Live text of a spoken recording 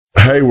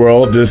Hey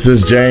world, this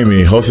is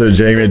Jamie, host of the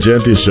Jamie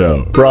Egenti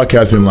Show,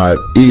 broadcasting live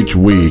each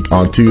week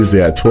on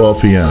Tuesday at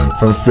 12 p.m.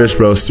 from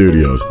Fishbowl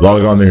Studios.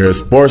 Log on to hear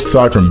sports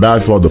talk from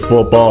basketball to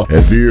football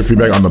and view your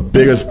feedback on the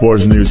biggest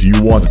sports news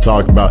you want to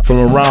talk about from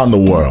around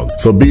the world.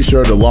 So be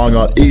sure to log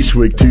on each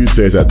week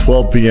Tuesdays at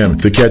 12 p.m.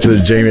 to catch the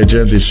Jamie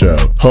Egenti Show.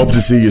 Hope to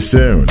see you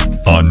soon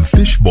on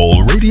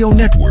Fishbowl Radio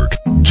Network.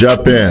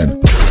 Jump in.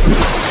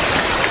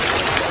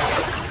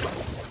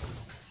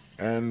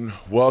 And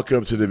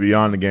welcome to the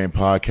Beyond the Game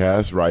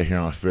podcast right here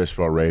on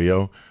Fishbowl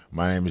Radio.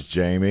 My name is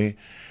Jamie.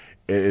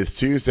 It is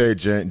Tuesday,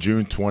 June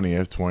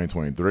 20th,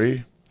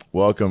 2023.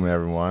 Welcome,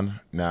 everyone.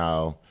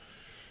 Now,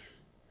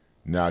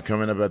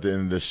 coming up at the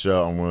end of this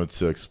show, I'm going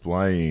to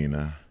explain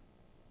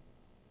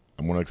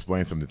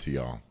something to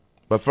y'all.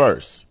 But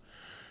first,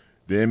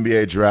 the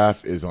NBA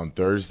draft is on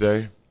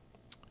Thursday.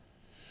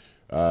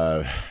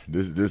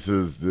 This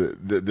is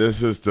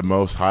the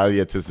most highly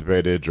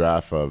anticipated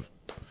draft of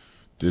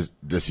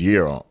this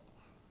year.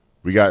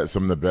 We got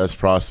some of the best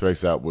prospects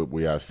that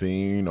we have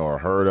seen or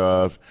heard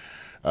of.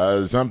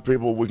 Some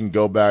people we can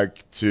go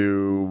back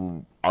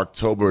to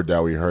October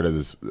that we heard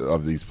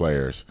of these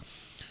players.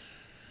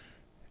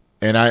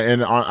 And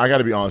I got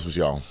to be honest with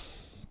y'all.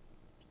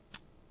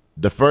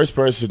 The first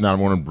person that I'm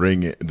going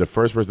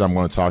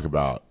to talk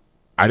about,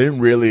 I didn't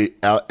really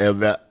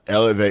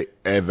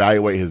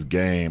evaluate his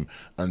game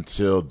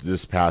until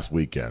this past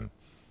weekend.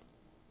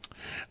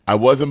 I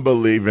wasn't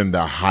believing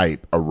the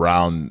hype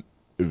around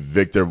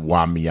Victor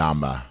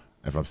Wembanyama,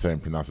 if I'm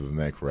pronouncing his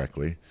name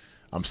correctly.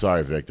 I'm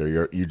sorry,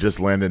 Victor. You just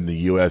landed in the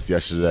U.S.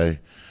 yesterday.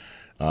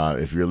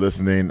 If you're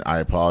listening, I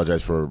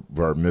apologize for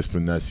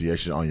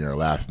mispronunciation on your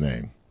last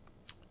name.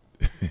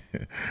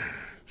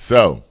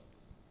 So,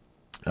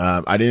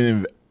 I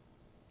didn't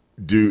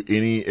do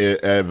any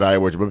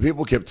evaluation, but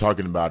people kept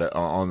talking about it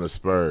on the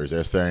Spurs.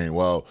 They're saying,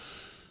 well,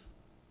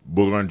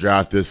 we're going to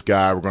draft this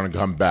guy. We're going to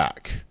come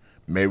back.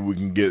 Maybe we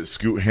can get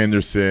Scoot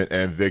Henderson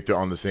and Victor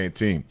on the same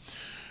team.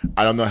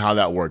 I don't know how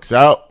that works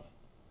out,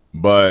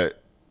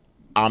 but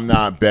I'm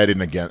not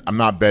betting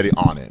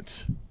on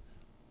it.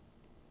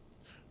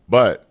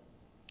 But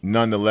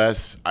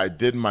nonetheless, I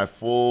did my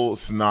full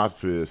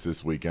synopsis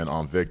this weekend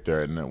on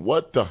Victor and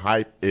what the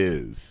hype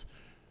is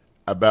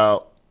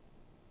about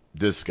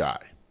this guy.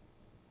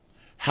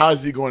 How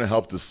is he going to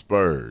help the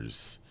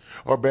Spurs?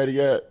 Or better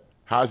yet,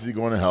 how is he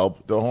going to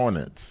help the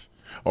Hornets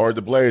or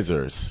the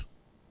Blazers?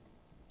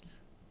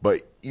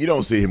 But you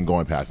don't see him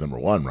going past number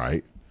one,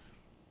 right?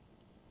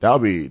 That'll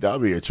be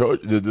a choice.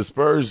 The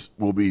Spurs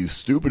will be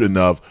stupid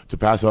enough to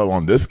pass up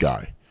on this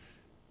guy.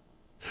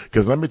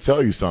 Because let me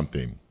tell you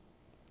something.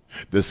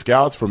 The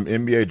scouts from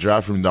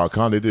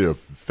NBADraftRoom.com, they did a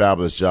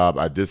fabulous job.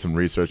 I did some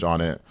research on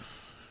it.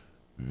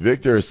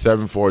 Victor is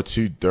 7'4",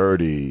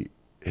 230.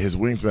 His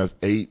wingspan is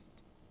 8.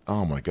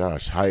 Oh my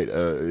gosh, height.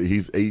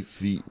 He's 8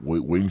 feet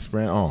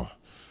wingspan. Oh,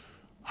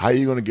 how are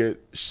you going to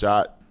get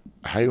shot?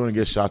 How are you going to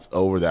get shots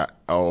over that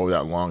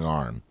long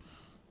arm?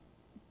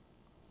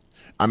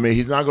 I mean,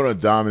 he's not going to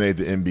dominate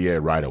the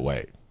NBA right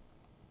away.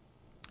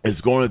 It's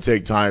going to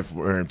take time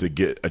for him to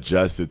get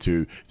adjusted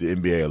to the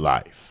NBA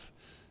life,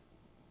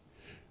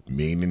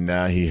 meaning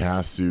that he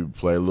has to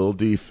play a little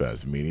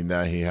defense, meaning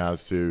that he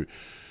has to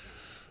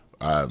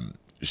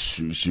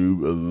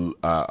shoot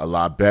a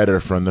lot better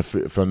from the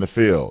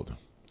field.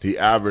 He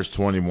averaged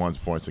 21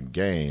 points a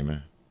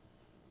game.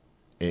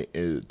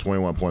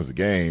 21 points a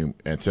game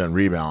and 10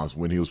 rebounds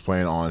when he was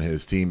playing on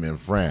his team in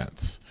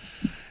France.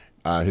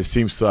 His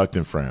team sucked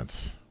in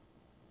France.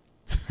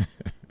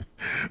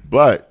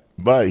 but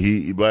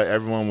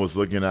everyone was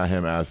looking at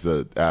him as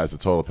the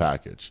total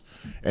package.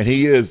 And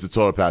he is the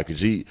total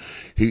package.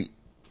 The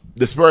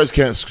Spurs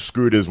can't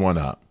screw this one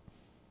up.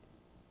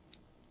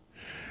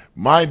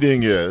 My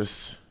thing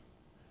is,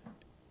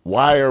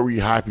 why are we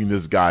hyping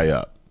this guy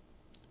up?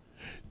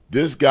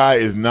 This guy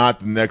is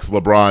not the next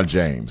LeBron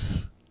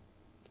James.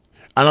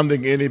 I don't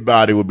think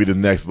anybody will be the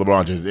next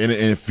LeBron James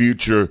in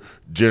future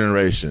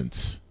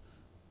generations.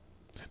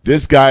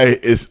 This guy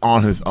is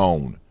on his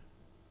own.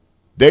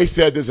 They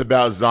said this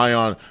about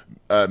Zion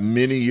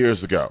many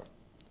years ago.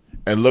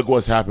 And look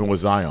what's happened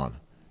with Zion.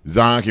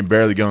 Zion can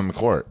barely get on the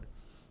court.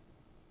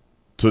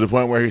 To the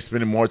point where he's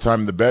spending more time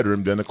in the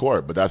bedroom than the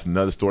court. But that's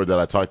another story that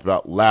I talked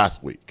about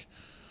last week.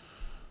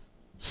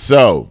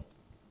 So,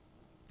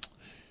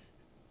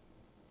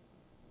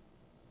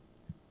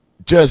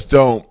 just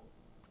don't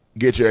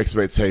get your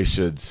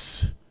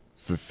expectations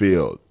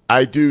fulfilled.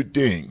 I do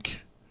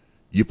think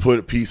you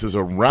put pieces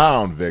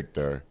around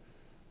Victor,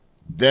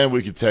 then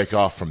we can take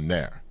off from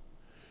there.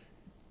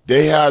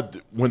 They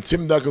had, when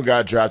Tim Duncan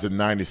got drafted in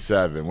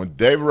 97, when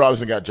David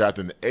Robinson got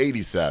drafted in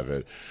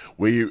 87,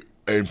 we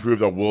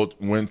improved our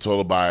win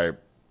total by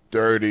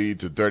 30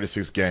 to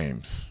 36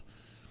 games.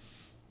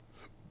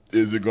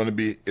 Is it going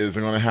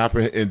to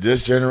happen in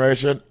this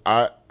generation?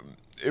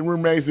 It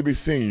remains to be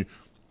seen.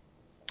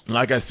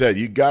 Like I said,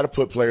 you got to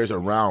put players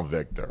around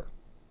Victor.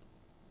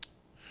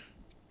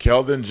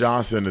 Keldon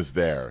Johnson is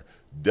there.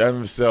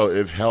 Devin Vassell,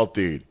 if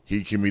healthy,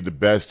 he can be the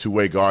best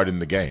two-way guard in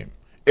the game.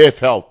 If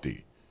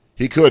healthy,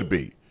 he could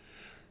be.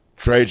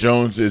 Trey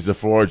Jones is the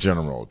floor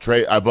general.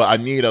 But I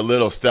need a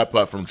little step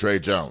up from Trey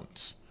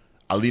Jones.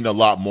 I need a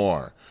lot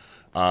more.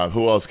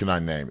 Who else can I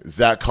name?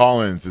 Zach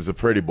Collins is a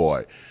pretty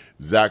boy.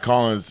 Zach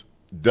Collins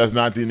does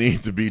not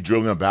need to be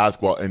dribbling a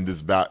basketball in the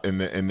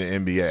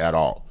NBA at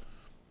all.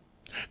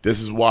 This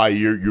is why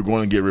you're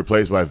going to get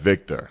replaced by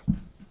Victor.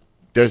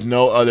 There's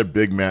no other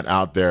big man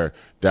out there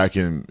that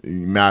can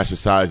match the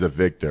size of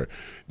Victor.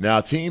 Now,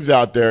 teams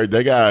out there,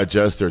 they got to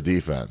adjust their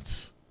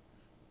defense.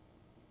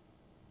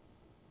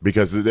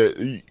 Because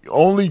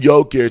only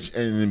Jokic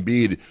and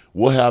Embiid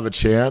will have a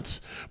chance.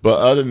 But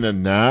other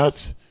than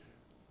that,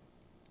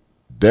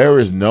 there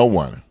is no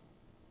one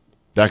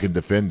that can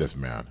defend this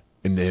man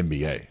in the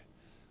NBA.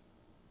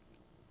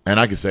 And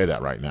I can say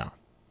that right now.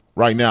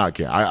 Right now I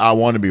can. I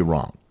want to be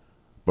wrong.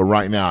 But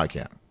right now I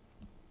can.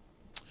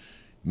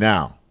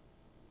 Now,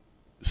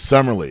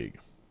 Summer League.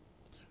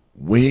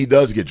 When he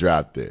does get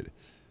drafted,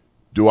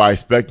 do I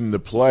expect him to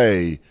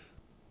play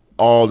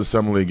all the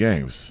Summer League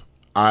games?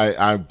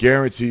 I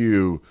guarantee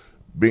you,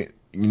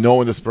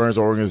 knowing the Spurs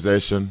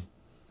organization,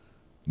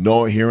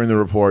 hearing the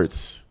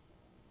reports,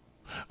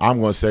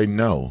 I'm going to say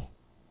no.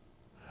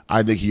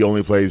 I think he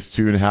only plays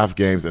 2.5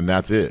 games, and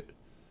that's it.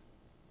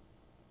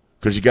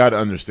 Because you got to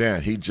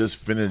understand, he just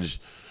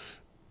finished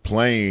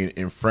playing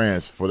in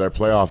France for their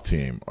playoff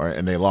team,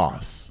 and they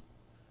lost.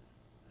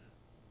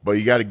 But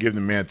you got to give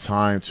the man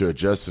time to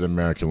adjust to the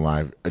American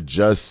life,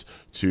 adjust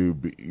to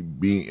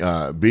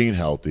being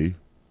healthy,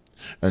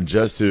 and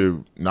just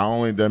to not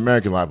only the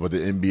American life, but the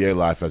NBA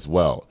life as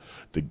well.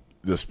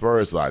 The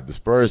Spurs life, the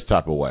Spurs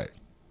type of way.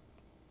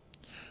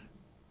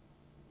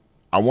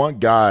 I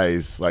want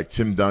guys like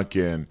Tim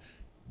Duncan,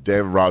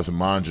 David Robinson,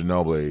 Manu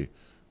Ginobili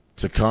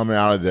to come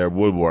out of their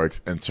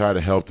woodworks and try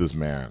to help this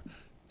man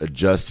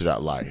adjust to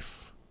that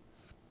life.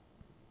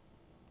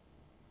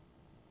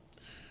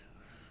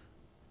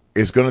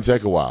 It's going to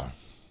take a while.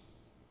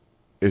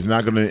 It's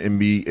not going to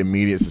be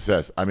immediate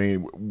success. I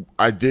mean,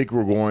 I think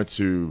we're going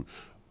to –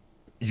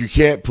 you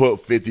can't put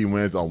 50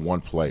 wins on one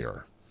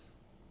player.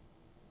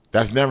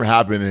 That's never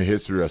happened in the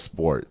history of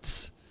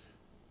sports.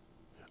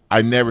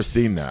 I've never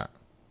seen that.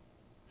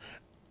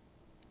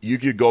 You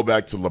could go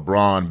back to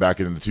LeBron back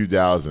in the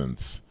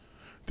 2000s.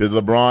 Did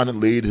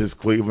LeBron lead his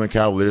Cleveland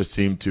Cavaliers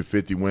team to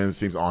 50 wins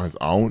teams on his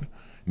own?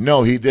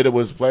 No, he did it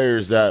with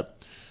players that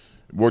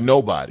were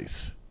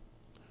nobodies.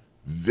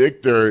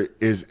 Victor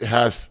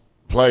has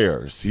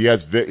players. He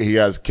has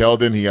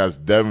Keldon. He has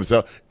Devin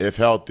himself, if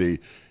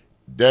healthy.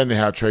 Then they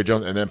have Trey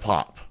Jones and then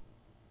Pop.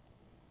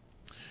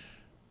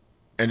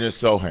 And then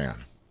Sohan.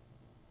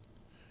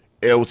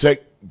 It will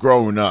take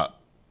growing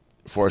up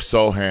for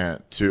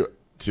Sohan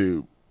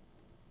to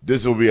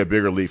this will be a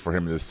bigger leap for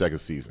him in the second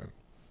season.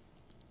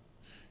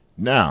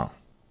 Now,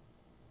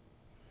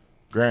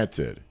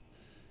 granted,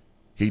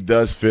 he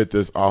does fit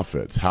this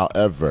offense.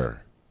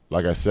 However,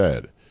 like I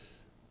said,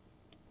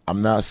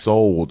 I'm not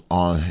sold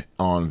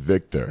on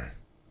Victor.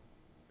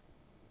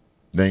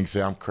 They can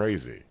say I'm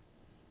crazy.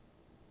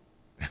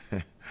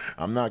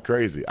 I'm not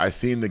crazy. I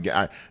seen the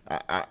guy.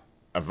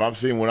 If I'm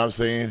seeing what I'm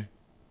saying,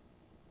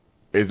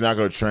 it's not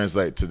going to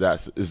translate to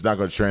that. It's not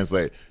going to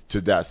translate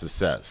to that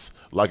success.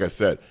 Like I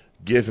said,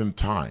 give him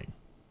time.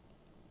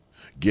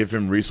 Give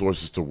him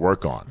resources to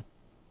work on,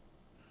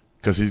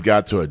 because he's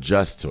got to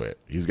adjust to it.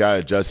 He's got to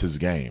adjust his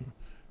game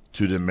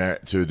to the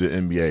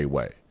NBA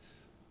way.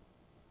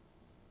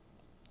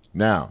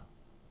 Now,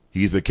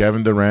 he's a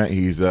Kevin Durant.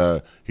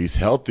 He's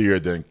healthier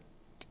than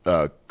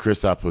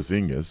Kristaps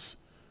Porzingis,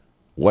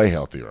 way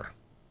healthier.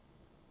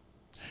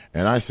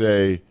 And I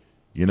say,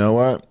 you know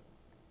what?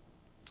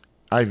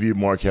 I view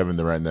more Kevin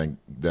Durant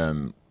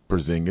than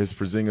Porzingis.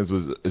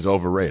 Porzingis is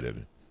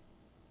overrated.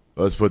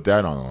 Let's put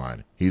that on the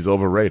line. He's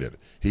overrated.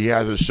 He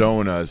hasn't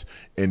shown us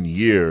in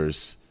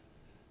years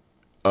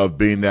of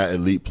being that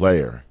elite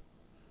player.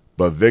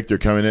 But Victor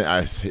coming in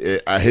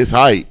at his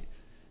height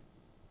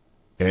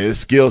and his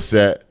skill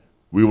set,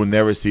 we will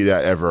never see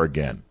that ever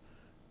again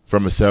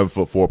from a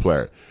 7'4"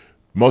 player.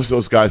 Most of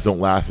those guys don't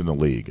last in the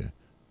league.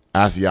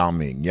 Ask Yao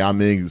Ming. Yao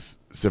Ming's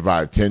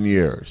survived 10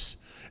 years,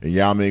 and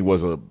Yao Ming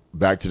was a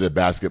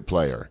back-to-the-basket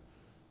player.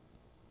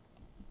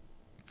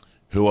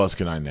 Who else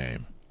can I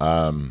name?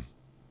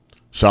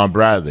 Sean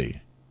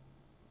Bradley.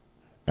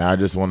 And I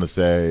just want to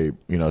say,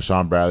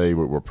 Sean Bradley,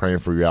 we're praying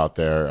for you out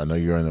there. I know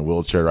you're in a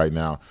wheelchair right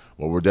now,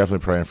 but we're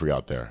definitely praying for you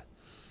out there.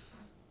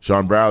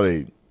 Sean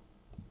Bradley,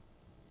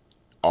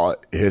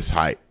 his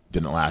height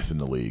didn't last in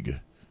the league.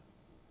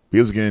 He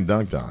was getting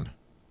dunked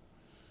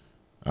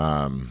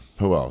on.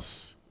 Who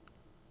else?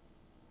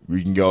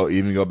 We can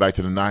go back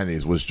to the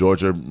 90s. Was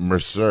Georgia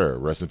Mercer.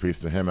 Rest in peace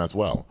to him as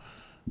well.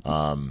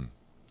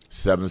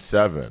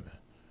 7'7".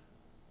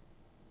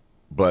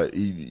 But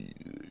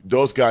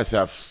those guys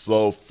have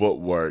slow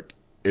footwork.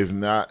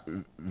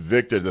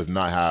 Victor does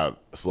not have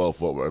slow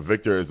footwork.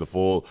 Victor is the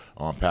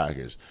full-on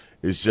package.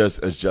 It's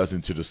just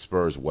adjusting to the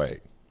Spurs way.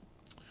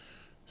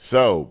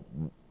 So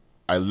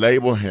I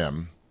label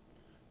him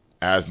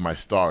as my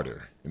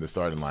starter in the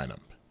starting lineup.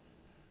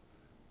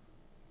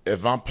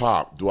 If I'm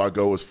Pop, do I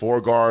go with 4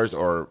 guards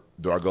or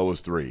do I go with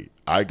 3?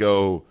 I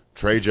go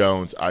Trey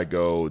Jones. I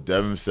go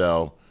Devin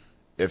Vassell,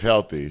 if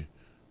healthy.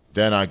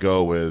 Then I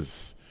go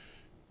with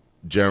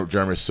Jeremy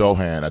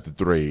Sohan at the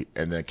 3,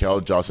 and then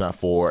Keldon Johnson at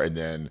 4, and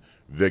then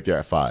Victor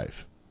at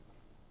 5.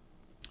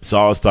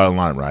 Solid starting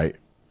line, right?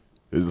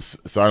 It's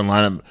a starting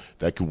lineup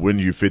that could win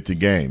you 50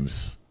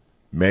 games,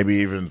 maybe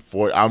even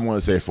 40. I'm going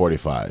to say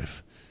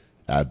 45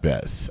 at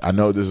best. I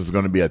know this is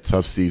going to be a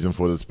tough season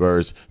for the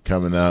Spurs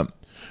coming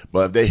up,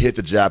 but if they hit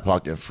the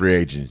jackpot in free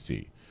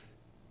agency,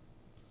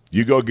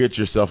 you go get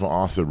yourself an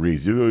Austin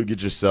Reeves. You go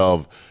get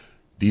yourself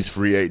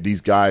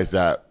these guys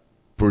that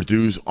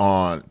produce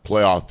on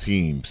playoff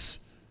teams.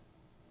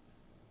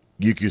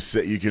 You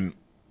can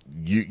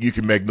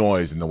make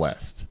noise in the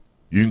West.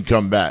 You can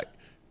come back.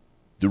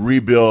 The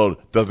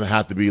rebuild doesn't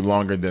have to be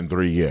longer than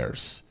 3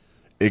 years.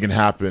 It can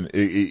happen.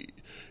 You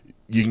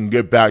can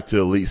get back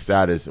to elite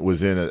status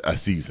within a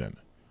season.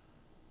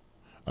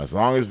 As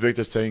long as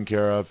Victor's taken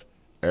care of,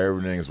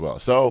 everything is well.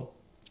 So,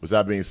 with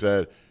that being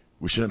said,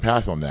 we shouldn't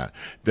pass on that.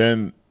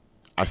 Then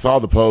I saw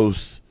the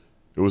post.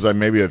 It was like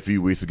maybe a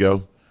few weeks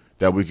ago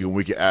that we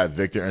can add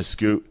Victor and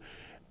Scoot.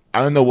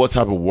 I don't know what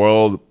type of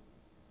world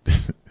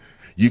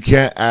you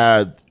can't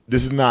add.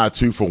 This is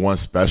not a 2-for-1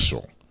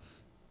 special.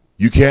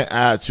 You can't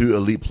add 2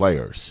 elite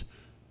players.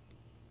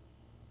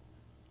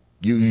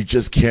 You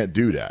just can't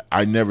do that.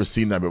 I never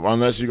seen that before.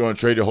 Unless you're going to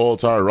trade your whole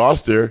entire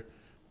roster,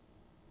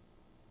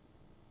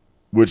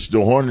 which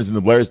the Hornets and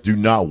the Blazers do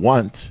not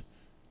want.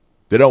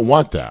 They don't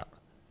want that.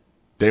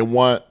 They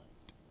want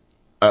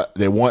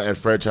a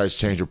franchise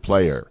changer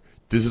player.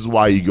 This is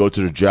why you go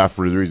to the draft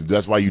for the reason.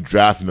 That's why you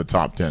draft in the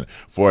top 10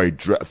 for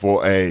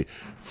a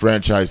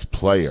franchise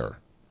player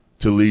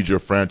to lead your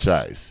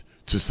franchise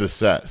to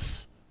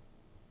success.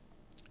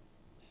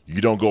 You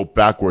don't go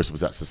backwards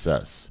with that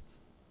success.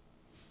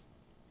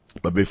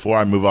 But before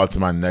I move on to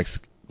my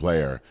next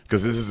player,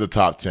 because this is the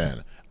top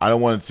 10, I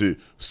don't want to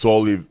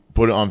solely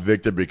put it on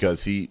Victor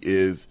because he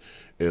is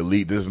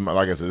elite.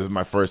 Like I said, this is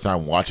my first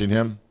time watching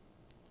him.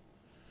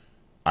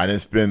 I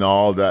didn't spend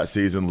all that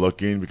season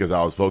looking because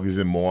I was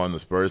focusing more on the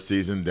Spurs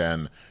season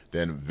than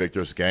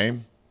Victor's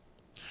game.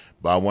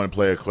 But I want to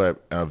play a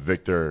clip of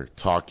Victor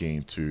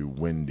talking to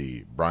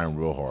Brian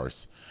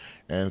Ruhlhorst,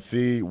 and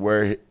see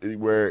where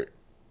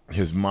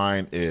his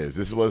mind is.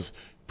 This was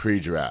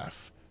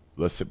pre-draft.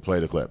 Let's play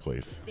the clip,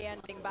 please.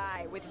 Standing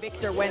by with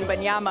Victor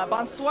Wembanyama.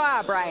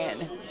 Bonsoir, Brian.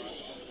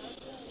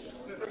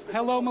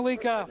 Hello,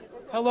 Malika.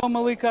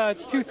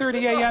 It's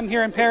 2:30 a.m.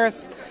 here in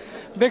Paris.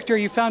 Victor,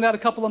 you found out a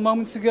couple of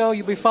moments ago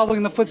you'll be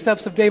following the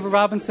footsteps of David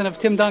Robinson, of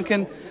Tim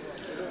Duncan,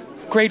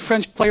 great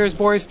French players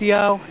Boris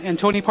Diaw, and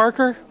Tony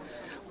Parker.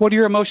 What are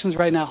your emotions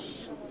right now?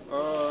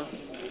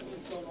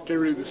 Can't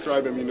really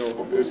describe them,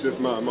 It's just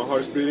my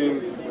heart's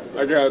beating.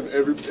 I got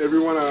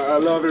everyone I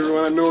love,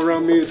 everyone I know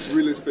around me. It's a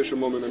really special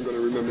moment I'm going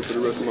to remember for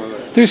the rest of my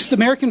life. There's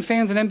American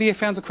fans and NBA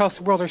fans across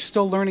the world are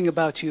still learning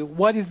about you.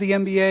 What is the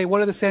NBA?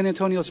 What are the San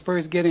Antonio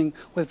Spurs getting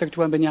with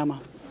Victor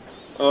Wembanyama?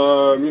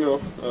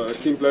 A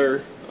team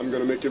player. I'm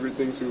going to make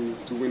everything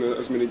to win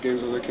as many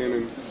games as I can.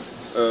 And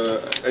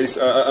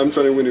I'm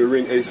trying to win a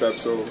ring ASAP,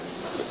 so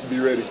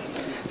be ready.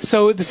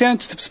 So the San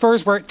Antonio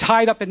Spurs were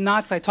tied up in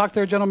knots. I talked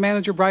to their general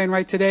manager, Brian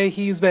Wright, today.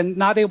 He's been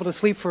not able to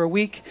sleep for a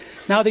week.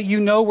 Now that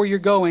you know where you're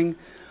going,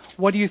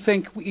 what do you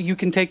think you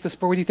can take the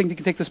Spurs? Where do you think you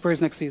can take the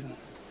Spurs next season?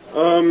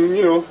 I'm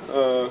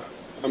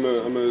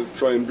gonna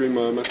try and bring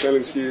my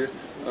talents here.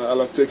 I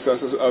love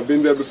Texas. I've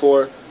been there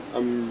before.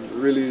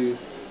 I'm really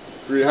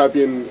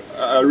happy, and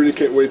I really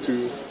can't wait to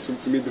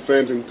meet the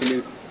fans and to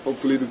meet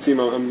hopefully the team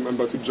I'm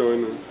about to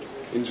join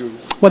in June.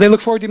 Well, they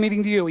look forward to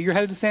meeting you. You're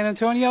headed to San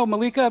Antonio.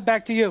 Malika,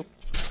 back to you.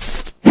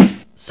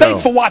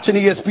 Thanks for watching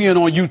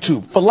ESPN on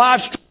YouTube. For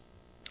live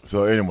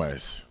So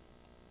anyways,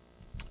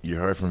 you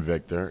heard from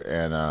Victor,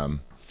 and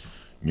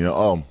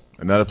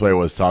another player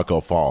was Taco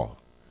Fall.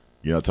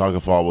 Taco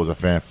Fall was a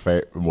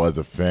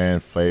fan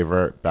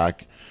favorite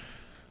back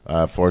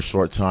for a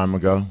short time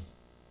ago,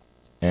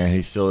 and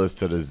he still is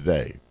to this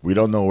day. We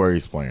don't know where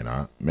he's playing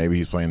at. Maybe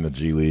he's playing the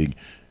G League,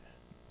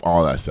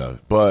 all that stuff.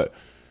 But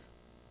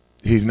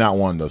he's not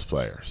one of those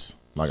players,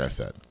 like I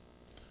said.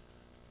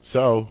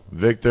 So,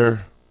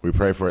 Victor, we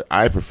pray for it.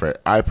 I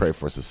pray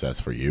for success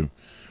for you.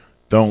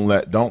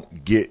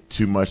 Don't get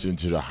too much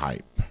into the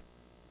hype.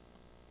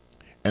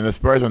 And the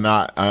Spurs are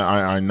not.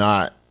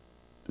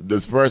 The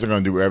Spurs are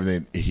going to do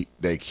everything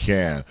they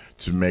can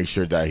to make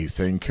sure that he's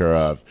taken care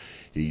of.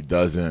 He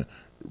doesn't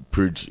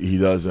preach. He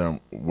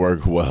doesn't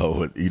work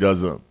well. He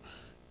doesn't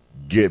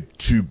get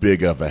too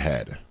big of a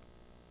head.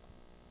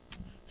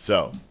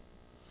 So,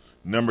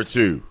 number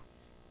 2,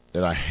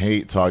 that I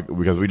hate talking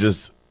because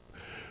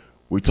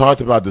we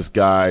talked about this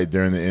guy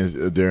during the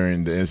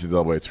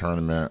NCAA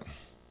tournament.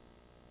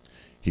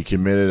 He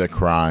committed a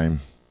crime.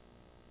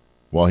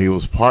 Well, he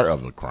was part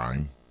of the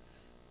crime.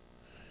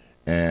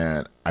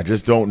 And I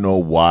just don't know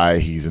why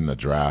he's in the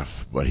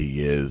draft, but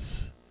he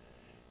is.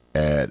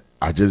 And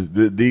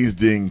these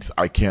things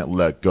I can't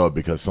let go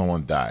because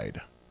someone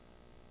died.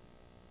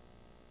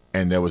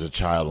 And there was a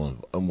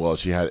child. Well,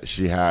 she has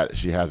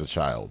a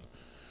child.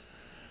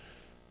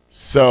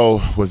 So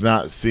was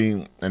not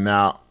seen, and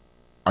now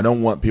I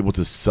don't want people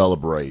to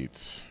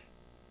celebrate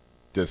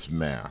this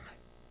man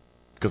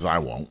because I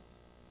won't.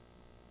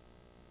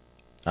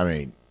 I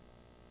mean,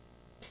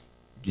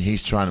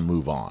 he's trying to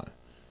move on.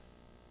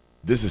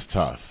 This is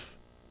tough.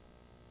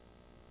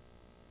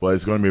 But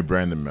it's going to be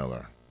Brandon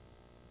Miller.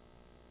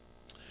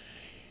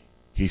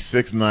 He's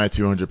 6'9",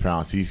 200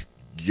 pounds. He's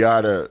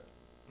got a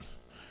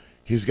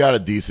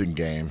decent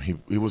game.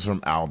 He was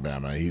from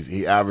Alabama.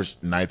 He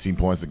averaged 19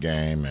 points a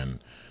game and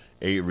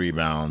 8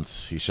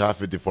 rebounds. He shot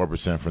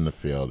 54% from the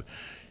field.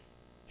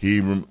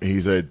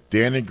 He's a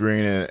Danny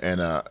Green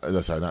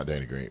not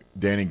Danny Green.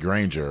 Danny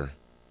Granger,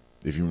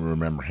 if you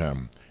remember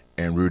him,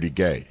 and Rudy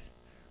Gay.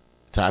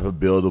 Type of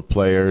build of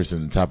players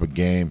and type of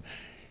game.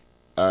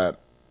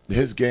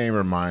 His game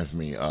reminds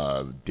me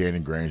of Danny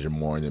Granger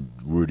more than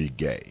Rudy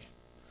Gay.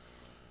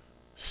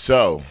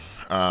 So,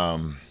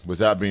 with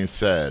that being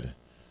said,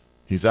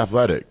 he's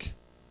athletic.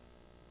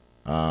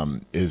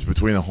 Is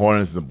between the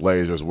Hornets and the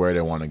Blazers where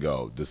they want to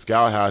go. The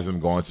scout has him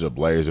going to the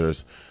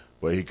Blazers,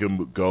 but he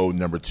can go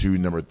number 2,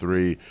 number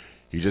 3.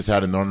 He just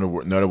had another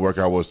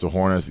workout with the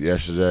Hornets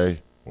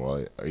yesterday.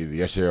 Well, either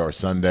yesterday or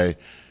Sunday.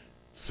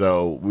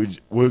 So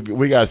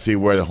we got to see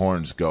where the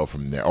Hornets go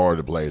from there, or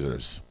the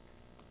Blazers.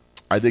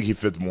 I think he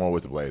fits more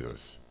with the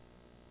Blazers.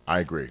 I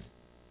agree.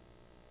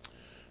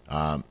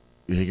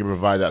 He can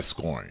provide that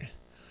scoring.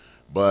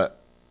 But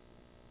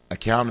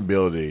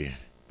accountability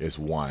is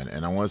one.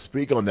 And I want to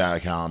speak on that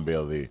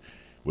accountability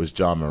with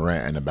John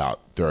Morant in about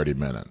 30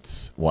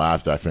 minutes. Well,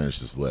 after I finish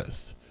this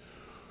list.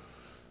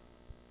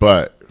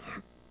 But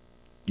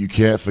you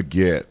can't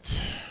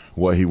forget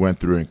what he went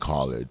through in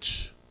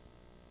college.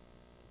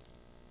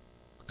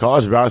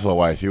 College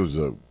basketball-wise, he was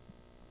a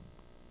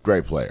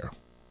great player.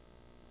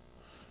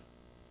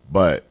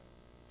 But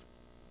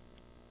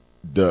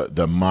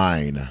the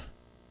mind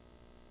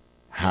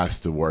has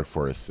to work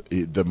for us.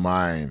 The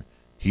mind,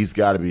 he's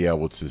got to be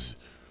able to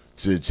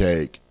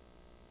take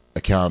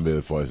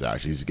accountability for his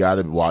actions. He's got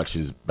to watch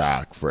his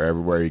back for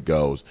everywhere he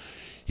goes.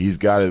 He's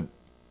got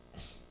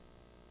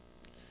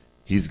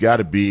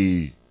to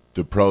be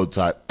the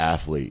prototype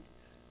athlete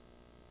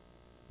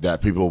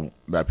that people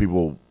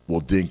will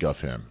think of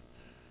him.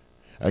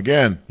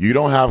 Again, you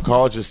don't have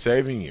colleges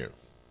saving you.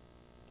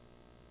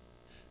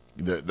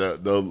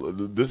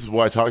 This is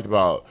what I talked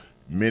about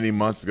many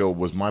months ago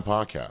was my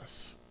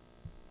podcast.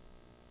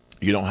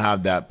 You don't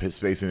have that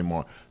space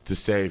anymore to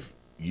save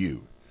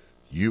you.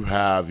 You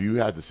have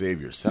to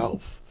save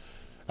yourself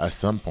at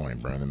some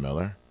point, Brandon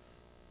Miller.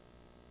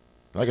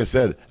 Like I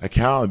said,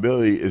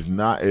 accountability is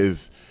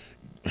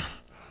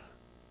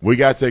we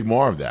got to take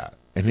more of that.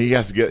 And he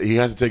has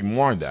to take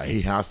more of that.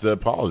 He has to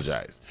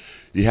apologize.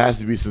 He has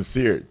to be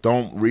sincere.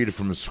 Don't read it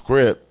from a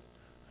script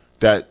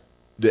that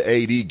the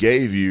AD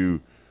gave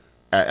you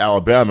at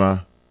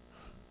Alabama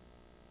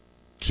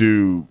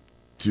to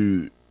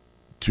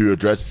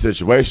address the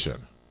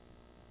situation.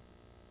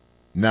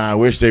 Now, I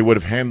wish they would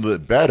have handled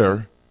it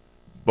better,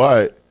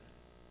 but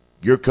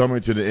you're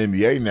coming to the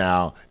NBA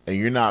now, and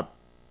you're not.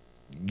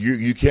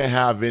 You can't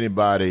have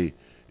anybody.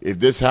 If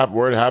this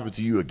were to happen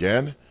to you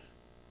again,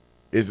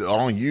 it's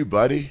on you,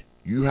 buddy.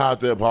 You have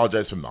to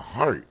apologize from the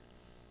heart.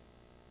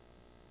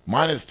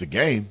 Minus the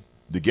game.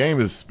 The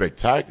game is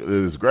spectacular.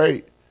 It is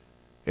great,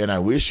 and I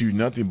wish you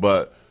nothing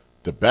but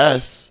the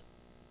best.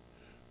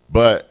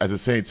 But at the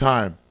same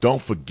time,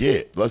 don't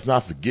forget. Let's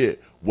not forget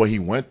what he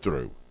went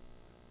through.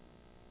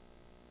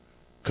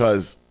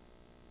 Because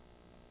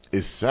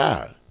it's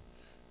sad.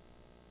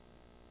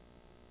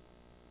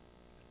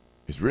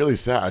 It's really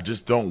sad. I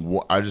just don't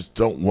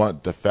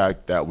want the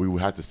fact that we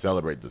would have to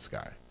celebrate this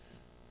guy.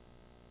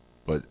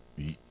 But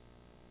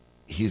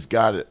he's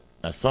got it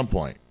at some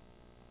point.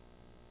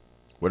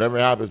 Whatever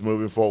happens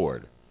moving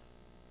forward,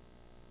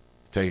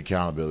 take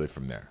accountability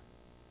from there.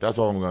 That's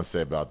all I'm going to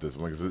say about this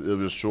one because it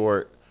was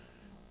short.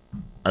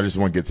 I just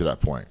want to get to that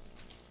point.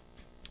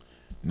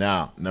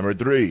 Now, number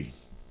 3,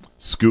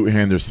 Scoot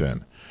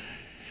Henderson.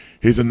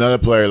 He's another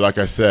player, like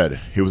I said.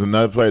 He was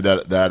another player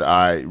that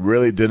I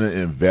really didn't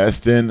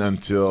invest in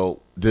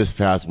until this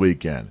past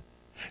weekend.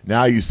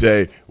 Now you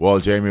say, well,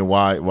 Jamie,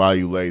 why are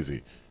you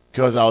lazy?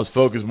 Because I was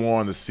focused more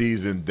on the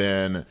season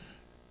than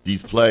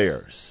these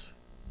players.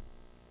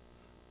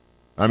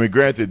 I mean,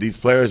 granted, these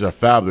players are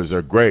fabulous.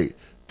 They're great.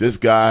 This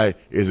guy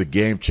is a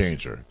game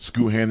changer.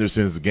 Scoot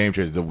Henderson is a game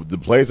changer. The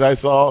plays I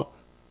saw,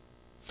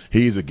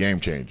 he's a game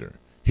changer.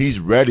 He's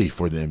ready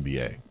for the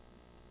NBA.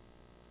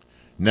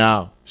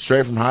 Now,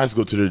 straight from high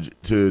school to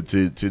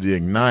the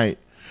Ignite,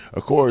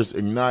 of course,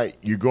 Ignite,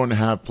 you're going to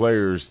have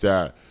players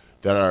that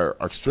are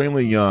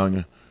extremely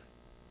young.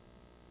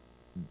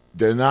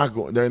 They're not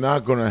going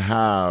to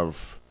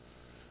have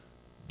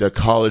the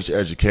college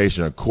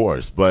education, of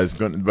course, but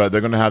they're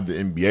going to have the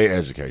NBA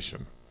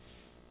education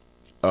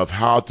of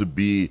how to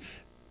be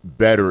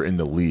better in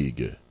the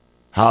league,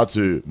 how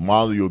to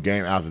model your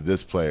game after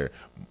this player.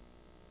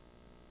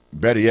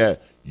 Better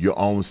yet, your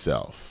own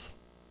self.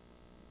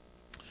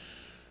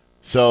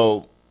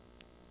 So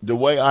the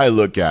way I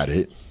look at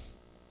it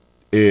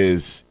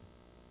is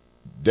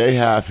they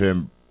have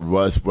him,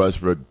 Russ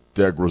Westbrook,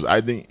 Derrick Rose.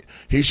 I think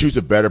he shoots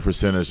a better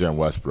percentage than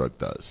Westbrook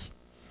does,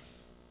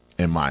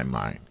 in my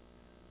mind.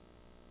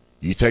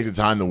 You take the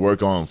time to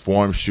work on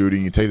form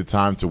shooting. You take the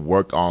time to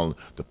work on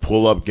the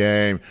pull-up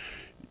game,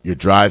 your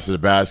drives to the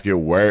basket.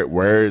 Where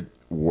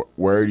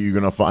are you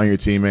going to find your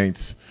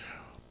teammates?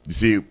 You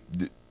see,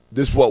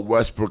 this is what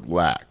Westbrook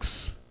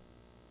lacks.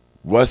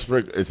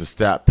 Westbrook is a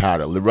stat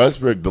pattern.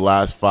 Westbrook, the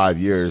last 5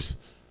 years,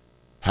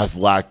 has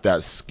lacked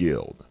that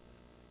skill.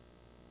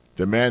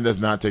 The man does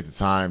not take the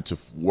time to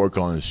work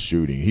on his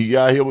shooting.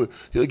 He'll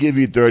give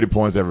you 30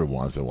 points every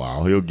once in a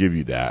while. He'll give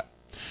you that.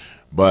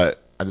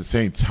 But at the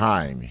same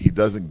time, he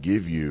doesn't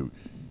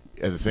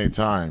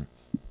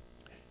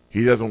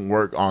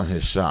work on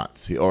his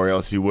shots. Or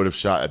else he would have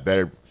shot a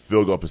better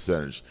field goal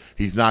percentage.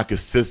 He's not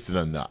consistent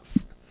enough.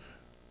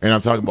 And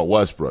I'm talking about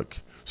Westbrook.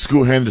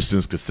 Scoot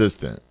Henderson's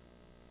consistent.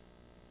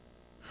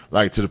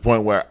 Like, to the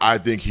point where I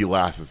think he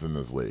lasts in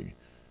this league.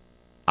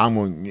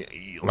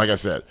 Like I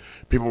said,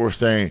 people were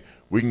saying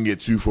we can get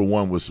 2 for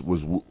 1 with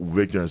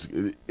Victor.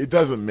 It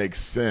doesn't make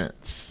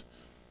sense.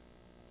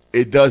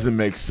 It doesn't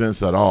make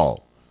sense at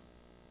all.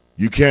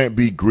 You can't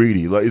be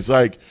greedy. It's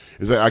like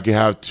I can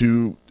have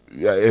two.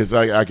 It's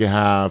like I can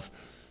have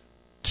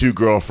 2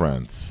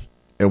 girlfriends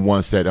in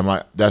one state.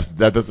 That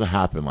doesn't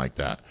happen like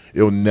that.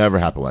 It'll never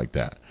happen like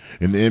that.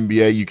 In the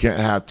NBA, you can't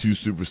have 2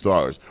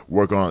 superstars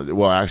work on.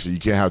 Well, actually, you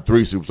can't have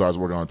 3 superstars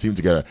working on a team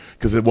together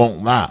because it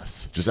won't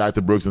last. Just ask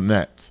the Brooks and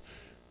Nets.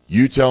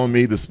 You telling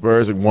me the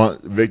Spurs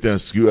want Victor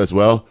and Scoot as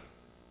well?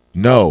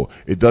 No,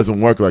 it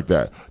doesn't work like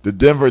that. The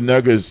Denver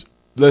Nuggets,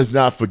 let's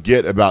not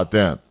forget about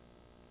them.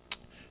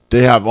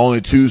 They have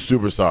only 2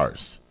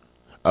 superstars,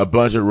 a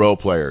bunch of role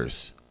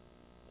players.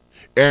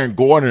 Aaron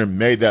Gordon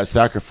made that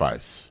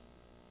sacrifice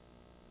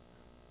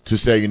to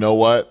say, you know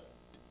what?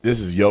 This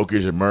is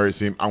Jokic and Murray's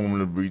team. I'm going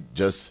to be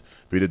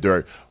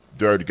the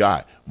third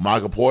guy.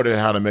 Michael Porter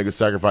had to make a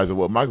sacrifice of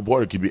what Michael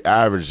Porter could be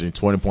averaging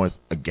 20 points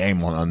a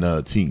game on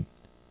another team.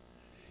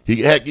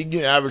 He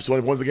can average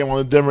 20 points a game on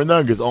the Denver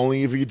Nuggets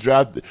only if he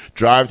drive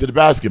to the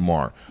basket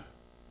more.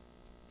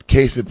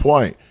 Case in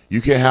point, you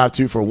can't have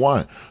 2 for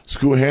 1.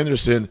 Scoot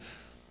Henderson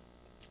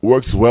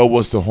works well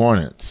with the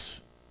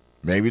Hornets,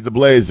 maybe the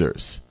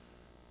Blazers.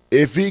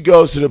 If he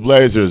goes to the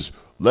Blazers,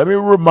 let me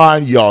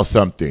remind y'all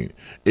something.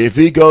 If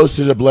he goes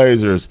to the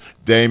Blazers,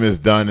 Dame is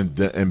done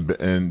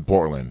in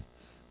Portland.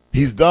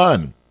 He's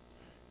done.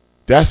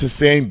 That's the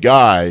same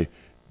guy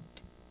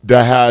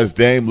that has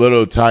Dame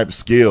Little type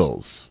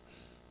skills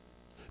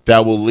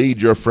that will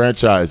lead your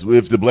franchise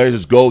if the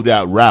Blazers go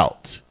that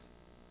route.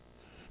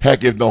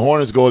 Heck, if the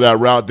Hornets go that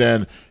route,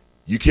 then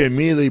you can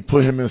immediately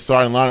put him in the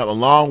starting lineup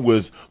along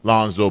with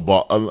LaMelo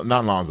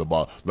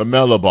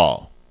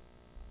Ball.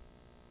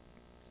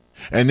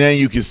 And then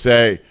you can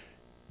say,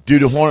 do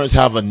the Hornets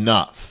have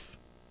enough?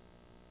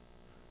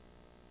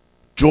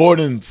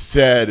 Jordan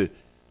said,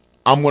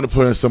 I'm going to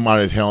put in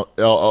somebody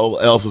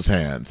else's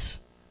hands.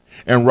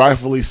 And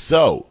rightfully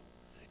so.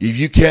 If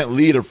you can't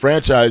lead a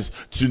franchise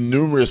to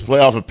numerous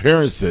playoff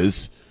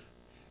appearances,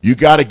 you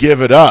got to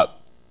give it up.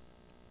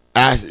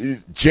 As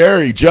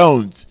Jerry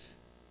Jones,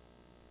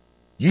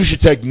 you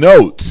should take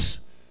notes.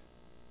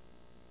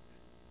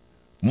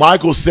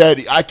 Michael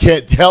said, I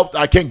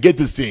can't get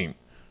this team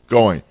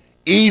going.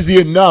 Easy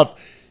enough.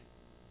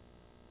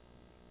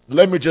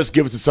 Let me just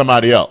give it to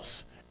somebody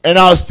else. And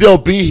I'll still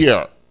be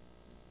here.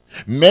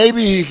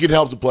 Maybe he can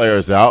help the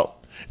players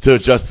out to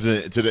adjust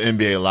to the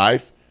NBA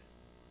life.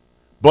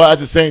 But at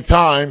the same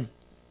time,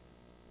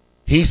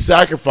 he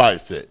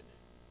sacrificed it.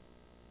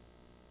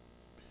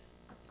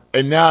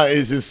 And now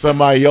it's in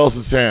somebody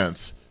else's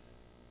hands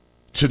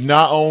to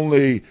not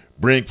only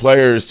bring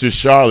players to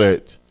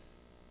Charlotte,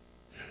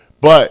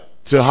 but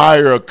to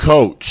hire a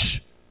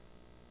coach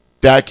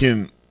that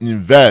can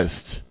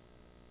invest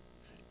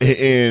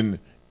in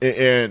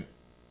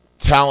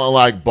talent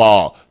like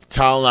Ball,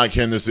 talent like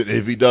Henderson,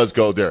 if he does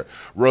go there.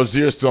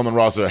 Rozier's still on the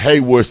roster.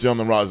 Hayward's still on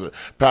the roster.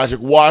 Patrick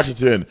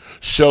Washington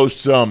showed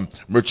some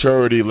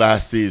maturity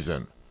last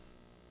season.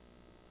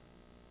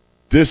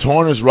 This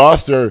Hornets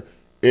roster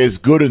is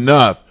good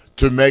enough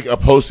to make the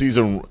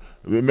postseason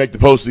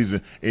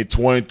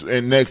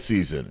in next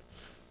season.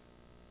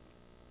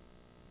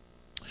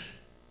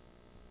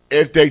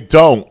 If they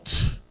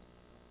don't,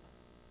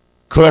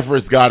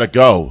 Clifford's got to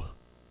go.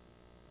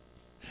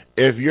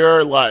 If you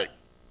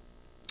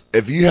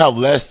have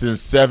less than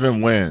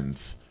 7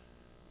 wins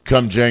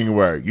come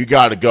January, you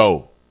got to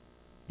go.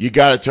 You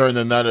got to turn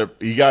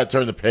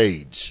the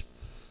page.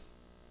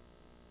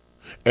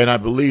 And I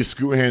believe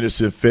Scoot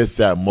Henderson fits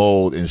that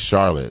mold in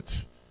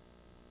Charlotte.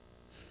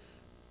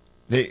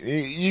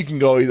 You can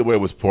go either way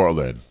with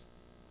Portland.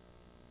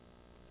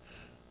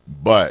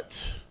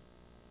 But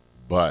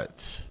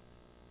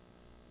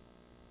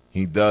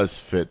he does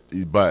fit.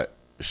 But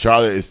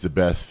Charlotte is the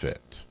best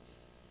fit.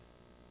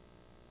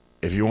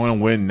 If you want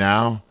to win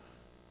now,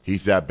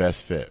 he's that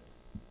best fit.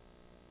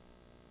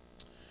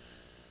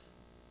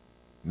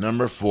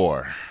 Number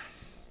 4,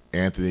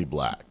 Anthony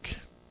Black.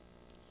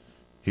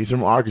 He's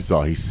from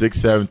Arkansas. He's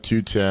 6'7",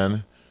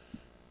 210.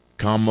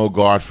 Combo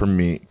guard for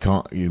me.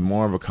 He's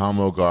more of a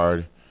combo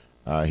guard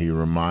They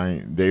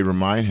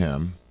remind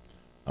him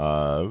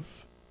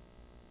of,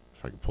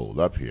 if I can pull it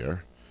up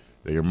here,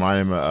 they remind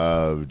him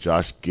of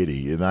Josh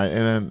Giddey,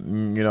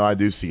 and I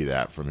do see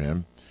that from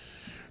him.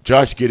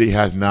 Josh Giddey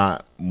has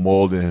not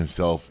molded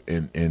himself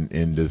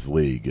in this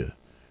league,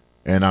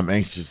 and I'm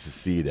anxious to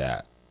see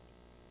that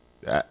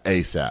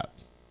ASAP.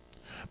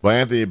 But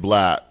Anthony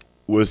Black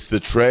was the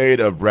trade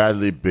of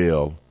Bradley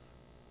Beal,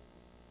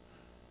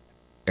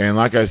 and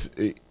like I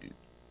said,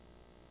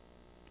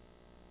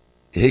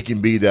 he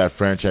can be that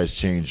franchise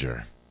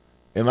changer.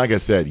 And like I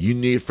said, you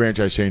need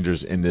franchise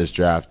changers in this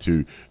draft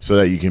so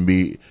that you can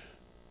be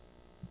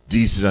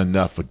decent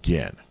enough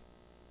again.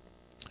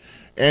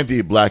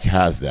 Anthony Black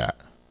has that.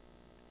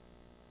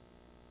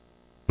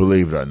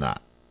 Believe it or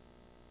not.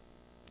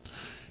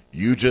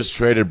 You just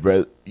traded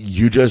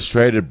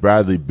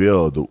Bradley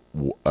Beal,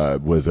 the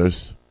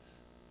Wizards,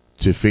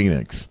 to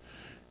Phoenix.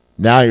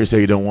 Now you're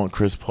saying you don't want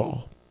Chris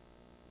Paul.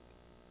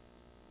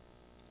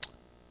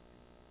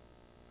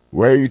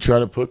 Where are you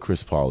trying to put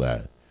Chris Paul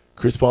at?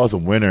 Chris Paul's a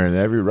winner in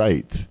every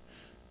right.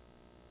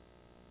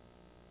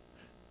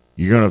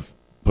 You're gonna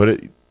put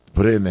it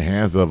in the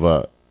hands of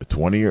a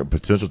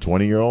potential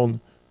 20-year-old,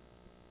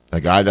 a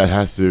guy that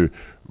has to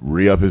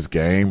re-up his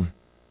game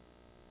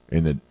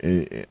when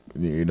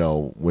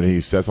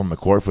he steps on the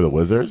court for the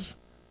Wizards.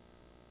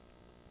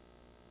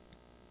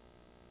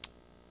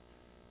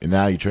 And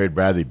now you trade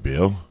Bradley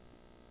Beal.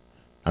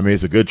 I mean,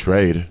 it's a good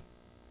trade.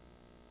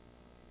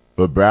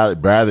 But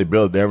Bradley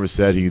Beal never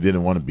said he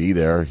didn't want to be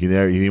there. He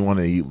didn't want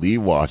to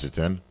leave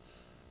Washington.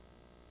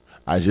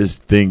 I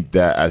just think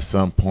that at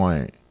some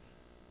point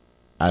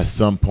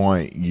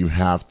you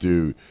have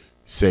to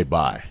say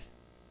bye.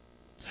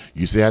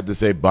 You have to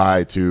say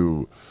bye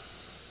to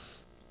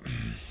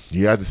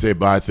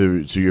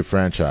your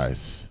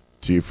franchise,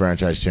 to your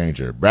franchise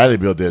changer. Bradley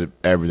Beal did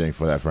everything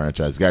for that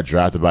franchise. Got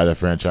drafted by that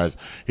franchise.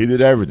 He did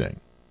everything.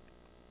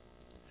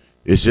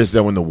 It's just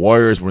that when the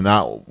Warriors were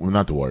not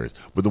the Warriors,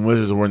 but the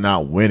Wizards were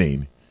not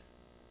winning,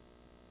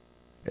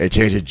 it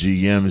changed the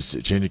GMs,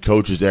 it changed the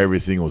coaches every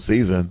single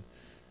season.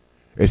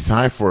 It's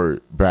time for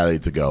Bradley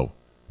to go.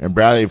 And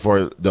Bradley,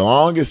 for the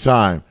longest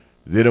time,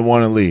 didn't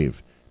want to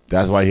leave.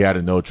 That's why he had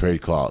a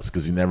no-trade clause,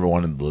 because he never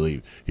wanted to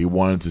leave. He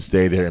wanted to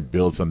stay there and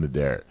build something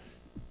there.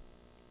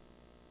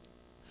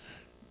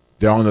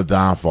 They're on the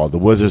downfall. The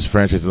Wizards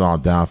franchise is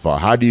on the downfall.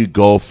 How do you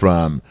go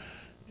from...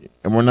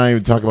 And we're not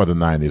even talking about the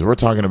 90s. We're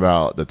talking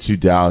about the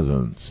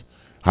 2000s.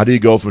 How do you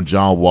go from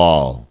John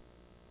Wall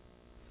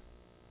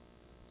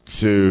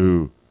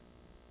to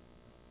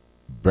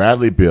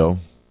Bradley Beal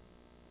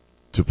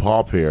to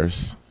Paul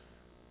Pierce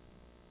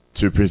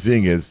to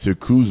Porzingis to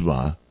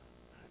Kuzma,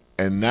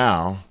 and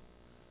now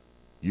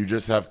you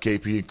just have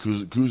KP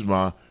and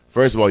Kuzma.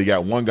 First of all, you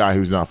got one guy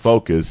who's not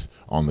focused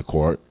on the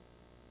court.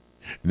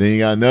 And then you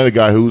got another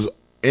guy who's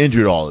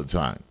injured all the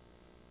time.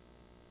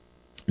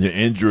 The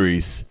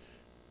injuries...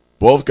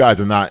 Both guys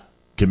are not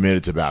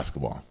committed to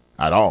basketball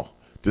at all.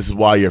 This is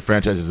why your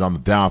franchise is on the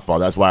downfall.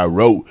 That's why I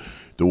wrote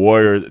the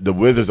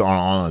Wizards are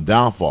on the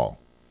downfall,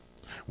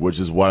 which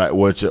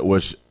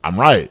I'm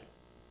right,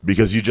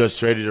 because you just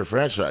traded your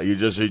franchise. You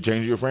just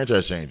changed your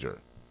franchise changer.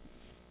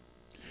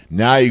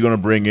 Now you're going to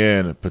bring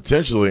in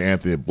potentially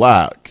Anthony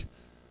Black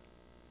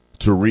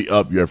to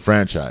re-up your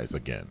franchise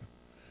again.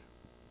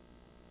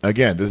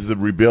 Again, this is a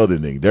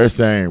rebuilding thing. They're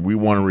saying we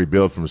want to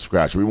rebuild from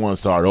scratch. We want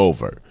to start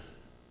over.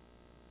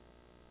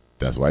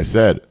 That's why I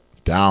said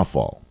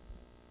downfall.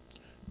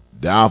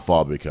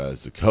 Downfall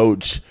because the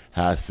coach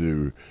has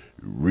to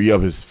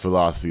re-up his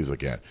philosophies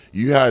again.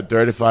 You had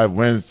 35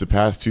 wins the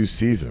past 2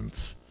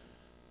 seasons.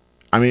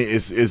 I mean,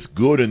 it's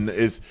good and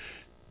it's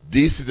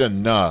decent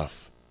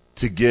enough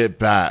to get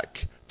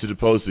back to the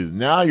postseason.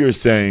 Now you're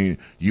saying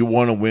you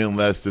want to win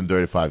less than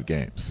 35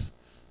 games.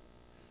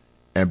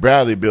 And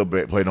Bradley Beal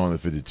played on the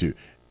 52.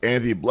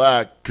 Anthony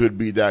Black could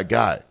be that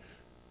guy.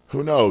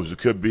 Who knows? It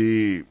could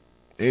be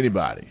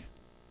anybody.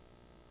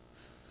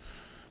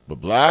 But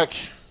Black,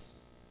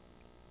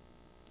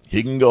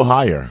 he can go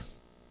higher.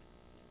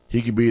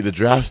 He could be the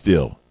draft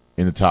steal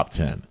in the top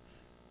 10.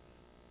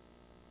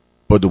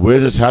 But the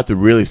Wizards have to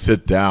really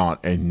sit down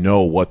and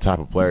know what type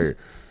of player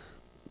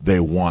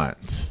they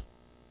want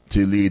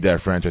to lead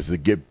that franchise to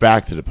get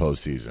back to the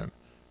postseason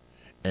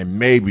and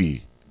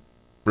maybe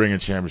bring a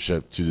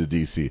championship to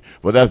the DC.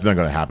 But that's not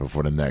going to happen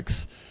for the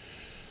next,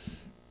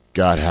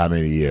 God, how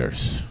many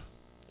years.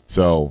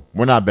 So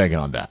we're not banking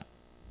on that.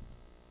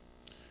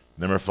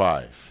 Number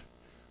 5.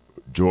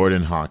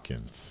 Jordan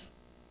Hawkins,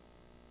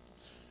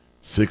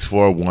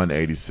 6'4",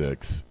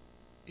 186.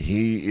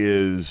 He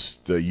is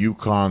the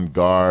UConn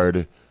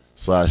guard /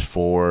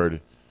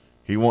 forward.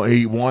 He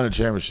won a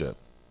championship.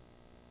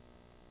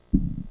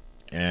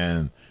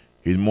 And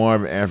he's more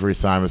of an Anthony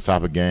Simons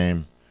type of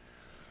game.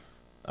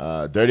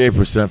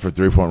 38% for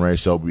three-point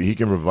range, so he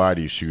can provide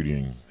you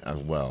shooting as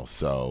well.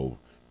 So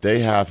they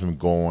have him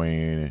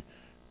going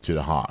to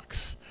the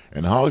Hawks.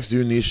 And the Hawks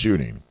do need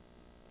shooting.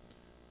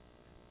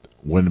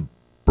 When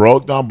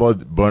Bogdan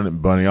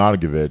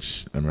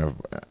Bogdanovic,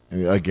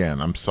 again,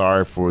 I'm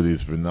sorry for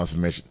these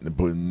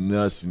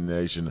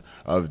pronunciation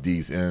of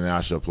these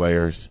international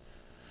players.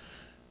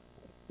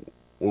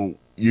 Well,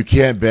 you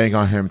can't bank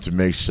on him to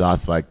make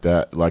shots like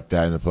that in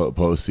the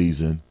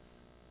postseason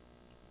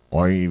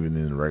or even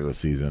in the regular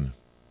season.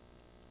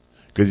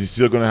 Because you're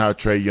still going to have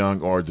Trae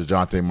Young or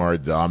DeJounte Murray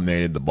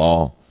dominating the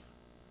ball.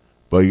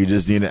 But you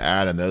just need to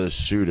add another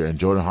shooter. And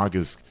Jordan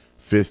Hawkins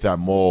fits that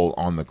mold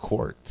on the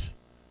court.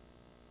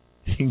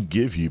 He can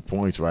give you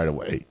points right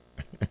away.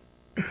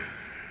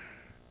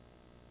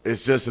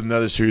 It's just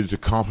another shooter to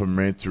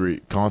complement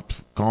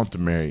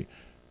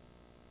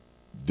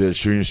the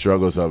shooting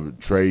struggles of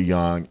Trae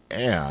Young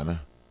and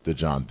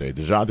DeJounte.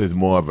 DeJounte is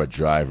more of a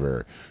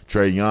driver.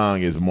 Trae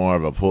Young is more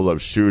of a pull-up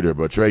shooter.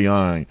 But Trae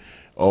Young,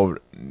 over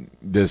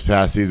this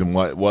past season,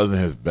 wasn't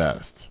his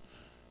best.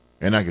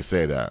 And I can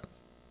say that.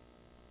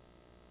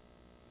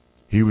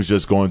 He was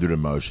just going through the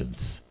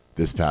motions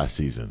this past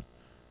season.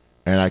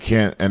 And I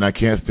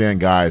can't stand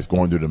guys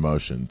going through the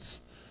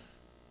motions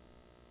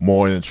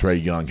more than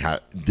Trae Young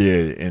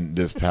did in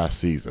this past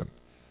season.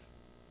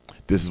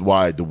 This is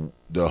why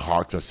the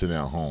Hawks are sitting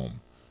at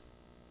home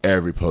not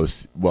every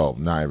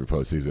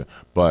postseason,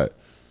 but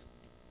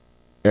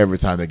every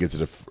time they get to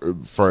the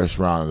first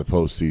round of the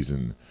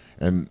postseason.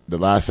 And the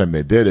last time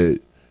they did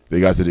it, they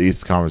got to the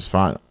East Conference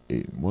Final.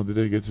 Well, did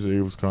they get to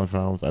the East Conference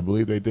Finals? I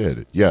believe they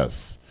did.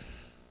 Yes,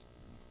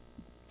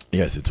 in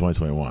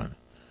 2021.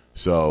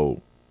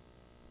 So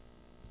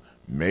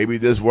maybe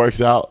this works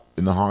out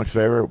in the Hawks'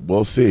 favor.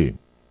 We'll see.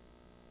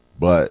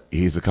 But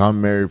he's a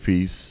complementary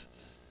piece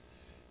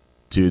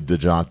to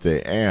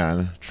DeJounte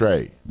and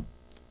Trae.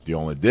 The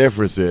only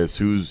difference is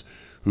who's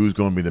going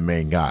to be the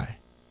main guy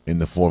in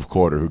the fourth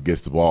quarter who gets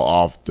the ball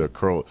off the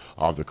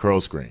curl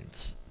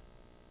screens.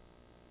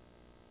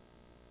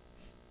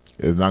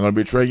 It's not going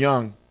to be Trae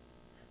Young.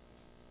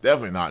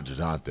 Definitely not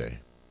DeJounte.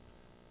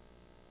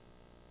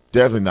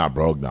 Definitely not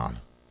Brogdon.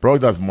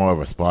 Brogdon's more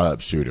of a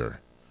spot-up shooter.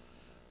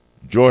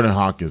 Jordan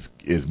Hawkins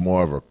is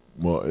more of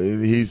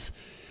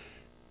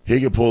he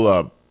can pull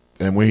up,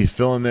 and when he's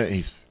feeling it,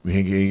 he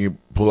can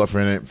pull up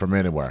from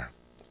anywhere.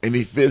 And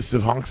he fits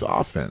the Hawks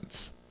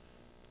offense.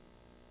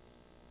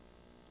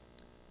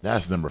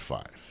 That's number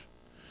 5.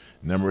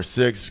 Number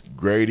 6,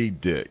 Grady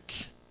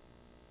Dick.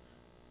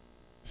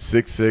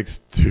 6'6",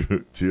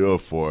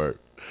 204.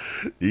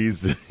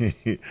 He's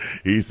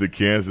the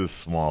Kansas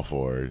small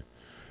forward.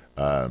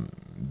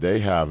 They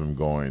have him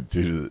going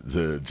to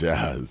the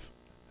Jazz.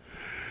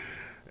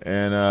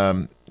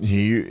 And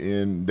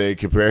they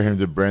compare him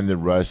to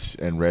Brendan Rush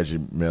and Reggie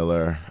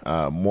Miller.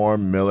 More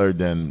Miller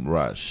than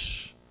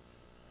Rush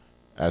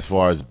as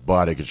far as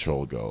body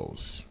control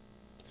goes.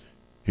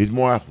 He's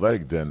more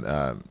athletic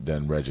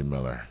than Reggie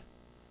Miller.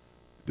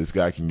 This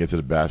guy can get to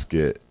the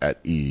basket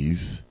at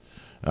ease.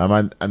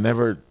 I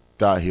never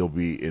thought he'll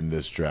be in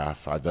this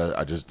draft.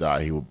 I just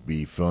thought he would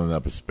be filling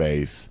up a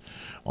space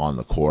on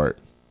the court.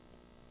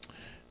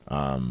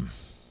 Did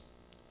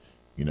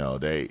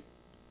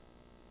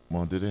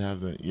they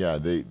have the? Yeah,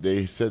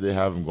 they said they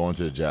have him going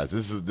to the Jazz.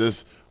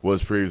 This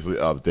was previously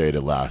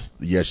updated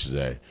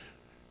yesterday,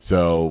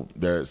 so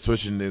they're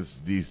switching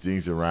these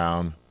things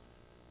around.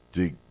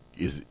 He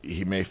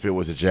may fit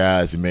with the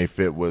Jazz. He may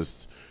fit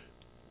with.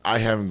 I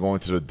have him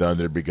going to the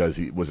Thunder because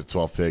he was a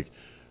 12th pick.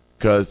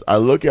 Because I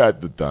look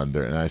at the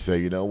Thunder and I say,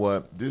 you know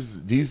what? This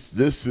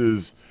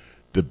is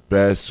the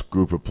best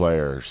group of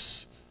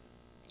players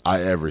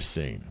I ever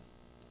seen.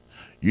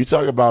 You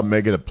talk about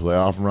making a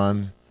playoff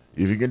run.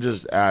 If you can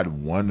just add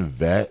one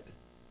vet,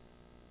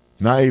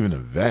 not even a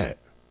vet,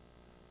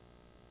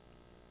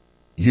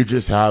 you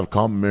just have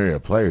complementary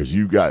players.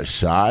 You got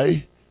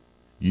Shai,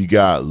 you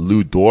got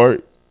Lou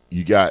Dort,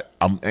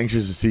 I'm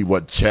anxious to see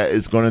what Chet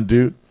is going to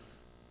do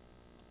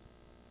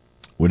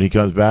when he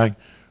comes back.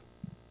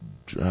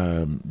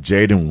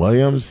 Jaden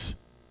Williams,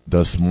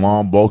 the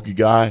small, bulky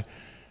guy.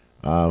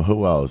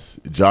 Who else?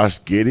 Josh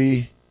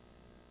Giddey.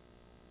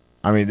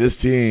 I mean, this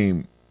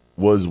team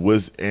was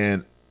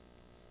within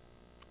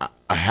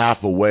a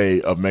half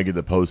away of making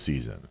the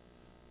postseason,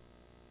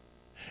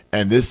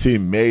 and this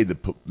team made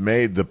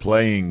the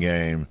playing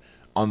game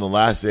on the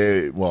last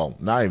day. Well,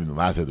 not even the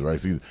last day of the regular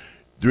season.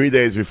 3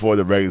 days before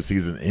the regular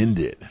season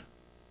ended.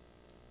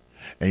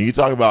 And you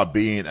talk about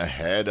being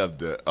ahead of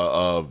the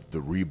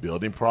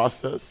rebuilding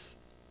process.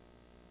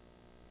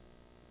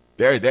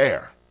 They're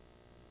there.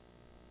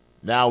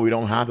 Now we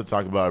don't have to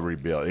talk about a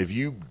rebuild. If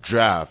you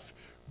draft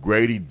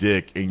Grady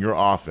Dick in your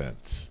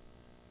offense,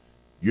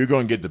 you're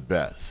going to get the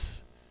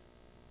best.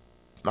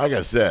 Like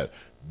I said,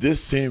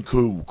 this team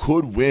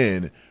could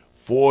win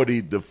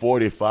 40 to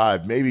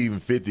 45, maybe even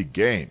 50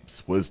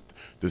 games with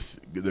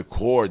the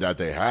core that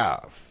they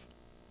have.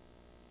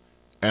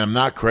 And I'm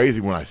not crazy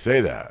when I say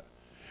that.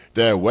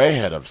 They're way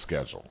ahead of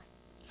schedule.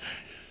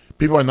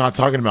 People are not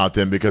talking about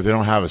them because they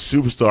don't have a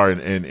superstar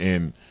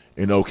in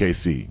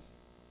OKC.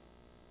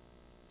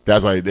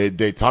 That's why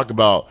they talk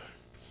about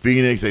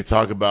Phoenix. They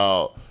talk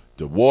about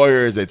the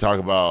Warriors. They talk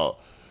about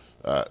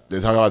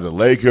the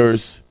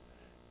Lakers.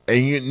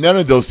 And none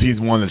of those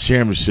teams won the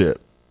championship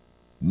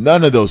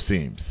None of those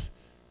teams.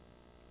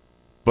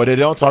 But they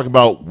don't talk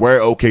about where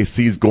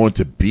OKC is going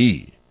to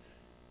be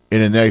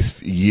in the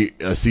next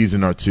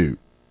season or two.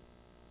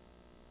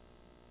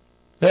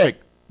 Heck,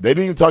 they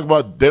don't talk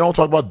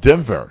about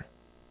Denver.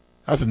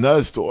 That's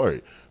another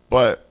story.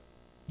 But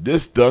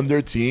this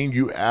Thunder team,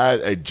 you add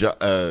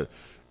a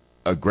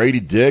Grady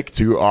Dick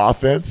to your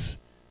offense,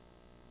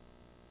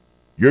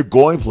 you're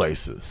going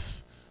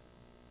places.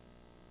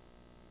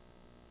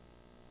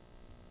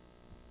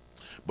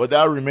 But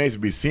that remains to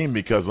be seen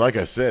because, like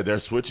I said, they're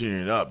switching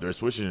it up. They're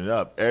switching it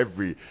up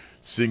every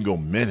single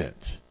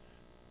minute.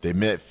 They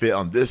may fit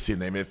on this team.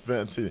 They may fit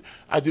on this.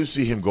 I do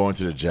see him going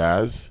to the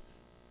Jazz.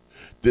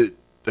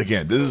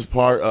 Again, this is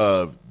part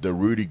of the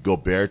Rudy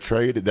Gobert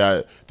trade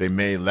that they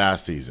made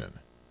last season.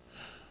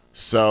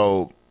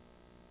 So,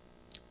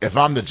 if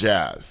I'm the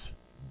Jazz,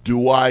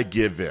 do I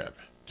give in?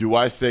 Do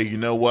I say, you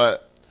know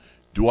what?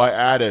 Do I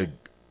add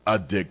a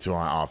Dick to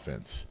my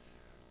offense?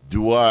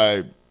 Do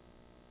I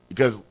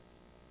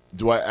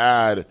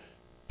add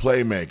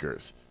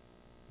playmakers?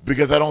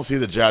 Because I don't see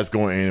the Jazz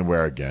going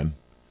anywhere again.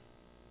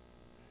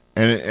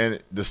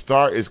 And the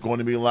start is going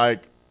to be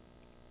like,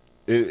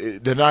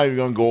 they're not even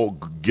going to go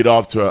get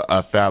off to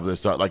a fabulous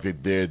start like they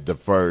did the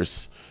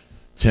first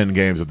 10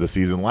 games of the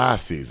season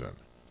last season,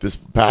 this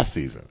past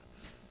season.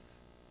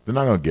 They're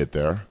not going to get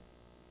there.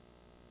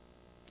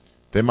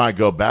 They might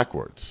go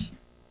backwards.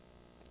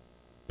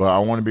 But I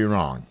want to be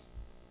wrong.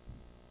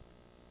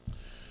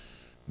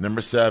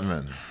 Number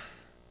 7,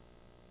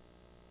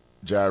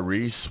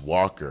 Jarreese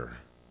Walker,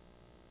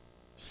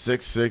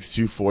 6'6",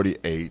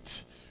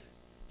 248.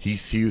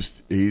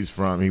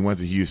 He went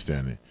to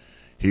Houston.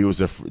 He was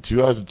the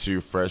 2002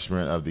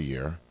 freshman of the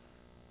year.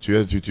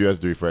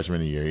 2002-2003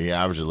 freshman of the year. He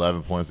averaged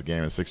 11 points a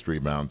game and 6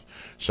 rebounds.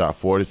 Shot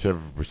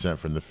 47%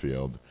 from the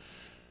field.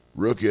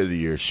 Rookie of the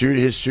year.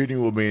 His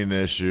shooting will be an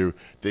issue.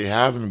 They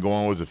have him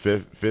going with the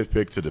fifth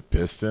pick to the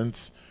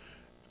Pistons.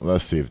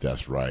 Let's see if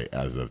that's right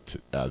as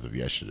of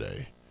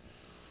yesterday.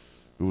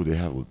 Ooh, they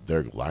have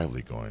Derek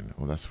Lively going.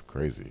 Oh, that's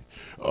crazy.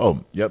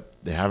 Oh, yep,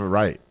 they have it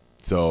right.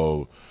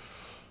 So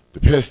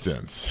the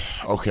Pistons.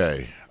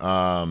 Okay.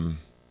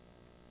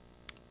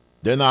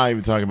 They're not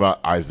even talking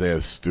about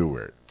Isaiah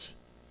Stewart.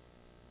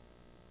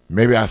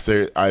 Maybe I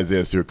say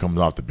Isaiah Stewart comes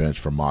off the bench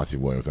for Monty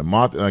Williams. And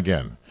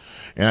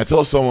I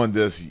told someone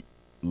this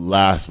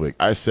last week.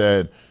 I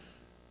said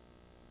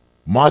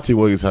Monty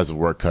Williams has the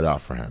work cut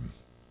out for him.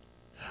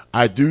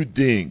 I do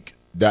think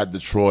that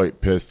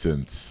Detroit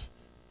Pistons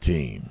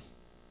team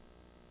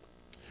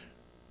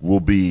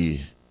will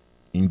be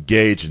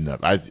engaged enough.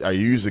 I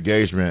use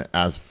engagement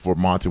as for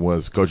Monty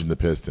Williams coaching the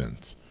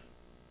Pistons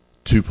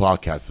 2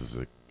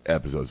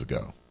 episodes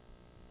ago.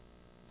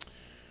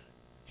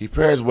 He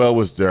pairs well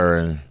with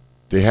Duren.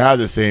 They have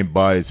the same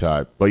body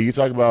type, but you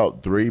talk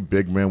about 3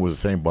 big men with the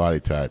same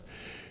body type.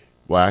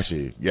 Well,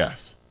 actually,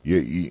 yes.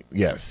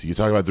 Yes, you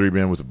talk about 3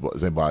 men with the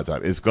same body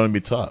type. It's going to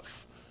be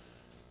tough.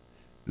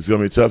 It's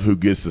going to be tough who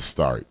gets to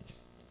start.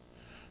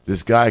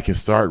 This guy can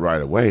start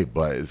right away,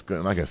 but it's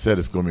going, like I said,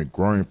 it's going to be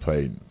growing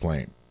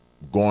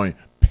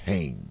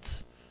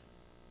pains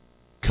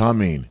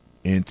coming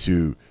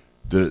into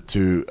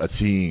to a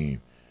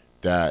team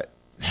that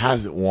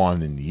hasn't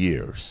won in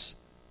years,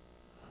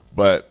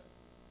 but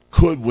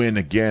could win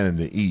again in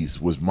the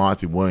East with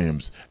Monty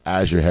Williams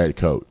as your head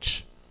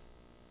coach.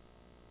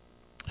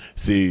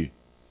 See,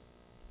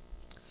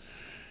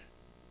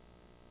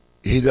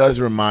 he does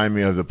remind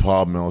me of the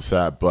Paul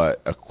Millsap, but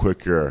a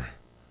quicker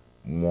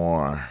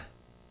Paul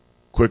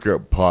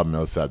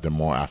Millsap, than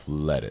more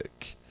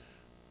athletic.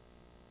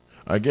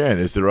 Again,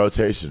 it's the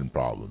rotation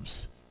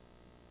problems.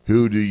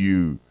 Who do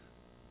you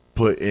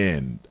put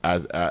in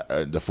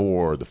at the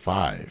 4 or the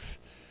 5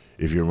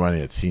 if you're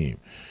running a team?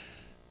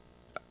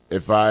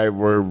 If I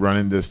were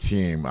running this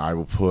team, I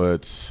would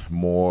put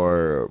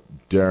more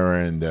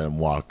Duren than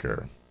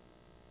Walker.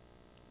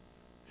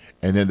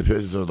 And then the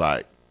Pistons are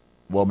like,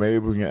 well, maybe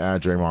we can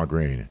add Draymond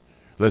Green.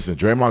 Listen,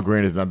 Draymond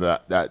Green is not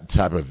that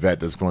type of vet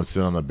that's going to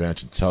sit on the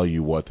bench and tell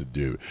you what to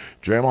do.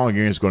 Draymond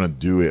Green is going to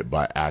do it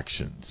by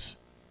actions.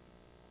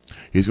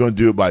 He's going to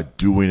do it by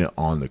doing it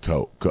on the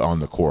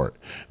court.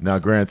 Now,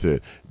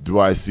 granted, do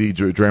I see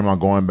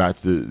Draymond going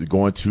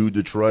to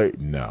Detroit?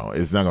 No,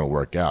 it's not going to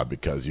work out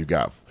because you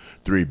got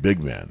 3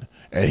 big men,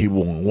 and he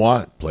won't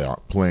want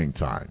playing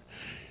time.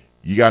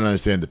 You got to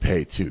understand the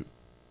pay too,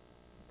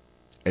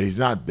 and he's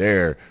not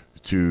there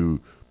to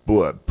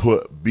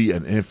be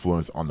an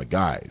influence on the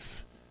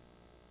guys.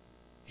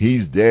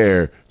 He's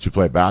there to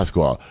play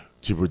basketball,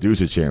 to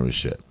produce a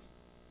championship,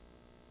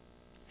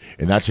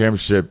 and that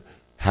championship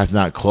has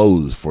not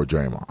closed for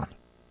Draymond.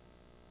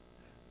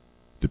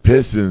 The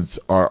Pistons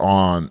are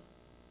on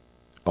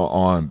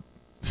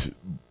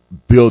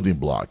building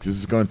blocks. This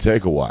is going to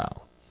take a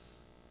while.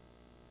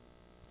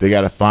 They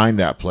got to find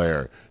that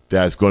player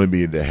that's going to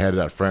be the head of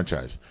that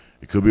franchise.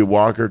 It could be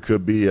Walker, it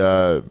could be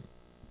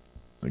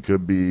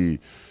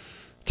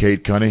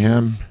Cade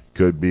Cunningham,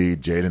 could be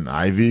Jaden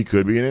Ivey,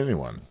 could be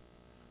anyone.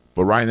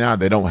 But right now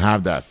they don't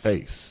have that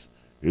face.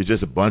 It's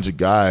just a bunch of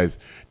guys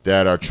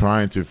that are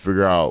trying to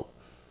figure out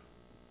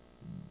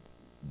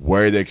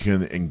where they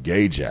can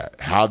engage at,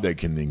 how they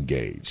can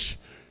engage.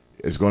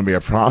 It's going to be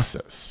a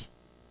process.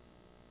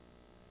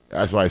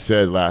 That's why I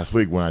said last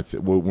week when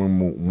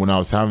I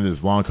was having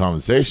this long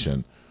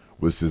conversation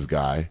with this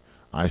guy,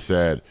 I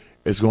said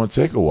it's going to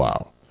take a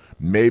while.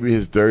 Maybe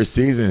his third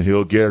season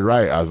he'll get it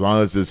right as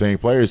long as the same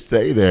players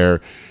stay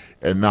there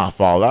and not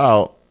fall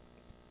out.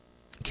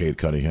 Cade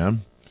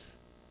Cunningham,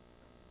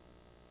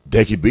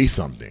 they could be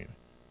something.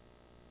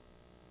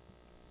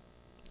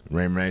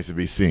 Remains to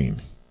be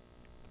seen.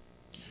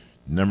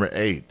 Number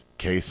 8,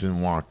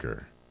 Kaysen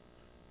Walker.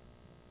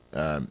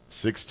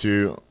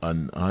 6'2",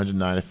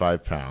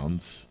 195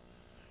 pounds.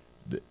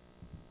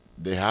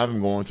 They have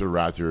him going to the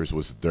Raptors,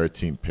 was the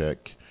 13th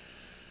pick.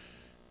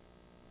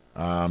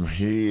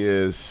 He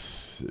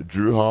is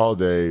Drew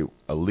Holiday,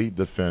 elite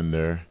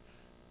defender.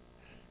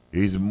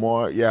 He's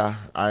more,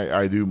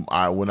 I do.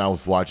 When I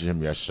was watching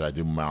him yesterday, I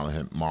do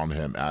mount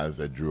him as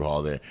a Drew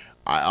Holiday.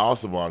 I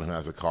also mounted him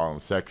as a Colin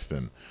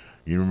Sexton.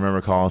 You remember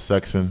Colin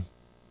Sexton?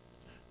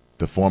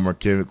 The former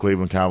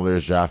Cleveland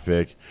Cavaliers draft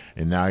pick,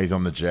 and now he's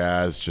on the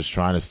Jazz just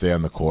trying to stay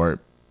on the court.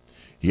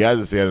 He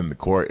hasn't stayed on the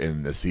court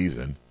in the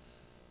season.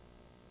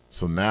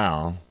 So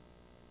now,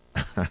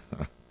 back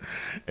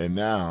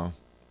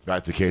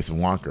to Kaysen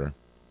Walker.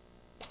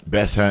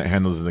 Best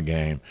handles in the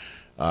game.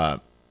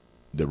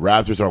 The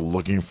Raptors are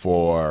looking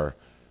for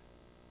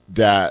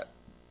that.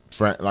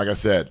 Like I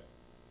said,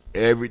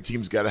 every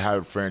team's got to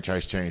have a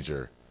franchise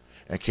changer.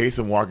 And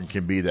Kaysen Walker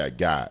can be that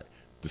guy,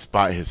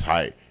 despite his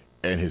height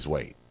and his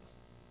weight.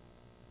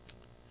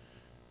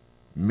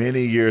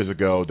 Many years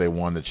ago, they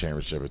won the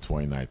championship in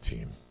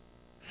 2019.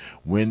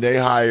 When they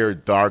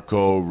hired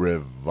Darko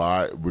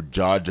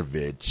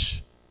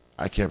Rajovic,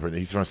 I can't pronounce.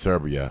 He's from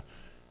Serbia.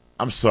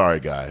 I'm sorry,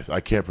 guys. I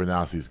can't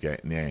pronounce these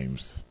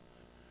names.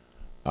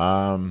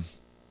 This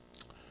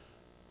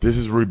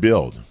is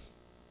rebuild.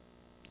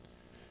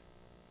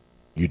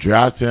 You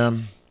draft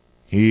him,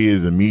 he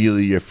is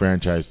immediately a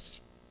franchise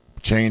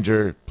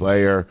changer,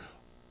 player,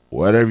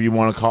 whatever you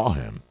want to call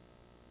him.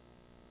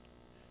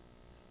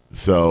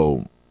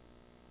 So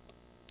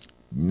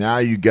now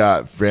you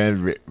got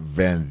Fred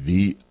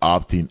VanVleet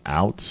opting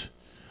out,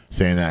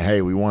 saying that,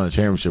 hey, we won a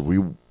championship.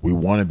 We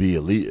want to be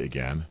elite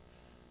again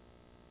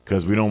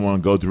because we don't want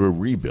to go through a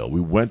rebuild.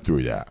 We went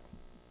through that.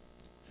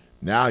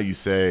 Now you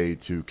say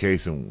to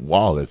Kaysen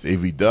Wallace,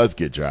 if he does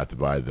get drafted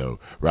by the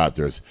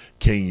Raptors,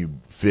 can you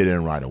fit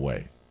in right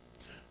away?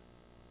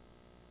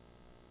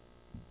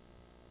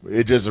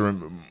 It just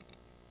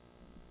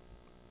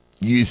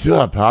you still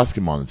have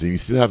Pascal on the team. You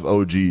still have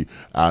OG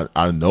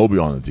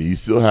Anunoby on the team. You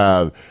still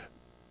have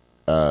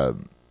not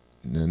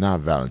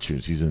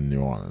Valanciunas. He's in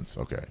New Orleans.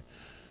 Okay.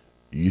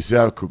 You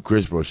still have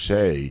Chris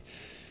Boucher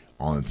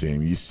on the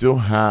team. You still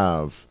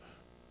have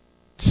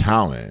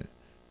talent,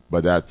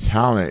 but that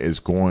talent is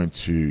going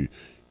to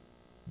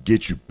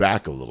get you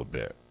back a little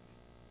bit.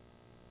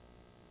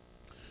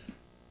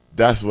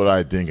 That's what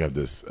I think of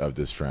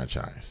this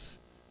franchise.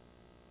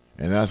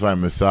 And that's why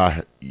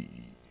Masai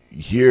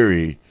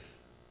Ujiri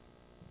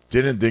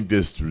didn't think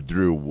this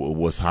through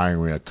was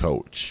hiring a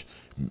coach.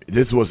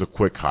 This was a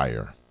quick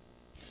hire.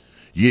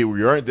 You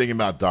weren't thinking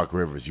about Doc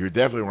Rivers. You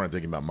definitely weren't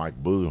thinking about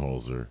Mike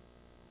Budenholzer,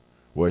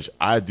 which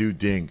I do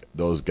think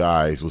those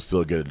guys will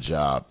still get a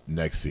job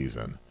next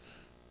season.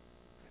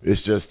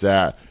 It's just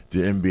that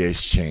the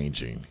NBA's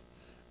changing.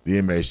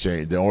 The NBA's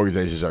changing. The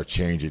organizations are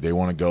changing. They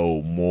want to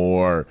go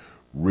more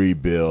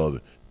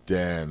rebuild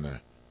than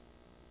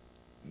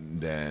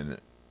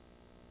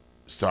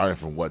starting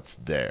from what's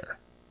there.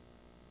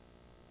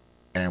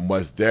 And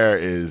what's there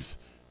is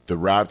the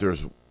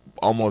Raptors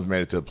almost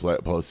made it to the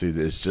postseason.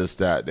 It's just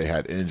that they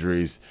had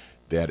injuries.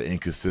 They had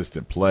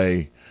inconsistent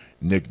play.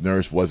 Nick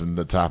Nurse wasn't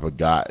the type of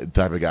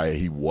guy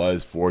he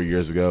was 4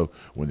 years ago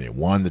when they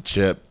won the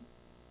chip.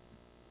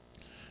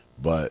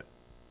 But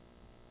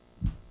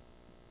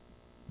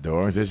the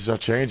organizations are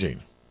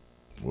changing.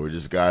 We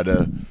just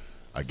gotta,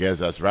 I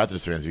guess, as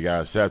Raptors fans, you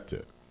gotta accept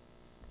it.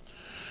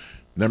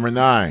 Number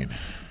 9,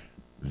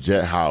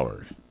 Jet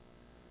Howard.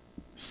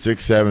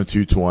 6'7",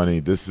 220.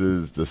 This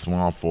is the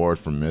small forward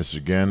from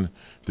Michigan.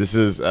 This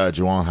is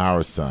Juwan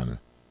Howard's son.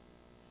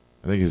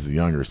 I think he's the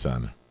younger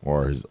son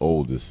or his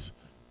oldest.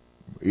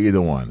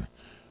 Either one.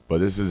 But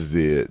this is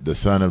the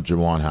son of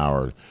Juwan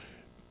Howard.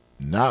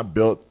 Not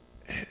built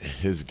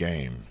his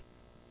game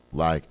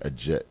like a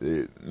Jet.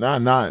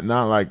 Not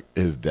like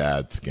his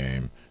dad's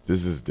game.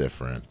 This is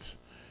different.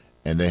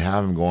 And they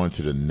have him going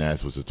to the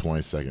Nets with the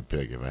 22nd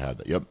pick, if I had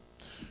that. Yep.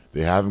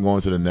 They have him going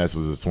to the Nets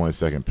with his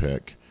 22nd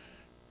pick.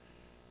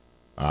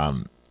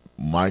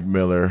 Mike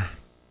Miller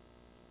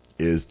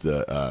is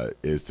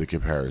the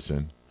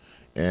comparison,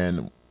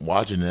 and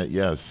watching it,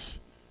 yes,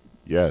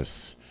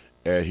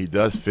 and he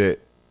does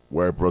fit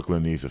where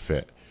Brooklyn needs to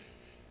fit.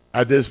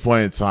 At this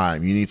point in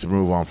time, you need to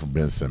move on from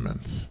Ben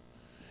Simmons,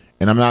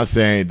 and I'm not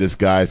saying this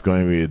guy's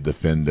going to be a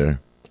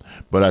defender,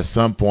 but at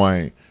some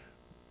point,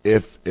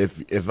 if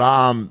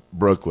I'm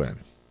Brooklyn,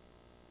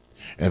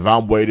 if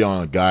I'm waiting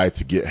on a guy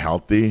to get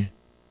healthy,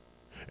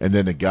 and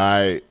then the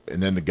guy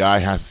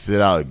has to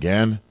sit out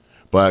again,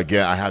 But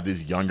again, I have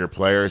these younger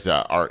players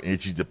that are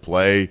itchy to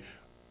play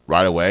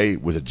right away.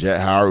 Was a Jet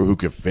Howard who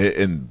could fit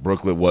in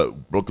Brooklyn,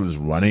 what Brooklyn's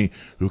running,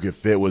 who could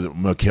fit was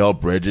Mikal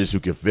Bridges,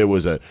 who could fit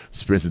was a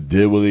Spencer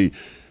Dinwiddie,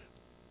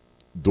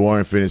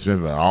 Dorian Finney-Smith,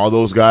 and all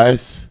those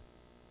guys.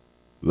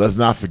 Let's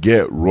not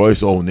forget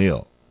Royce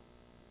O'Neal.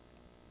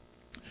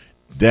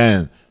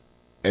 Then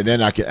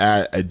I can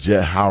add a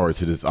Jet Howard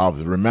to this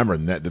offense. Remember,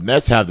 the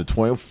Nets have the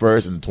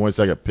 21st and the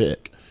 22nd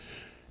pick.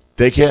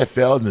 They can't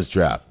fail in this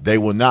draft. They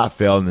will not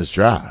fail in this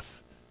draft.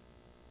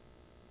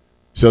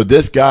 So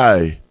this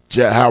guy,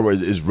 Jet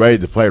Howard, is ready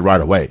to play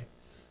right away.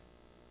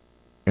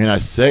 And I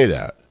say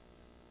that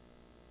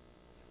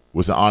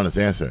with an honest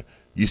answer.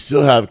 You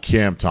still have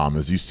Cam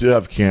Thomas. You still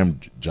have Cam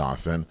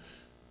Johnson.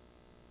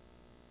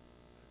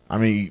 I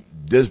mean,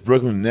 this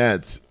Brooklyn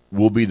Nets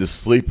will be the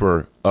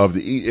sleeper of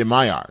the East, in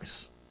my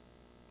eyes.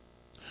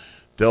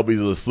 They'll be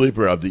the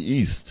sleeper of the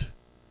East.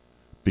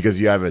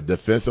 Because you have a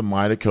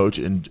defensive-minded coach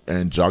in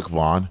Jacques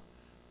Vaughn.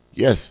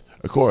 Yes,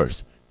 of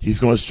course. He's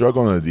going to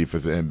struggle on the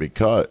defensive end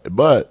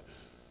but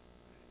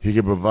he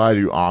can provide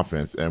you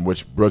offense, and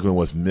which Brooklyn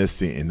was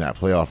missing in that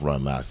playoff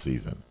run last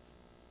season.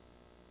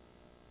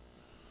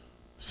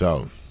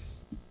 So,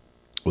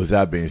 with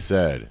that being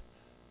said,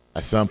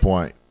 at some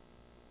point,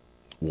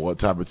 what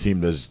type of team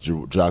does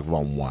Jacques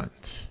Vaughn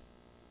want?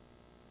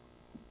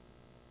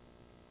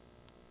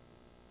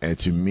 And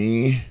to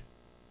me,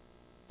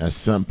 at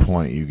some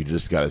point, you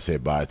just got to say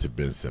bye to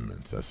Ben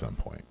Simmons at some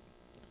point.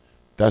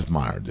 That's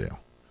my ordeal.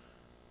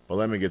 But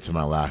let me get to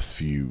my last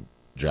few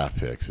draft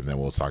picks, and then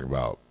we'll talk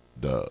about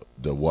the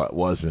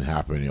what's been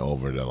happening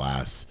over the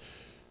last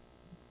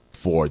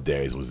 4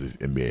 days was these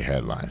NBA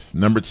headlines.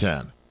 Number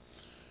 10.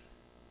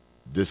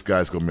 This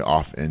guy's going to be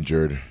off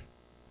injured.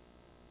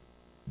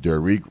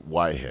 Dariq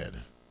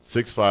Whitehead.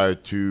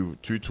 6'5",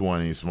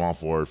 220, small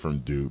forward from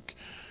Duke.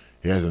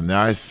 He has a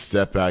nice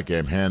step-back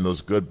game,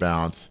 handles, good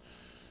bounce.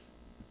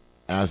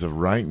 As of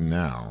right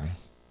now,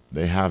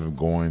 they have him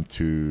going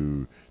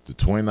to the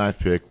 29th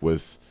pick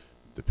with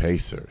the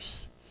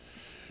Pacers.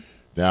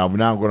 Now, we're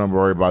not going to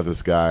worry about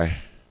this guy.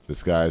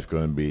 This guy is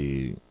going to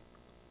be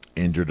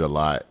injured a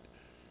lot.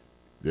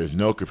 There's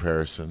no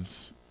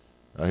comparisons.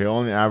 He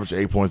only averaged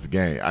 8 points a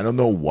game. I don't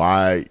know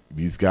why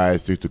these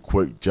guys took the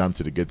quick jump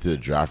to get to the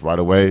draft right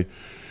away.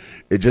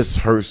 It just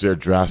hurts their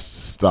draft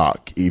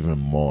stock even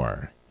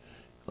more.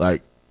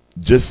 Like,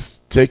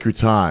 just take your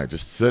time.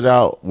 Just sit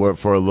out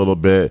for a little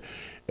bit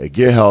and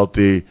get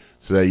healthy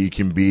so that you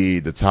can be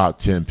the top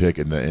 10 pick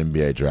in the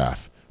NBA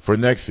draft for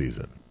next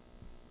season.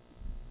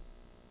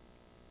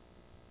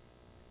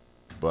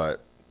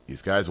 But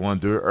these guys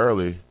want to do it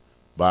early.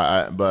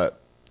 But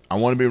I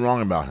want to be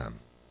wrong about him.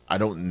 I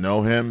don't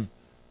know him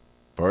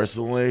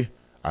personally.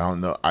 I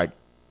don't know.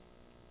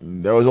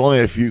 There was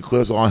only a few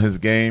clips on his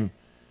game,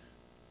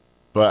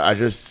 but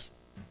his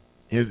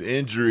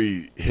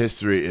injury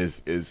history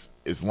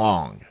is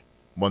long.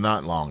 Well,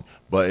 not long,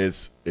 but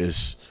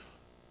it's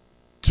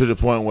to the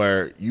point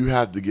where you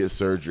have to get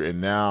surgery, and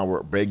now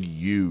we're begging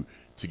you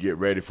to get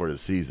ready for the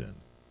season.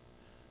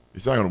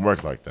 It's not going to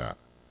work like that.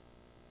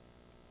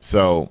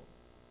 So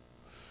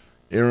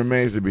it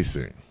remains to be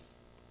seen.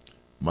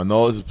 My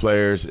nose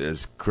players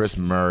is Chris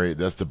Murray.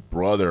 Not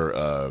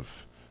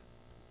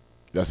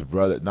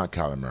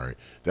Kyler Murray.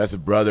 That's the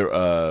brother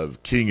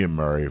of Keegan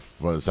Murray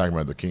for the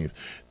Sacramento Kings.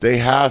 They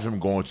have him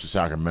going to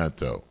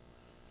Sacramento.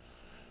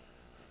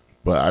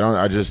 But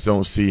I just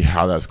don't see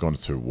how that's going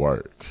to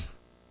work.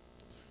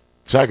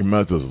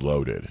 Sacramento's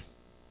loaded.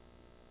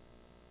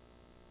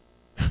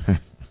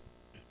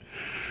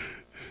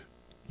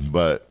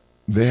 But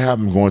they have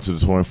him going to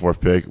the 24th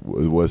pick.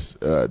 It was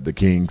the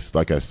Kings,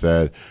 like I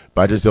said.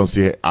 But I just don't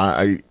see it.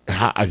 I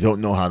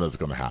don't know how that's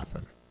going to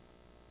happen.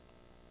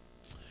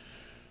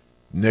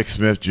 Nick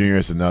Smith Jr.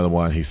 is another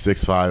one. He's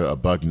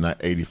 6'5",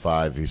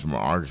 $185. He's from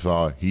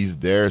Arkansas. He's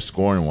there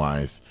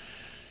scoring-wise.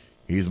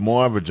 He's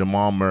more of a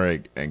Jamal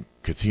Murray and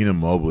Katina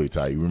Mobley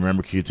type. You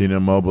remember Katina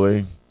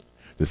Mobley?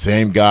 The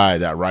same guy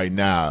that right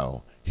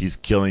now he's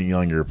killing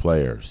younger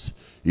players.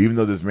 Even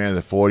though this man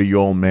is a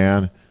 40-year-old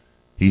man,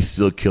 he's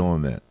still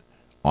killing it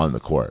on the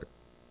court.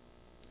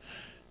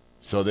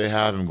 So they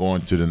have him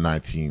going to the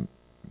 19.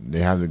 They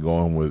have him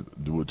going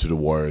to the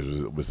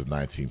Warriors with the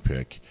 19th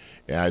pick.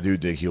 And I do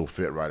think he'll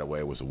fit right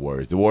away with the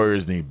Warriors. The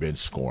Warriors need bench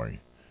scoring.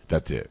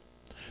 That's it.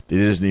 They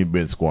just need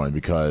bench scoring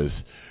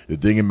because the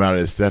thing about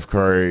it is Steph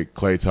Curry,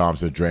 Klay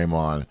Thompson,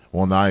 Draymond,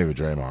 well, not even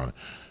Draymond,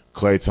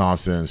 Klay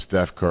Thompson,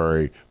 Steph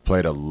Curry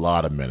played a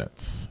lot of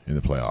minutes in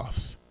the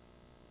playoffs.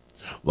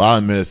 A lot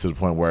of minutes to the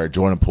point where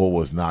Jordan Poole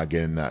was not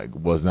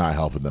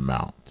helping them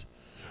out.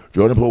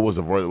 Jordan Poole was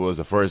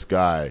the first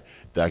guy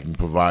that can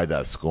provide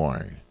that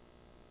scoring.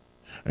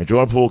 And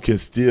Jordan Poole can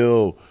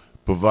still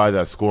provide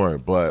that scoring,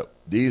 but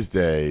these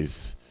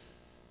days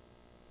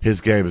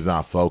his game is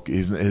not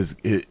focused.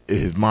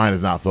 His mind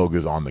is not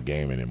focused on the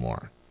game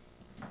anymore.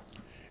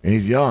 And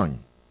he's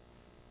young.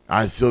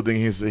 I still think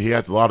he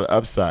has a lot of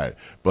upside.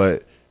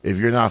 But if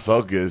you're not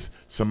focused,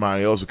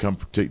 somebody else will come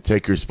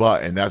take your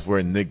spot, and that's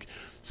where Nick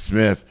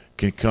Smith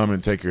can come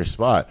and take your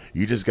spot.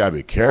 You just got to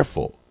be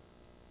careful.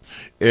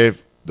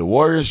 If the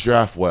Warriors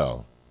draft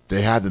well,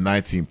 they have the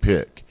 19th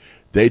pick.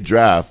 They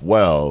draft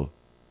well.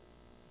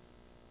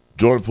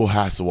 Jordan Poole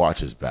has to watch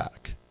his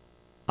back.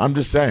 I'm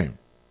just saying.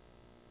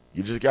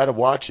 You just got to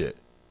watch it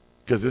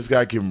because this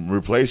guy can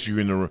replace you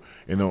in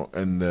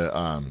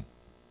the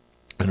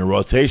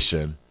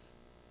rotation,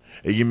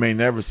 and you may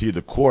never see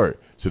the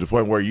court to the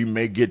point where you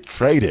may get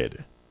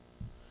traded.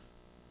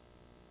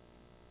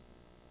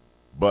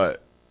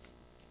 But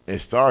it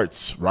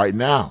starts right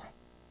now.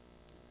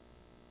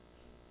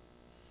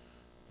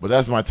 But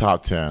that's my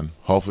top 10.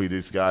 Hopefully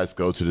these guys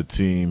go to the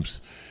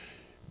teams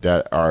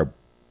that are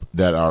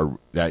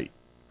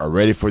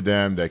ready for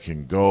them, that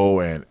can go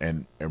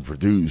and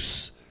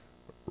produce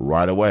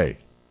right away.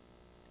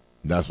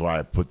 And that's why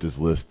I put this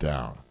list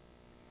down.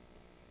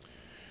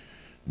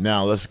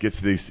 Now let's get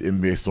to these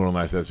NBA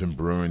storylines that's been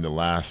brewing the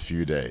last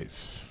few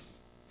days.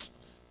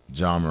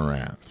 Ja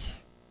Morant.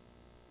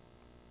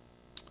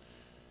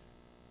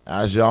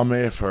 As y'all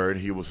may have heard,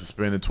 he was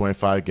suspended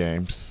 25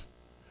 games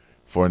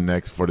for the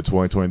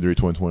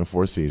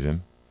 2023-2024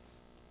 season.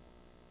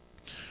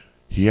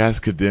 He has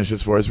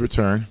credentials for his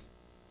return.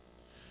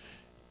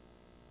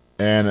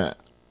 And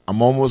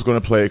I'm almost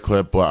going to play a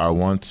clip, but I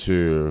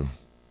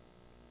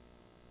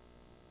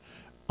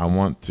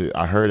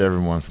heard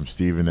everyone from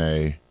Stephen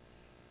A.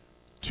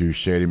 to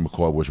Shady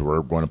McCoy, which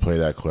we're going to play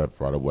that clip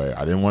right away.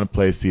 I didn't want to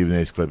play Stephen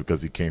A.'s clip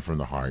because he came from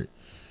the heart.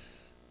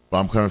 But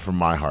I'm coming from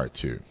my heart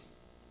too.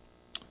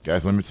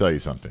 Guys, let me tell you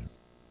something.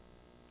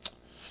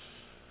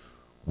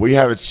 We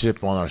have a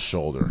chip on our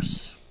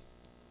shoulders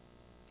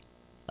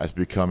as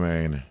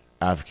becoming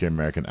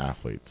African-American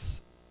athletes,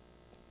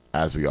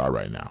 as we are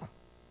right now.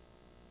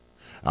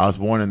 I was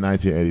born in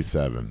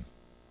 1987.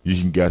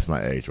 You can guess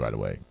my age right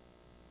away.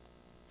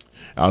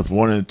 I was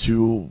born in a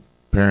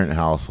two-parent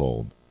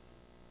household.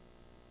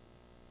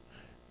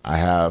 I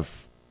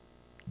have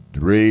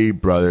 3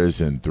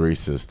 brothers and 3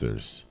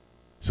 sisters.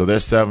 So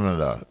there's 7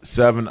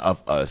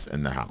 of us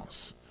in the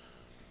house.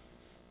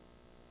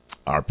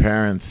 Our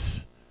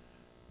parents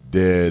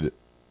did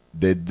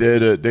a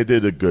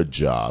good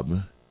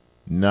job.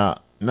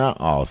 Not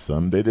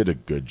awesome. They did a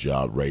good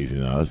job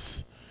raising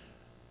us.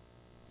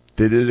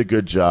 They did a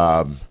good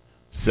job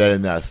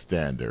setting that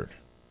standard.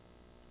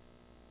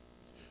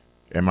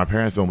 And my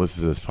parents don't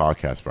listen to this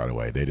podcast, by the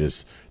way. They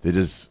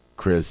just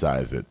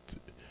criticize it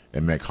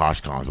and make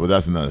harsh comments. But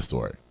that's another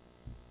story.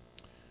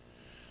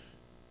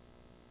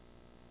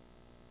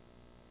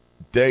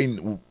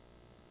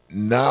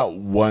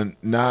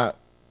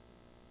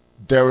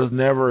 There was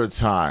never a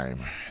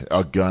time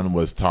a gun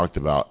was talked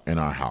about in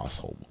our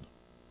household.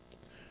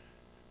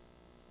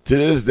 To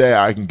this day,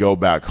 I can go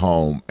back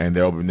home and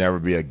there will never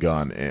be a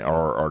gun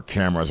or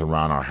cameras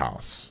around our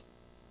house.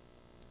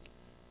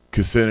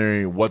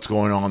 Considering what's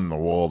going on in the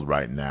world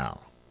right now.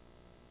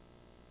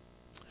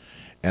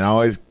 And I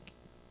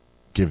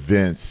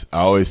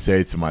always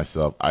say to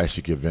myself, I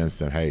should convince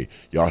them, hey,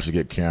 y'all should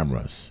get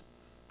cameras.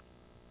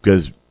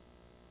 Because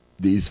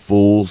these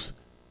fools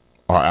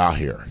are out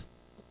here.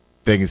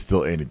 They can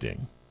steal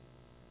anything.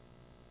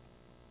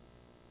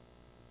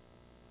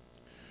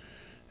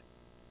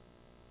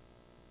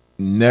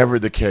 Never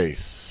the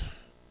case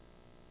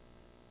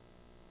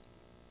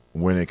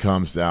when it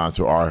comes down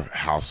to our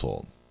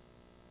household.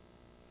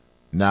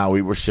 Now,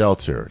 we were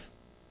sheltered.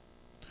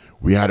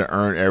 We had to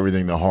earn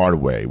everything the hard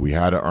way. We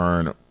had to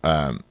earn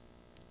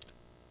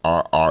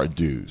our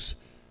dues.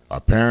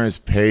 Our parents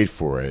paid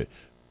for it,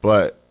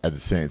 but at the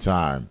same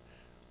time,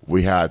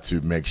 we had to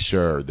make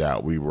sure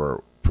that we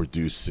were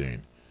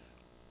producing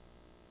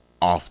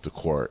off the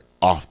court,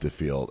 off the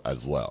field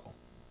as well.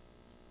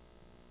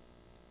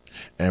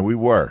 And we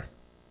were.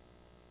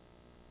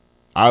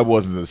 I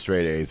wasn't the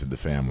straight A's in the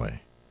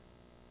family.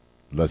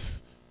 Let's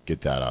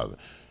get that out of it.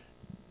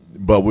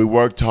 But we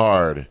worked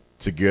hard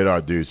to get our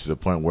dues to the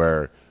point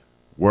where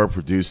we're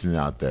producing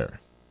out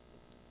there.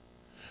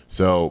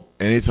 So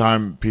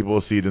anytime people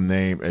see the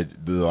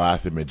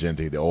last name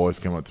Egenti, they always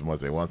come up to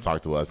us. They want to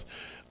talk to us,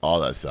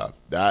 all that stuff.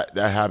 That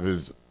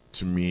happens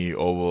to me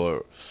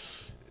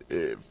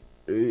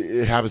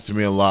it happens to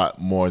me a lot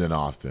more than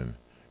often.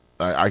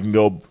 I can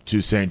go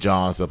to St.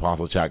 John's, the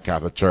Apostle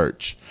Catholic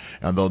Church,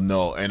 and they'll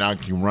know. And I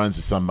can run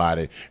to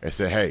somebody and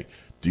say, hey,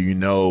 do you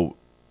know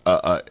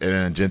an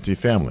Egenti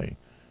family?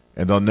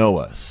 And they'll know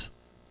us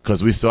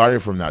because we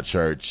started from that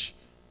church,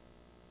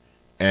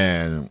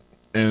 and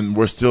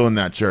we're still in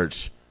that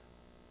church.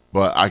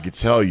 But I could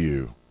tell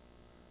you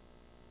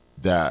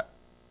that,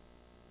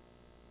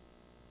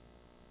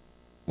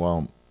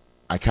 well,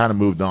 I kind of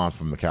moved on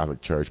from the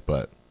Catholic Church,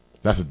 but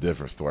that's a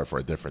different story for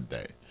a different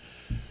day.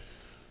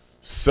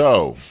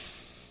 So,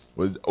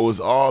 with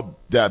all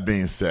that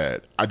being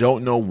said, I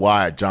don't know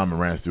why Ja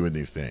Morant's doing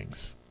these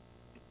things.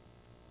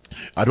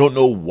 I don't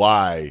know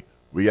why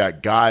we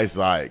got guys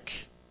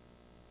like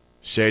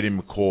Shady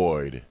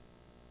McCoy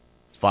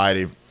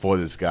fighting for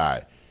this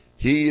guy.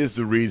 He is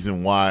the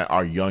reason why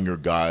our younger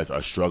guys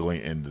are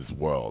struggling in this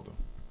world.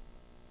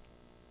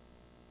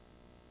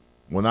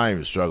 Well, not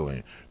even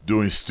struggling,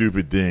 doing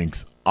stupid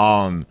things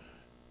off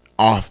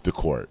the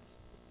court.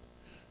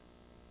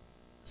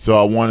 So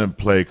I want to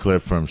play a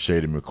clip from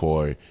Shady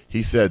McCoy.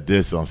 He said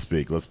this on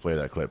Speak. Let's play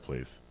that clip,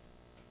 please.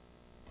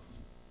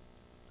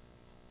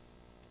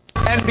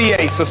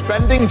 NBA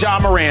suspending Ja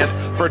Morant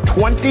for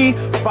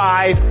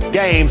 25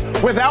 games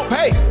without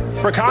pay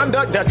for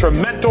conduct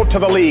detrimental to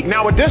the league.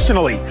 Now,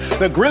 additionally,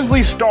 the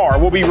Grizzlies star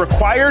will be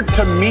required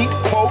to meet,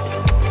 quote,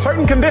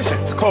 certain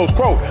conditions, close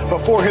quote,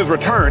 before his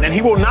return, and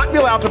he will not be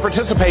allowed to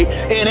participate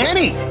in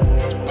any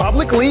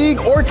public league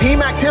or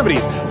team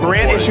activities.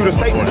 Morant issued a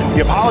statement. He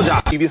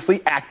apologized, previously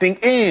acting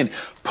in.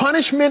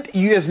 Punishment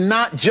is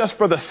not just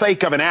for the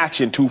sake of an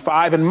action,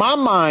 2-5. In my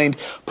mind,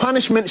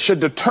 punishment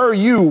should deter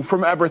you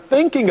from ever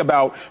thinking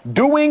about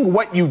doing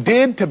what you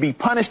did to be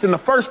punished in the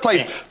first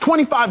place.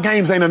 25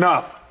 games ain't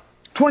enough.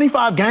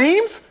 25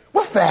 games?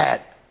 What's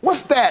that?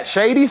 What's that,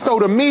 Shady? So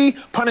to me,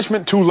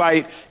 punishment too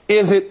light.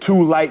 Is it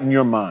too light in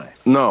your mind?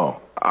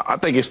 No, I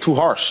think it's too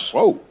harsh.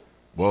 Whoa.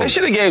 They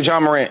should have gave Ja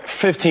Morant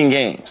 15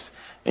 games.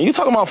 And you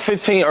talking about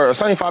 $15 or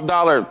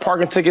 $75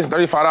 parking tickets,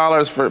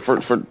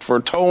 $35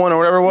 for towing or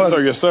whatever it was? Yes,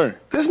 sir. Yes, sir.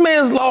 This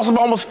man's lost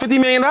almost $50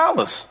 million.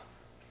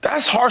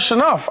 That's harsh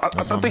enough. I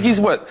think he's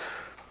what?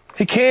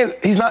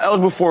 He's not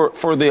eligible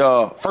for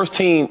the first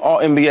team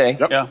All-NBA.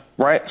 Yep. Yeah.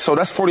 Right? So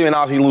that's $40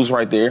 million he lose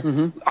right there.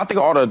 Mm-hmm. I think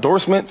all the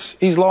endorsements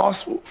he's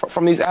lost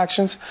from these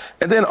actions.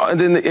 And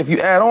then if you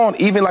add on,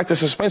 even like the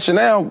suspension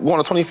now, going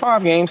to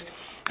 25 games,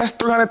 that's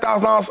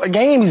 $300,000 a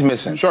game he's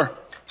missing. Sure.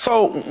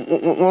 So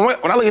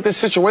when I look at this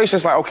situation,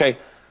 it's like, okay,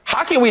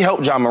 how can we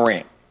help Ja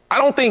Morant? I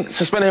don't think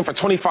suspending him for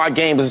 25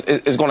 games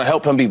is going to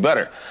help him be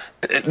better.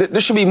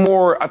 There should be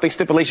more, I think,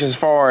 stipulations as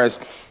far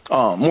as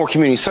more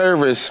community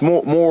service,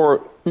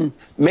 more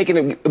making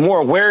it more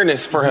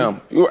awareness for him,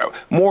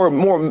 more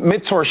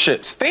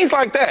mentorships, things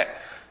like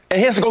that. And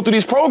he has to go through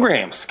these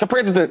programs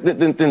compared to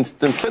the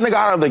sending the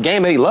guy out of the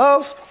game that he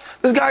loves.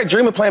 This guy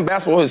dreamed of playing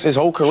basketball his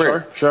whole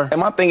career. Sure. And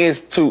my thing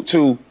is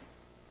to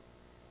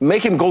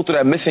make him go through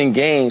that missing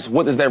games.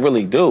 What does that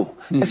really do?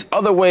 It's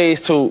other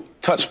ways to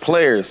touch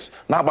players,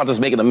 not about just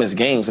making them miss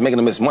games and making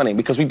them miss money,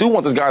 because we do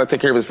want this guy to take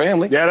care of his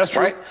family. Yeah, that's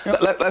true. Right?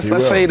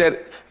 Let's say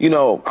that,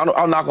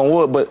 I'll knock on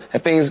wood, but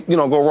if things,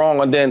 go wrong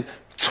and then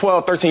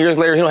 12, 13 years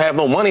later, he don't have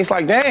no money, it's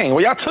like, dang,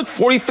 well, y'all took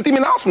 $40, $50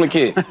 million from the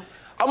kid.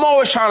 I'm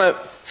always trying to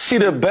see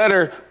the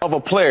better of a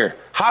player.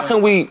 How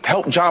can we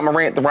help Ja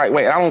Morant the right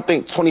way? And I don't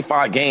think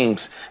 25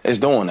 games is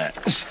doing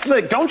that.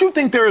 Slick, don't you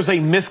think there is a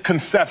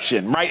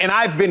misconception, right? And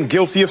I've been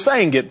guilty of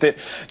saying it, that,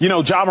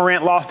 Ja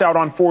Morant lost out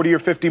on $40 or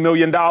 $50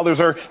 million,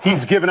 or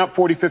he's given up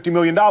 $40, $50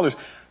 million.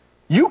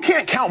 You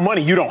can't count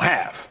money you don't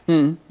have.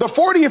 The $40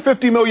 or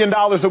 $50 million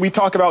that we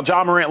talk about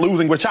Ja Morant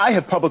losing, which I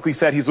have publicly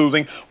said he's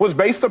losing, was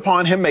based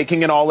upon him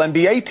making an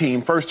All-NBA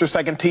team, first or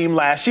second team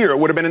last year. It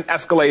would have been an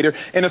escalator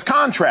in his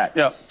contract.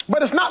 Yeah.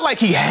 But it's not like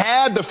he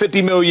had the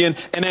 $50 million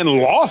and then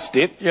lost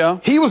it. Yeah.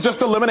 He was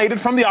just eliminated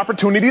from the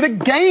opportunity to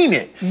gain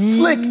it.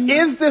 Slick,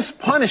 is this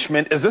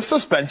punishment, is this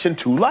suspension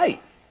too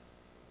light?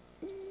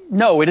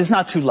 No, it is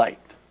not too light.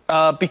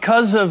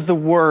 Because of the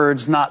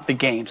words, not the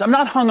games. I'm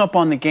not hung up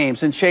on the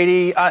games. And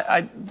Shady,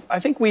 I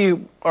think we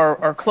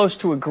are close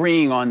to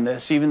agreeing on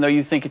this, even though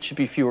you think it should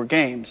be fewer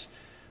games.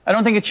 I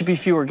don't think it should be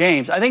fewer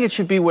games. I think it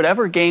should be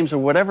whatever games or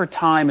whatever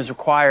time is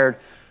required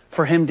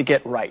for him to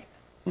get right.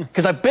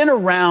 Because I've been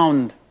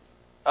around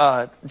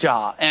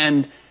Ja,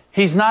 and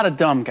he's not a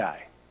dumb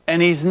guy.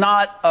 And he's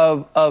not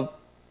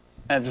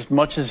as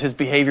much as his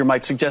behavior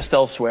might suggest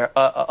elsewhere,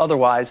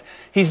 otherwise,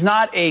 he's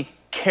not a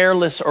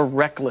careless or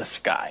reckless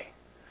guy.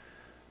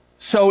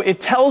 So it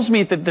tells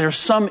me that there's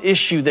some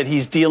issue that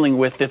he's dealing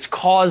with that's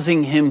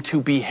causing him to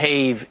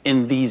behave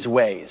in these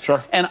ways.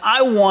 Sure. And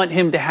I want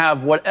him to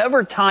have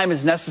whatever time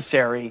is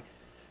necessary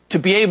to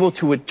be able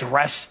to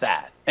address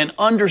that and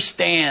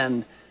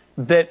understand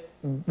that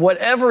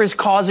whatever is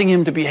causing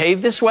him to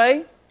behave this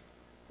way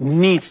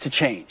needs to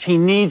change. He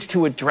needs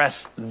to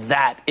address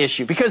that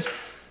issue. Because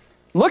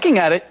looking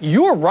at it,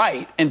 you're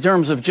right in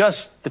terms of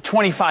just the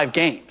 25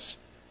 games.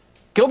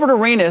 Gilbert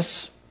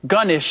Arenas,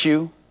 gun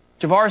issue.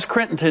 Javaris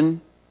Crittenton,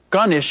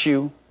 gun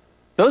issue.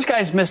 Those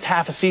guys missed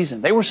half a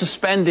season. They were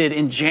suspended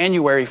in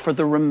January for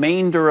the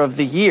remainder of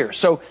the year.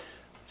 So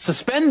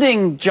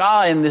suspending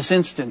Ja in this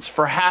instance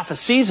for half a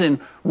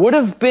season would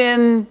have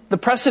been, the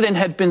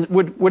precedent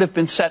would have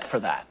been set for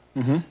that.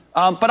 Mm-hmm.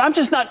 But I'm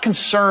just not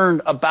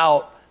concerned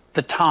about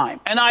the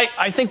time. And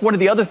I think one of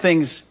the other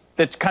things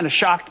that kind of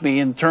shocked me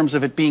in terms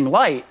of it being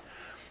light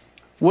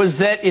was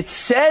that it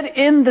said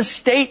in the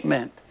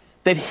statement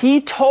that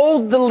he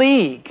told the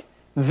league,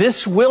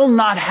 this will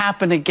not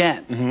happen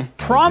again. Mm-hmm.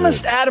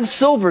 Promised Adam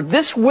Silver,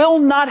 this will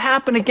not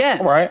happen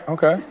again. All right,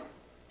 okay.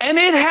 And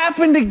it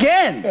happened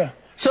again. Yeah.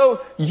 So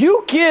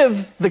you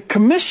give the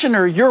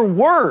commissioner your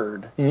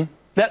word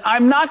that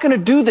I'm not going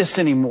to do this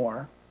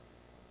anymore,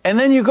 and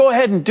then you go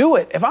ahead and do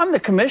it. If I'm the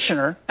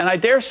commissioner, and I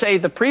dare say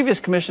the previous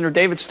commissioner,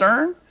 David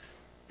Stern,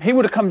 he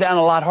would have come down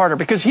a lot harder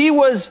because he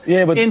was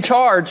in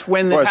charge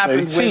when it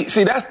happened.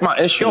 See, that's my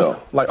issue,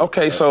 though. Like,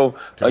 okay, so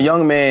a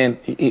young man,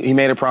 he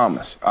made a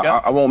promise.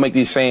 I won't make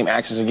these same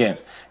actions again.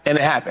 And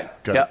it happened.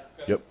 Cut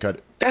it. Yep, cut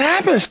it. That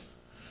happens.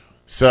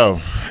 So,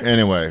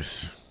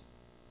 anyways,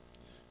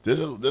 This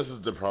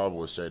is the problem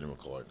with Shady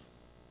McCoy.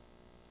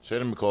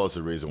 Shady McCoy is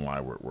the reason why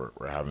we're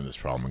having this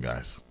problem,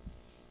 guys.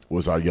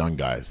 Was our young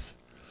guys.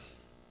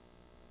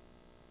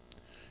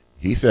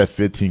 He said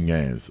 15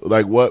 games.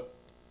 Like what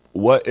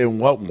in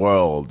what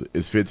world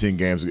is 15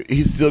 games?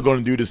 He's still going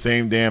to do the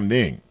same damn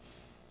thing.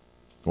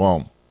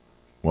 Well,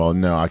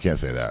 no, I can't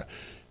say that.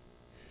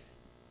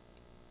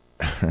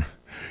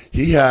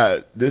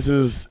 This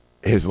is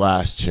his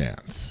last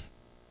chance.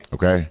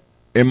 Okay?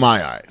 In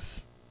my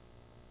eyes.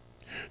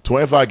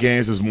 25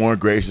 games is more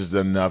gracious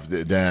than enough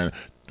than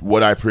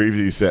what I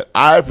previously said.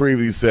 I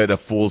previously said a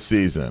full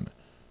season.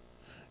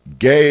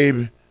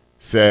 Gabe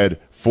said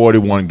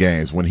 41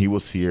 games when he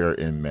was here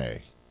in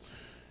May.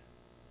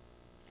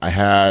 I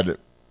had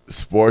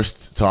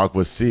Sports Talk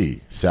with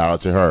C. Shout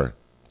out to her.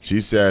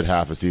 She said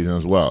half a season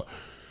as well.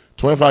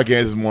 25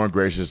 games is more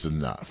gracious than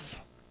enough.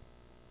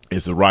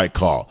 It's the right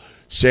call.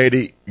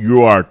 Shady,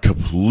 you are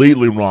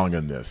completely wrong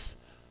in this.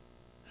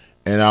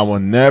 And I will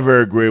never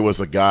agree with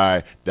a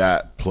guy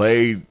that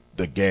played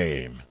the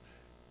game,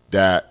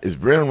 that is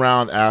been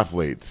around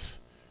athletes,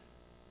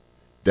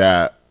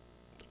 that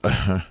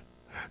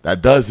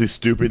that does these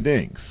stupid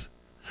things.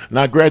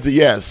 Now, granted,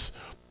 yes,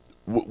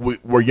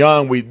 we're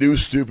young, we do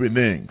stupid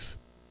things,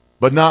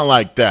 but not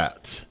like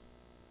that.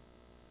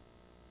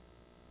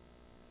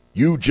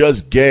 You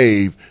just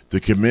gave the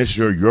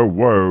commissioner your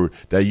word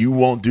that you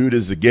won't do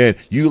this again.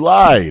 You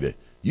lied.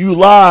 You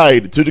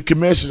lied to the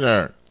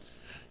commissioner.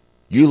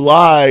 You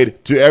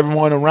lied to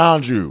everyone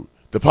around you.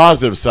 The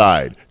positive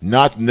side,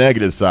 not the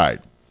negative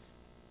side.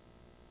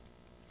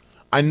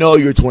 I know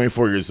you're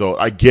 24 years old.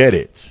 I get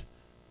it.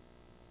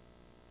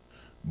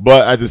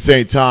 But at the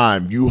same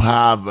time, you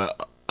have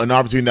an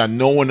opportunity that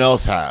no one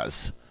else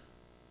has.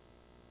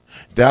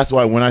 That's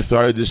why when I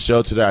started this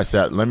show today, I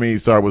said, let me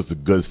start with the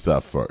good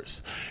stuff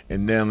first.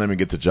 And then let me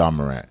get to John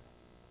Morant.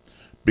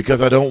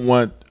 Because I don't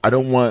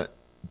want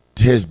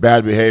his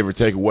bad behavior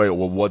take away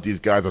what these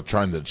guys are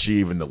trying to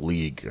achieve in the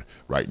league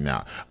right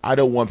now. I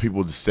don't want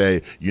people to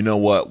say, you know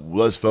what,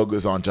 let's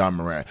focus on John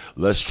Morant.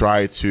 Let's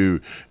try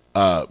to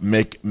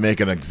make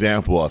an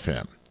example of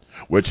him,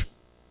 which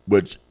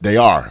they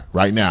are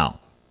right now.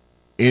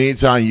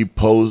 Anytime you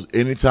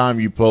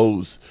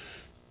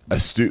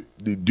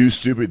do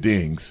stupid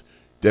things,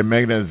 they're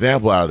making an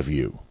example out of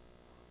you.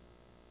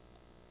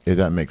 If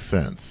that makes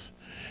sense.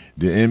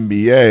 The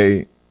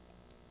NBA,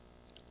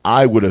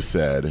 I would have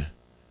said,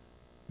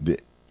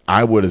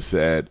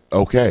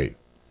 okay,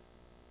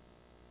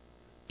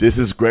 this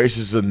is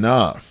gracious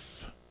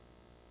enough.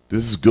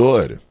 This is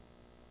good.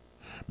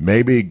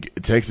 Maybe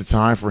it takes the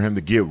time for him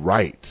to get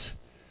right.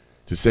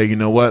 To say, you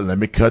know what, let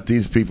me cut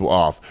these people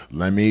off.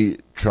 Let me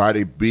try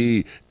to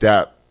be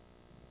that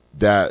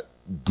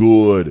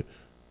good,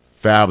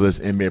 fabulous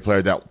NBA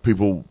player that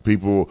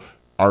people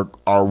are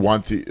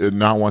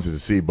not wanting to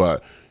see,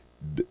 but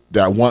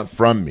that want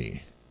from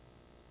me.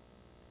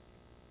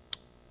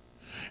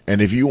 And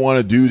if you want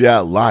to do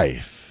that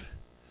life,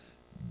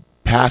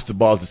 pass the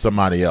ball to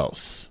somebody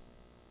else.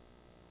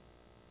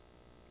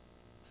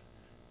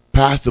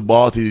 Pass the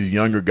ball to these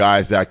younger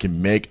guys that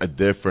can make a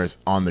difference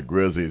on the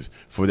Grizzlies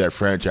for their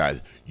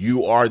franchise.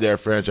 You are their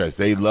franchise.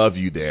 They love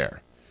you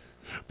there.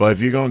 But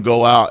if you're going to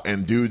go out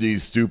and do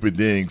these stupid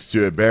things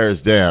to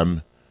embarrass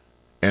them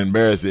and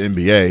embarrass the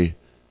NBA,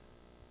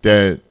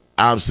 then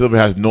Adam Silver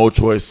has no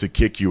choice to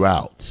kick you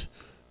out.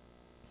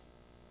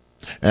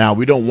 Now,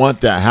 we don't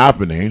want that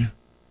happening,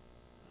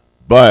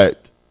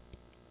 but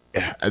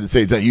at the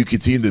same time, you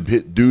continue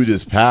to do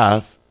this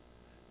path,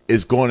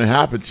 it's going to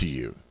happen to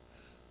you.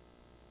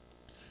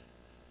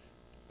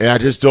 And I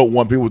just don't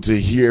want people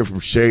to hear from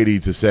Shady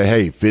to say,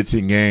 hey,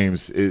 15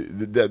 games,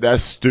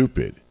 that's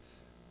stupid.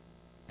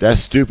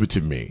 That's stupid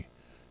to me.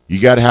 You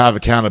got to have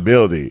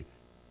accountability.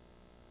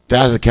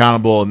 That's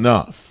accountable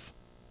enough.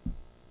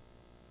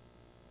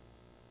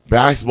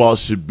 Basketball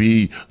should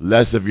be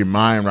less of your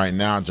mind right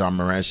now, John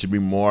Morant. It should be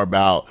more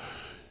about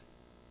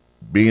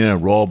being a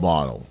role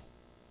model.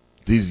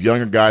 These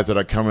younger guys that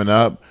are coming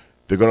up,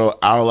 they're going to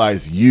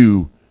idolize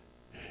you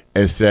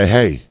and say,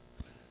 hey,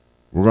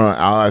 we're going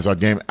to analyze our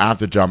game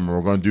after John.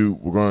 We're going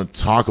to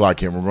talk like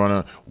him. We're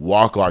going to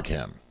walk like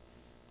him.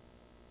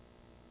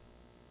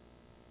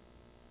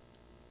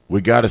 We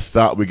got to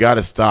stop. We got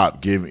to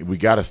stop giving. We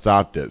got to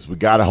stop this. We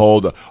got to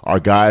hold our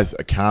guys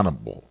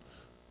accountable.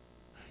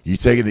 You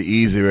taking the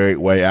easy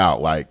way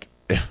out, like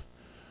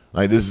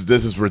this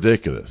is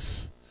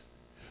ridiculous.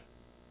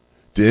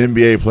 The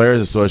NBA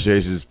Players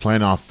Association is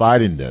planning on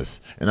fighting this,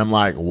 and I'm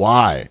like,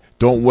 why?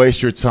 Don't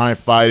waste your time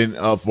fighting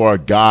for a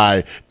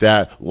guy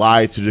that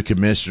lied to the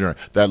commissioner,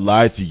 that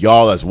lied to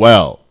y'all as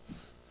well.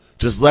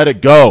 Just let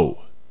it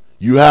go.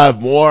 You have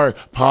more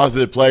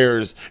positive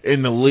players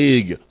in the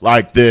league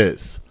like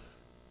this.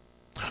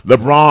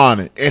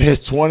 LeBron, in his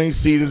 20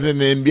 seasons in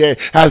the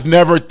NBA, has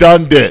never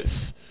done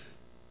this.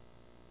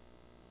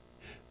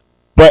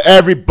 But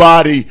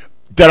everybody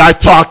that I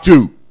talk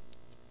to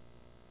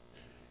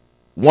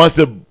wants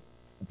to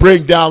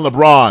bring down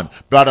LeBron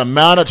about the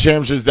amount of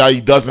championships that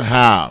he doesn't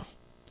have.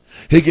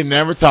 He can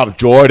never top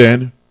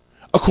Jordan.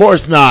 Of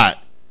course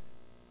not.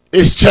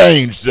 It's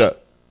changed.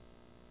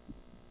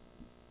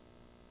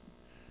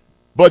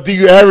 But do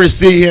you ever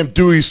see him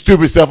doing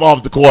stupid stuff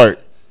off the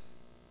court?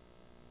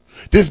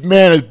 This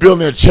man is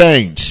building a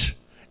change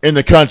in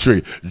the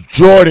country.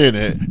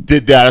 Jordan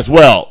did that as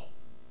well.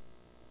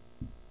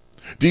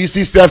 Do you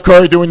see Steph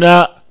Curry doing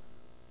that?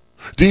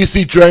 Do you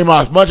see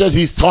Draymond, as much as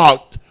he's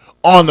talked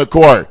on the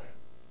court,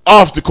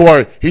 off the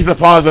court, he's a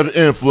positive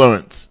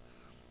influence.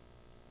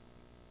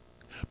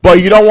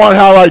 But you don't want to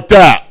highlight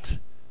that.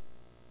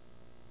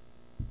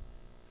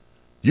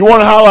 You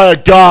want to highlight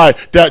a guy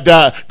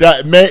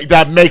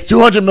that makes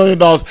 $200 million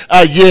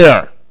a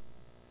year.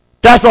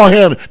 That's on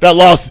him. That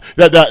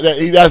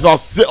that's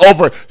lost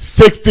over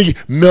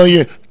 $60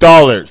 million.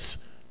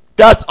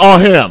 That's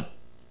on him.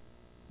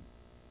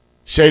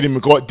 Shady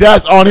McCoy.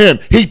 That's on him.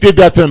 He did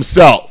that to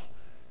himself,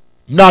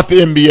 not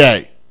the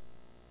NBA,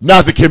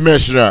 not the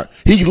commissioner.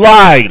 He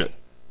lied.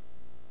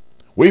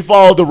 We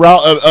followed the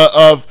route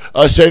of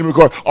Shady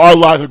McCoy. Our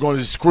lives are going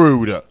to be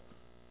screwed.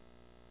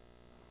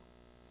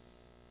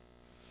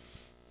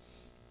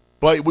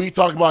 But we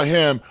talk about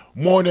him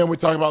more than we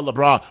talk about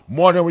LeBron,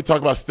 more than we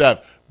talk about Steph,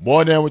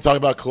 more than we talk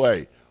about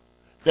Clay.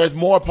 There's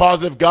more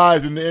positive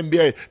guys in the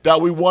NBA that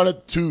we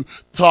wanted to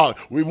talk.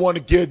 We want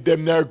to give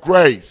them their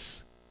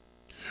grace.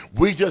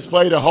 We just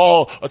played the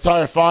whole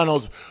entire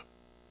finals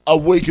a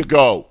week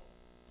ago.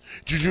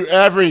 Did you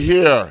ever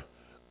hear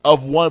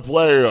of one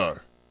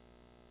player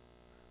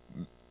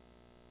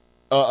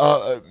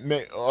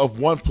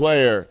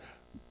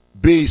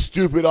be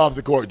stupid off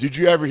the court? Did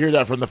you ever hear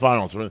that from the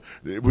finals?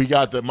 We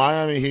got the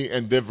Miami Heat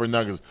and Denver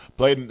Nuggets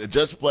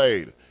just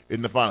played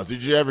in the finals.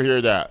 Did you ever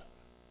hear that?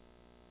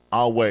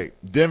 I'll wait.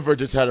 Denver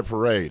just had a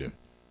parade.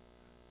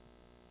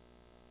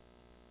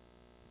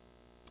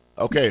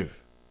 Okay.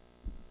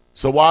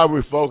 So why are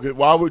we focused?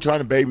 Why are we trying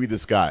to baby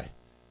this guy?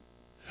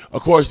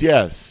 Of course,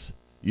 yes,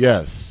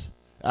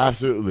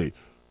 absolutely.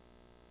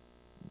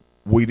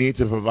 We need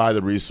to provide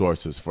the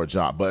resources for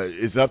Ja, but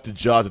it's up to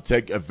Ja to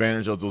take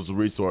advantage of those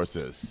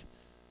resources.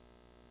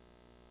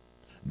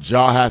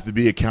 Ja has to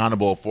be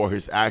accountable for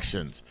his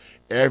actions.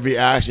 Every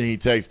action he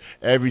takes,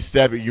 every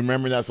step. You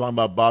remember that song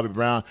about Bobby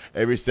Brown?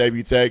 Every step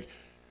you take.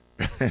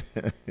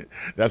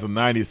 That's a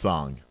 90s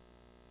song.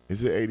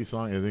 Is it 80s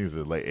song? I think it's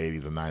the late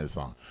 80s or 90s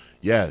song.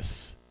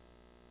 Yes.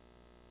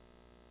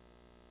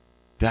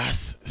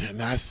 That's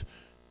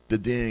the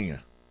thing.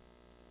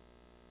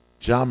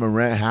 Ja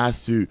Morant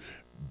has to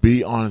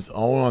be on his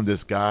own on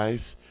this,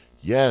 guys.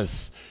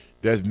 Yes,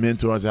 there's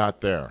mentors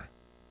out there.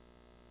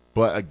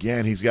 But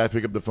again, he's got to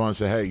pick up the phone and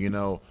say,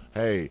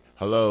 hey,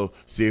 hello,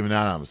 Steven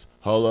Adams.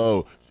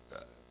 Hello.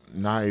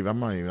 I'm not even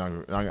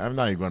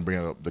going to bring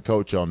up the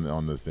coach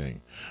on this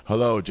thing.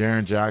 Hello,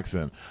 Jaren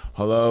Jackson.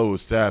 Hello,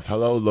 Steph.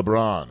 Hello,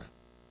 LeBron.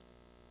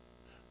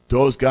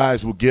 Those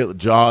guys will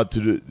get Ja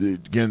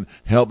to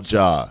help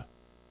Ja.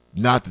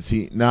 Not the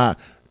team, not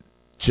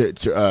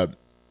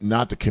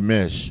the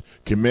commish.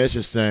 Commish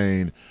is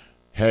saying,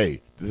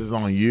 hey, this is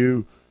on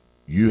you.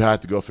 You have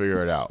to go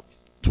figure it out.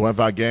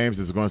 25 games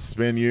is going to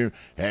suspend you.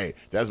 Hey,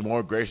 that's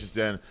more gracious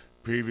than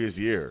previous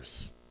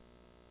years.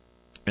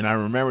 And I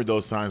remember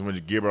those times when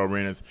Gabriel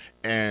Arenas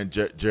and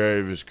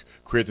Jerry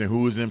Crichton,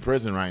 who is in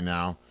prison right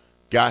now,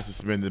 got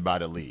suspended by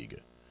the league.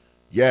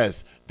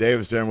 Yes,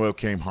 David Sternwell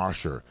came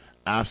harsher.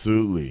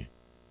 Absolutely.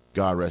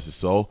 God rest his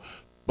soul.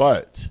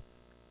 But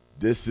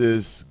this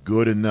is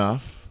good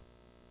enough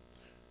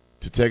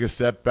to take a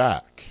step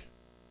back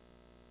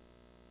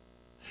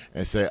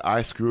and say,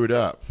 I screwed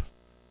up.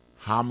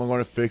 How am I going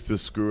to fix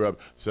this screw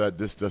up so that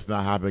this does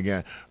not happen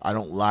again? I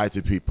don't lie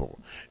to people.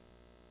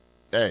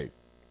 Hey,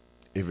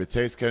 if it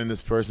takes cutting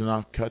this person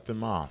off, cut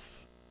them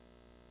off.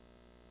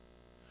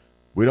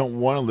 We don't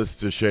want to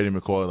listen to Shady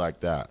McCoy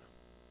like that.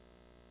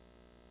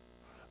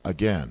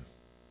 Again,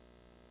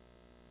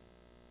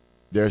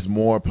 there's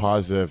more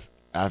positive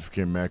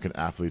African American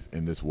athletes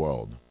in this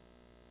world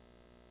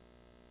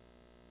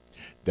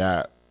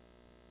that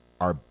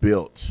are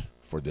built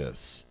for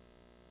this,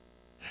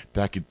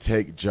 that can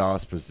take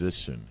Ja's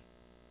position.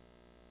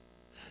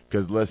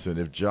 Because listen,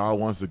 if Ja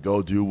wants to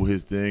go do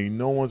his thing,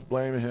 no one's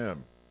blaming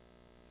him.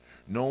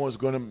 No one's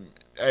going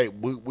to, hey,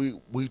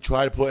 we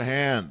try to put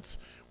hands.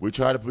 We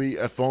try to be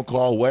a phone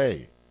call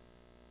away.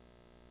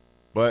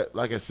 But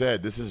like I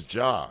said, this is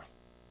Ja.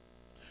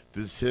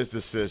 This is his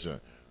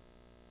decision.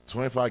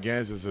 25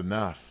 games is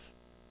enough.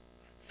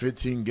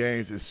 15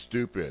 games is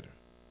stupid.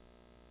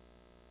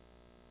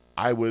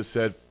 I would have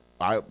said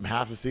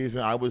half a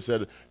season. I would have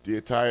said the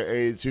entire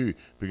 82.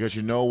 Because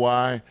you know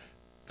why?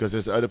 Because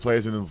there's other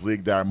players in this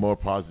league that are more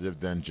positive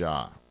than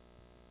Ja.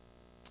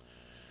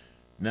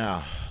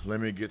 Now,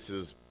 let me get to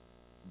this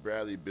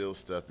Bradley Beal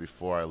stuff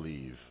before I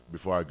leave,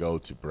 before I go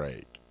to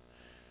break.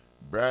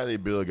 Bradley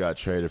Beal got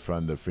traded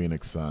from the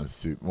Phoenix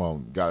Suns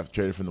got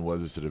traded from the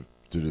Wizards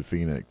to the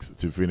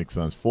Phoenix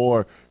Suns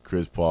for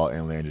Chris Paul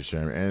and Landry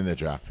Shamet and the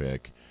draft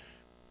pick.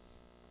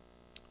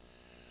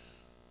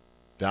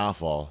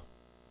 Downfall.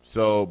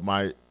 So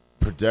my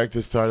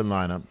projected starting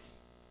lineup.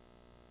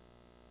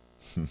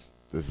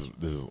 This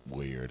is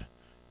weird.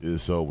 It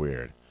is so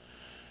weird.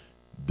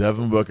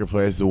 Devin Booker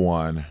plays the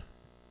 1.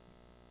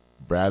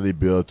 Bradley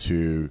Beal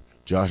 2.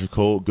 Josh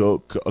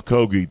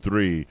Okogie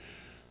 3.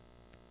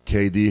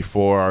 KD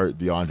 4.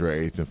 DeAndre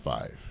 8 and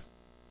 5.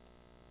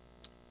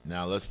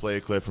 Now let's play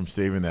a clip from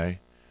Stephen A.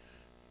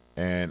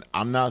 And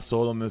I'm not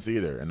sold on this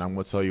either, and I'm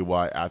going to tell you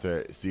why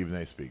after Stephen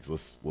A. speaks.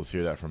 Let's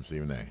hear that from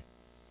Stephen A.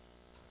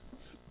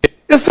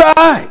 It's all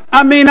right.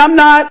 I mean, I'm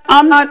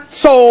not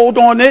sold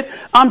on it.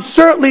 I'm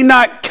certainly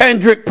not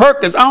Kendrick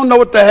Perkins. I don't know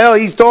what the hell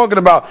he's talking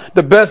about.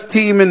 The best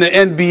team in the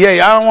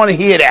NBA. I don't want to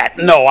hear that.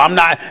 No, I'm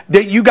not.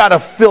 You got to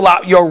fill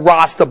out your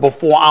roster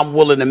before I'm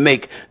willing to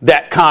make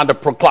that kind of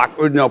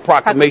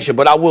proclamation.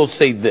 But I will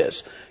say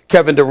this.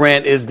 Kevin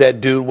Durant is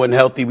that dude when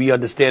healthy. We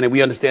understand it.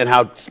 We understand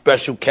how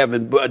special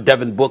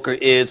Devin Booker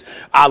is.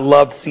 I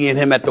loved seeing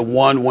him at the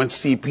 1 when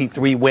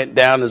CP3 went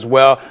down as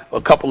well.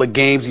 A couple of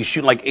games, he's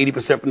shooting like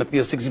 80% from the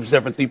field,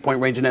 60% from three-point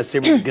range in that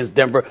series against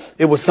Denver.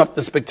 It was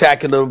something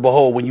spectacular to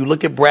behold. When you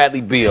look at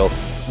Bradley Beal,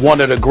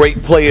 one of the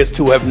great players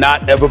to have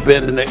not ever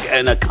been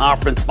in a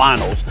conference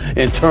finals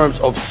in terms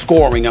of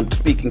scoring. I'm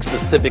speaking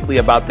specifically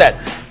about that.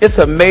 It's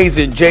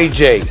amazing,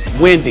 JJ,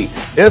 Wendy.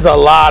 There's a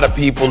lot of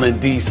people in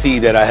D.C.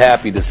 that are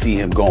happy to see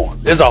him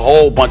going. There's a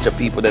whole bunch of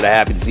people that are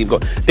happy to see him go.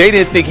 They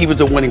didn't think he was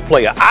a winning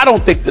player. I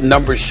don't think the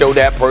numbers show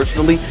that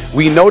personally.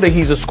 We know that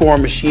he's a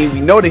scoring machine.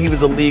 We know that he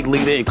was a league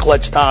leader in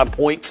clutch time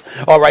points.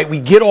 All right, we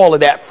get all of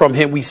that from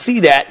him. We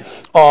see that.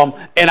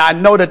 And I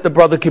know that the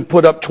brother can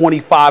put up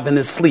 25 in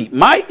his sleep.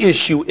 My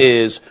issue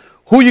is,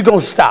 who you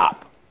going to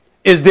stop?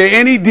 Is there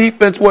any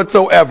defense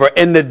whatsoever?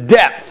 And the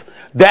depth,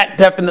 that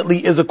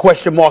definitely is a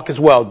question mark as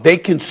well. They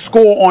can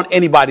score on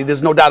anybody.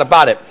 There's no doubt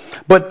about it.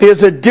 But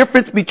there's a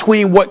difference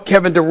between what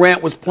Kevin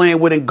Durant was playing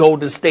with in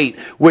Golden State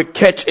with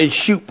catch and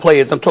shoot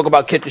players. I'm talking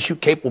about catch and shoot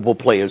capable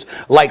players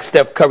like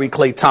Steph Curry,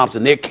 Klay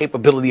Thompson, their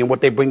capability and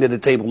what they bring to the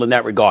table in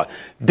that regard.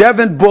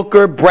 Devin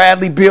Booker,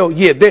 Bradley Beal,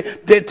 yeah,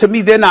 to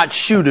me, they're not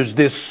shooters.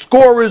 They're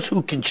scorers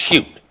who can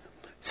shoot.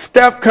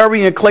 Steph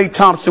Curry and Klay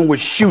Thompson were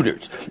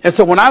shooters. And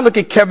so when I look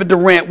at Kevin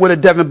Durant with a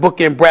Devin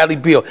Booker and Bradley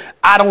Beal,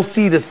 I don't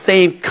see the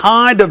same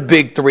kind of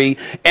big three.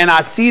 And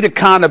I see the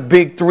kind of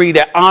big three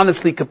that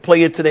honestly could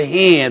play into the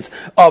hands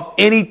of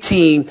any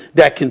team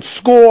that can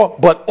score,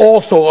 but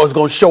also is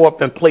going to show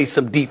up and play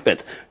some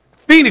defense.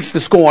 Phoenix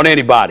can score on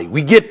anybody.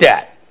 We get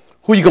that.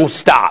 Who you going to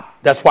stop?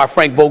 That's why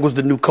Frank Vogel's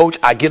the new coach.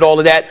 I get all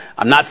of that.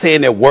 I'm not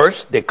saying they're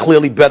worse. They're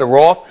clearly better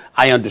off.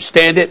 I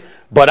understand it.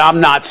 But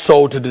I'm not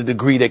sold to the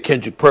degree that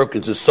Kendrick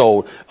Perkins is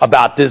sold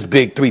about this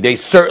big three. They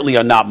certainly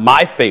are not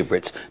my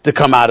favorites to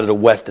come out of the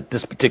West at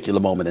this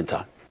particular moment in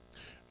time.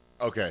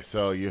 Okay,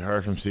 so you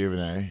heard from Stephen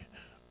A.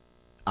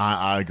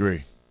 I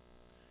agree.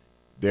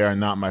 They are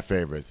not my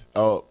favorites.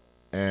 Oh,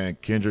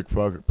 and Kendrick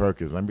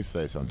Perkins, let me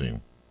say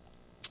something.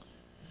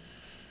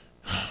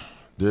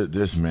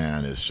 This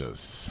man is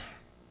just...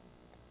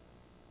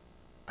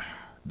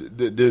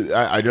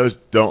 I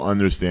just don't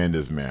understand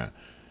this man.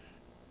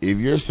 If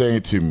you're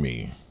saying to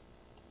me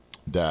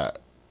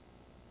that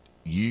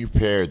you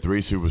paired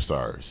 3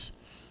 superstars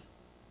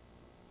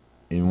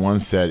in one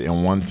set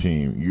in one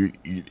team,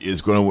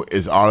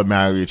 it's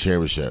automatically a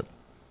championship.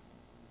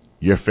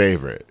 Your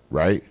favorite,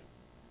 right?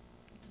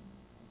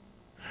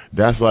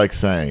 That's like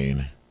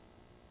saying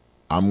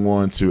I'm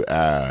going to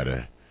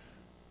add.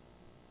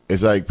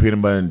 It's like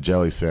peanut butter and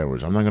jelly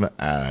sandwich. I'm not going to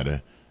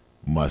add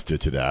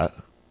mustard to that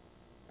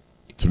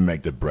to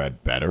make the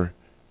bread better.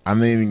 I'm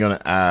not even going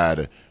to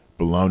add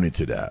bologna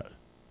to that.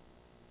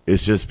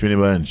 It's just peanut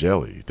butter and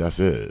jelly. That's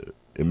it.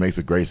 It makes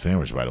a great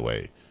sandwich, by the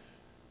way.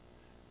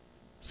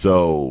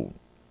 So,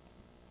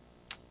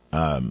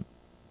 I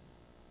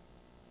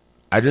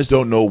just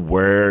don't know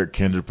where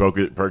Kendrick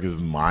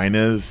Perkins' mind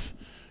is.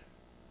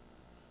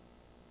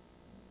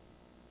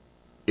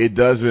 It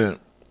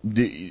doesn't.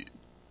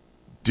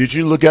 Did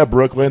you look at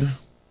Brooklyn?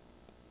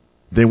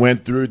 They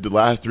went through the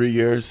last 3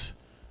 years.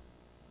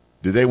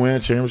 Did they win a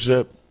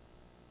championship?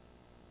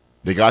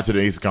 They got to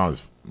the Eastern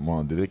Conference.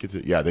 Well, did they get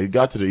to? Yeah, they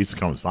got to the Eastern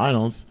Conference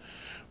Finals,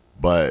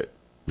 but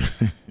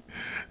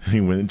they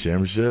win a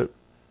championship.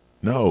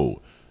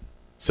 No.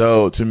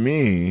 So to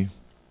me,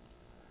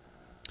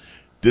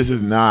 they're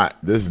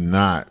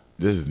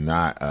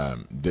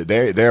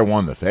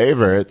one of the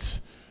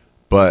favorites,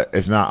 but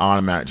it's not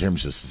automatic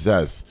championship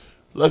success.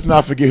 Let's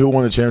not forget who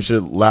won the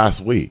championship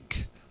last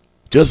week.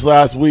 Just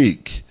last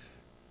week.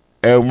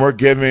 And we're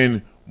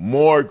giving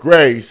more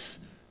grace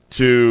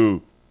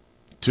to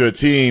a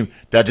team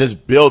that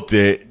just built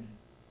it,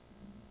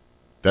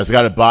 that's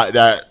got to buy,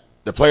 that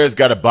the players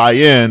got to buy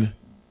in,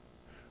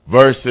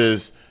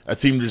 versus a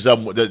team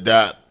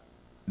that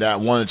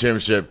won the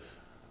championship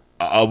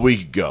a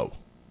week ago.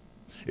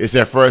 It's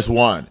their first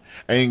one,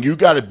 and you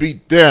got to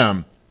beat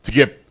them to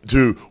get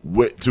to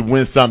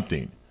win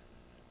something.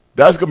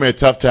 That's gonna be a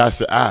tough task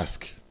to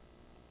ask.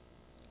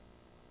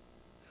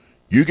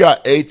 You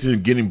got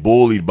Ayton getting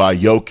bullied by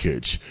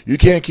Jokic. You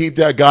can't keep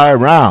that guy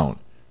around.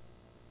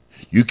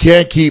 You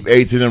can't keep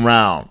Ayton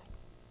around.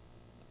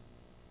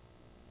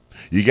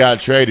 You got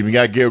to trade him. You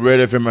got to get rid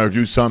of him or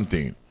do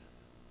something.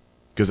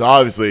 Because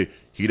obviously,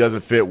 he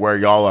doesn't fit where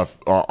y'all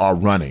are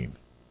running.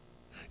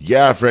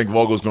 Yeah, Frank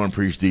Vogel's going to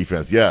preach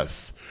defense.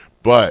 Yes,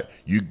 but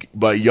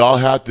y'all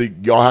have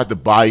to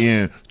buy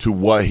in to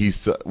what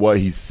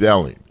he's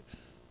selling.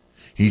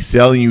 He's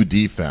selling you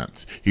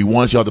defense. He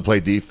wants y'all to play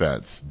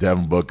defense.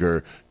 Devin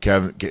Booker,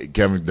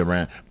 Kevin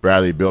Durant,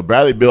 Bradley Beal.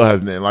 Bradley Beal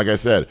has, like I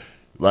said,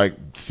 like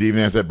Steve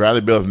Nash said,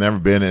 Bradley Beal has never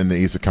been in the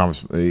Eastern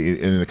Conference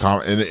in a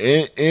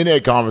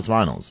conference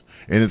finals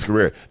in his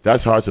career.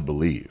 That's hard to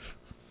believe.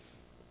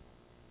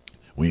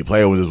 When you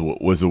play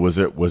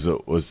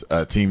was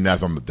a team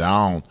that's on the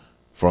down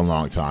for a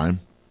long time,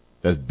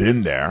 that's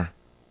been there,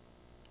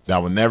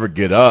 that will never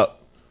get up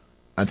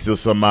until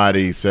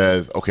somebody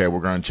says, okay, we're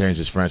going to change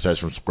this franchise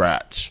from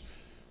scratch.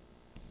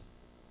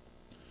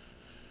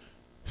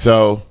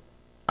 So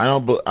I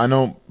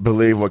don't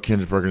believe what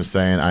Kendrick Perkins is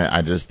saying.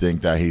 I just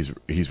think that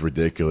he's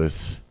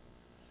ridiculous.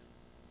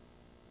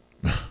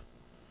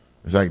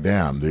 It's like,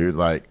 damn, dude,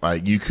 like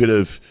you could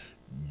have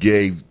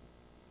gave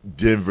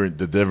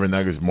the Denver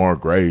Nuggets more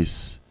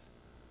grace,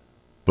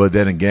 but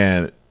then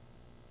again,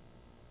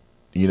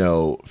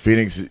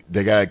 Phoenix,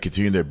 they got to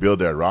continue to build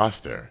their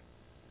roster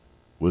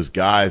with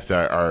guys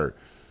that are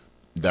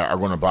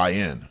going to buy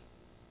in.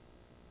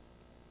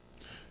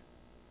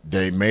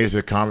 They made it to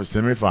the conference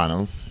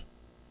semifinals,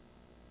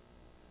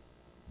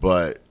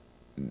 but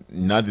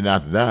nothing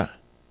after that.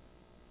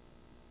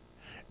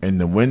 And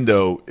the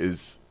window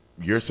is,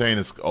 you're saying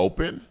it's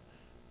open?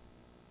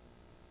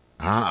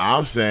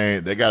 I'm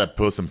saying they got to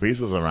put some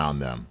pieces around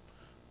them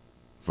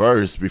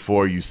first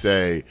before you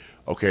say,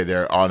 okay,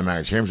 they're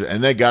automatic championship.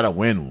 And they got to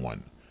win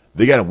one.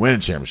 They got to win a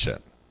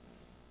championship.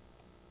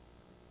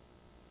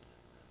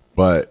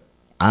 But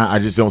I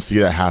just don't see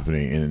that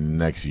happening in the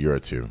next year or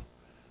two.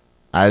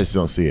 I just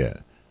don't see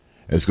it.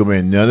 It's going to be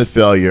another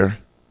failure.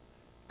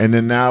 And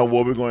then now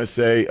what we're going to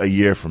say a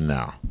year from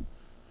now.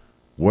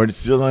 We're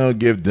still not going to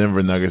give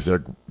Denver Nuggets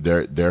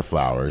their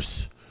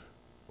flowers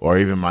or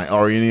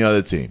any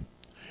other team.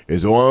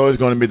 It's always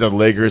going to be the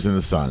Lakers and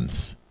the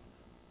Suns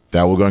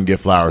that we're going to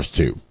give flowers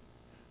to.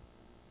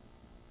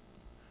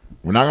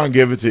 We're not going to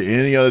give it to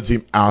any other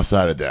team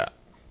outside of that.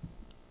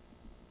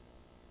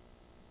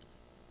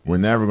 We're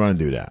never going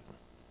to do that.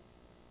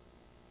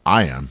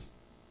 I am.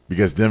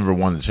 Because Denver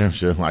won the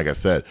championship, like I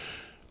said,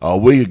 a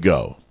week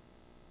ago.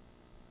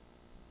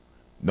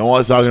 No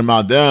one's talking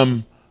about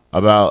them,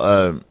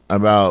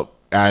 about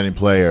adding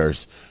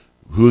players.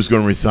 Who's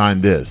going to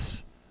resign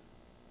this?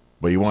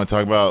 But you want to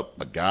talk about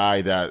a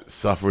guy that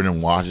suffered in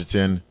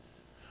Washington,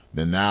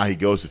 then now he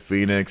goes to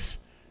Phoenix,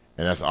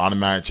 and that's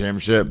automatic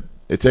championship.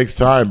 It takes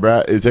time,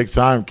 Brad. It takes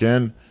time,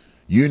 Ken.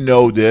 You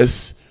know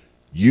this.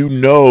 You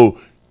know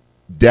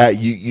that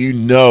you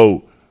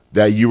know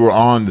that you were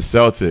on the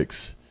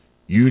Celtics.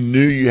 You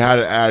knew you had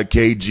to add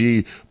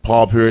KG,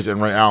 Paul Pierce,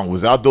 and Ray Allen.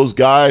 Without those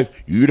guys,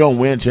 you don't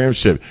win a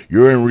championship.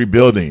 You're in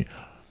rebuilding.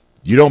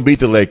 You don't beat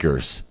the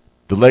Lakers.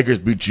 The Lakers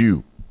beat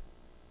you.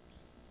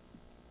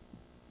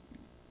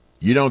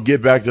 You don't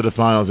get back to the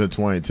finals in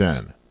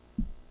 2010.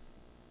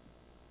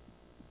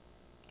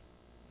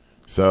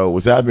 So,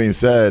 with that being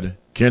said,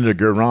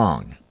 Kendrick, you're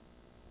wrong.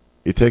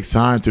 It takes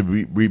time to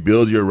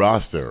rebuild your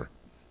roster.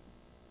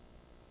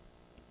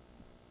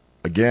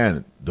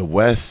 Again, the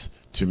West,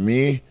 to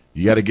me,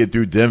 you got to get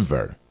through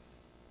Denver.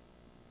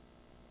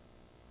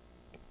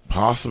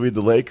 Possibly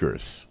the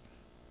Lakers.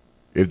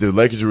 If the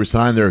Lakers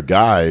resign their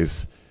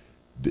guys,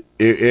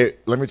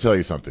 let me tell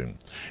you something.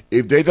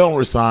 If they don't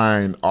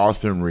resign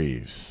Austin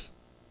Reeves,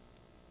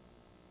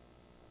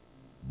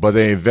 but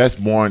they invest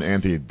more in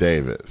Anthony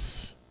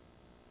Davis,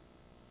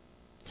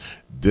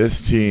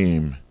 this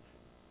team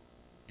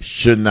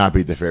should not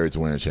be the favorite to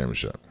win a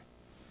championship.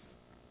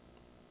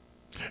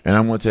 And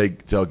I'm going to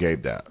tell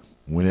Gabe that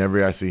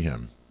whenever I see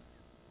him.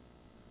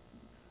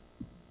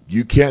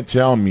 You can't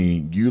tell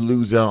me you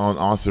lose out on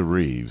Austin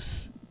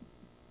Reeves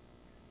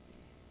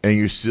and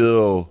you're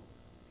still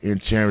in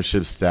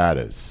championship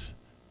status.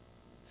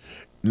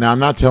 Now, I'm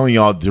not telling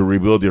y'all to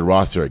rebuild your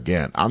roster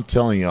again. I'm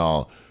telling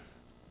y'all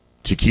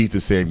to keep the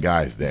same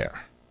guys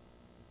there.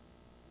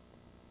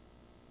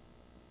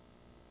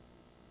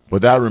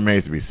 But that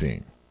remains to be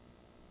seen.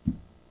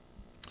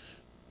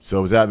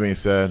 So with that being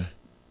said,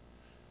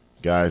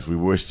 guys,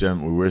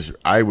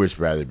 I wish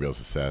Bradley Beal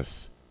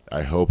success.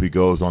 I hope he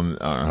goes on.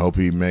 I hope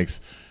he makes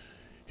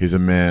his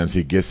amends.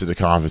 He gets to the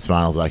conference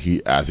finals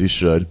as he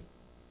should,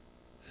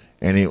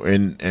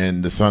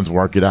 and the Suns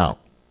work it out.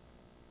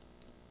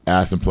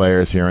 Add some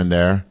players here and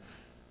there,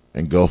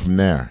 and go from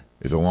there.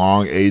 It's a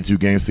long 82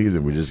 game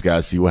season. We just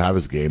gotta see what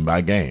happens game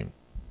by game.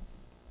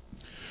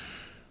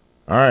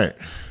 All right.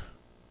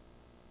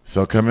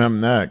 So coming up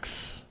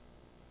next,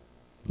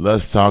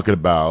 let's talk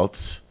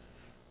about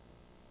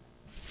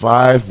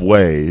 5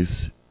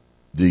 ways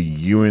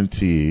the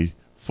UNT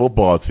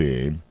football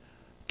team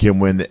can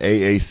win the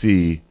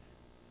AAC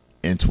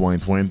in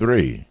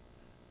 2023.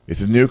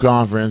 It's a new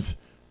conference.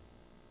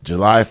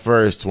 July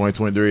 1st,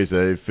 2023 is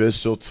the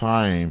official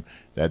time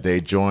that they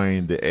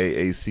join the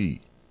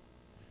AAC.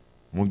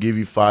 I'm going to give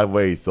you 5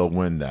 ways they'll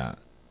win that.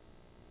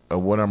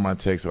 And what are my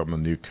takes on the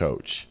new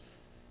coach?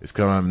 It's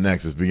coming up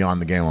next. It's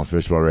Beyond the Game on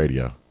Fishbowl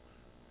Radio.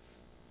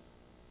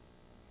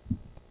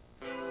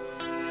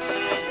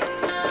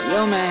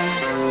 Yo, man.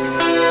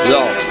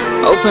 Yo.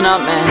 Open up,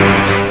 man.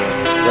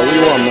 Yo, what you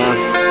want, man?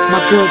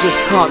 My girl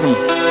just caught me.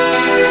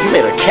 You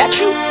made her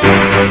catch you?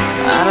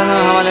 I don't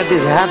know how I let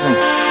this happen.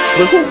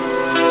 With who?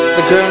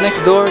 The girl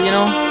next door, you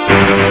know?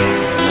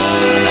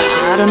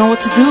 I don't know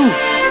what to do.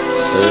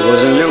 So it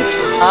wasn't you.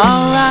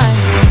 Alright.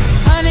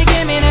 Honey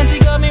came in and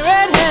she got me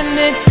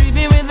red-handed,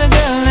 creepy with the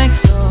girl next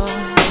door.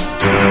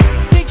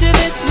 Picture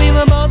this, we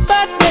were both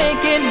butt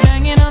naked,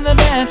 banging on the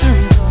bathroom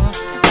door.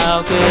 How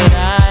could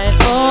I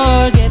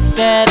forget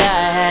that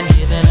I had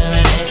given her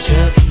an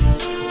extra key?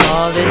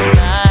 All this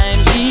time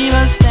she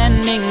was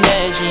standing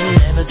there, she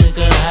never took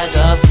her eyes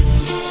off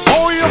me.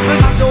 Oh, you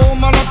been the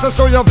woman access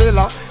to your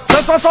villa.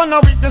 Just for son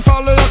of weakness,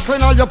 all of your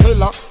clean on your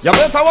pillar. You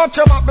better watch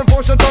your back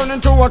before she turn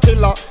into a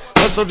killer.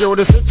 Let's review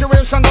the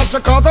situation that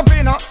you caught up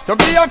in her. To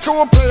be a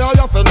true player,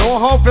 you have to know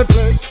how to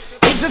play.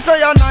 If she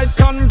say a night,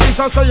 convince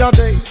her say a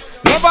day.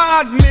 Never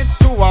admit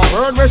to a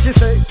word where she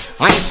say.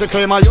 And if she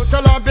claim her, you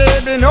tell her,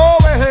 baby, no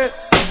way.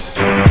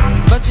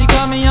 But she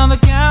caught me on the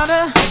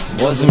counter.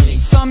 Wasn't me.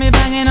 Saw me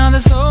banging on the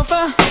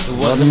sofa. It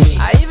wasn't me.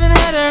 I even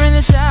had her in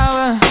the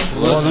shower. It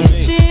wasn't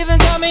me. She even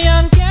caught me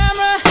on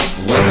camera.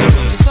 It wasn't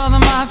me. She saw the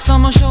marks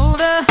on my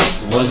shoulder.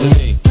 It wasn't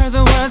me. Heard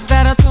the words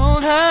that I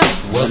told her.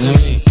 It wasn't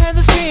me. Heard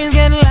the screams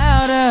getting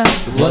louder.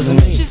 It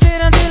wasn't me. She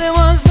stayed until it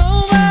was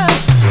over.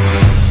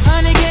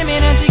 Honey came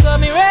in and she got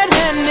me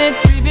red-handed,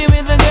 creepy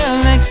with the girl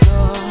next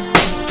door.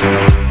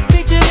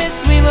 Picture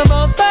this, we were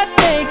both butt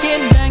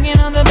naked, banging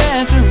on the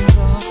bathroom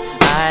floor.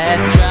 I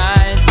had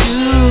tried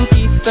to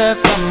keep her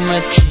from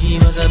what she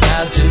was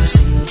about to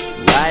see.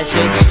 Why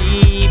should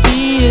she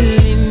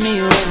believe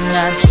me when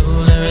I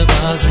told her it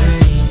wasn't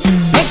me?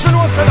 Make sure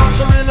no say that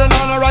she really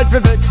not a right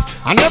for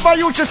vex. I never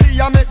used to see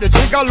her make the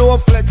jigger low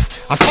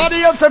flex. As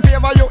somebody else in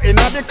favor you in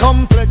the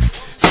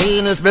complex.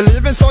 Seeing is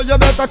believing, so you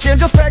better change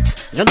your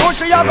specs. You know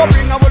she a go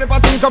bring a whole heap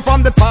of things up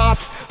from the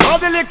past. All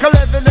the little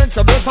evidence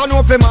you better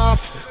know for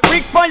mass.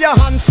 Quick for your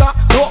answer,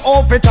 no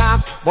off it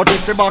talk. But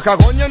if she back a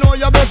gun, you know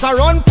you better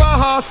run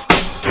fast.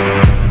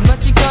 But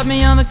she caught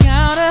me on the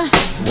counter.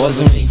 It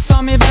wasn't me.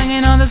 Saw me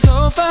banging on the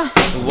sofa.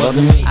 It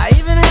wasn't me. I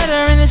even had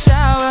her in the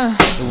shower.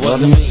 It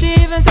wasn't me. She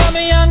even caught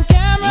me on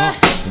camera.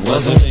 It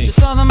wasn't me. She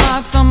saw the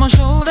marks on my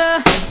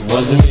shoulder. It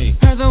wasn't me.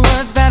 Heard the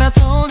words that I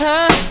told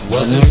her. It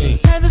wasn't me.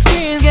 Heard the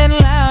screams getting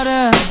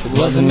louder. It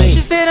wasn't me.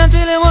 She stayed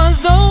until it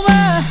was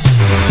over.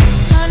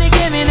 Honey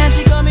came in and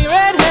she got me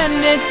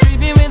red-handed,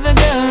 creepy with the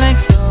girl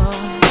next door.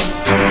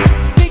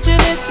 Picture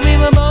this, we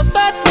were both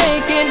butt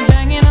naked,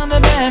 banging on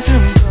the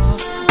bathroom floor.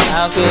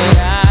 How could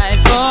I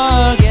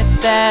forget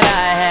that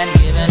I had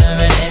given her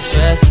an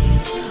extra key?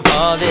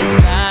 All this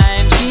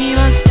time she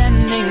was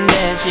standing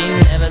there, she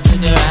never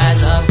took her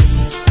eyes off me.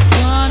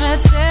 Wanna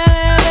tell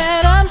her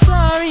that I'm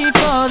sorry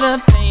for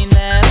the pain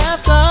that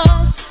I've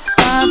caused.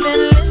 I've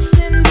been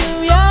listening to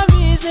your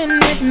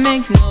reason, it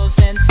makes no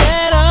sense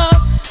at all.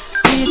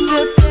 Need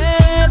to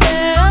tell her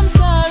that I'm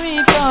sorry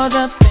for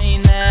the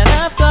pain that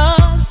I've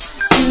caused.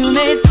 You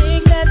may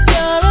think that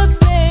you're a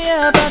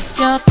player, but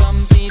you're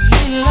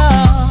completely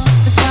lost.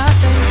 That's why I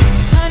say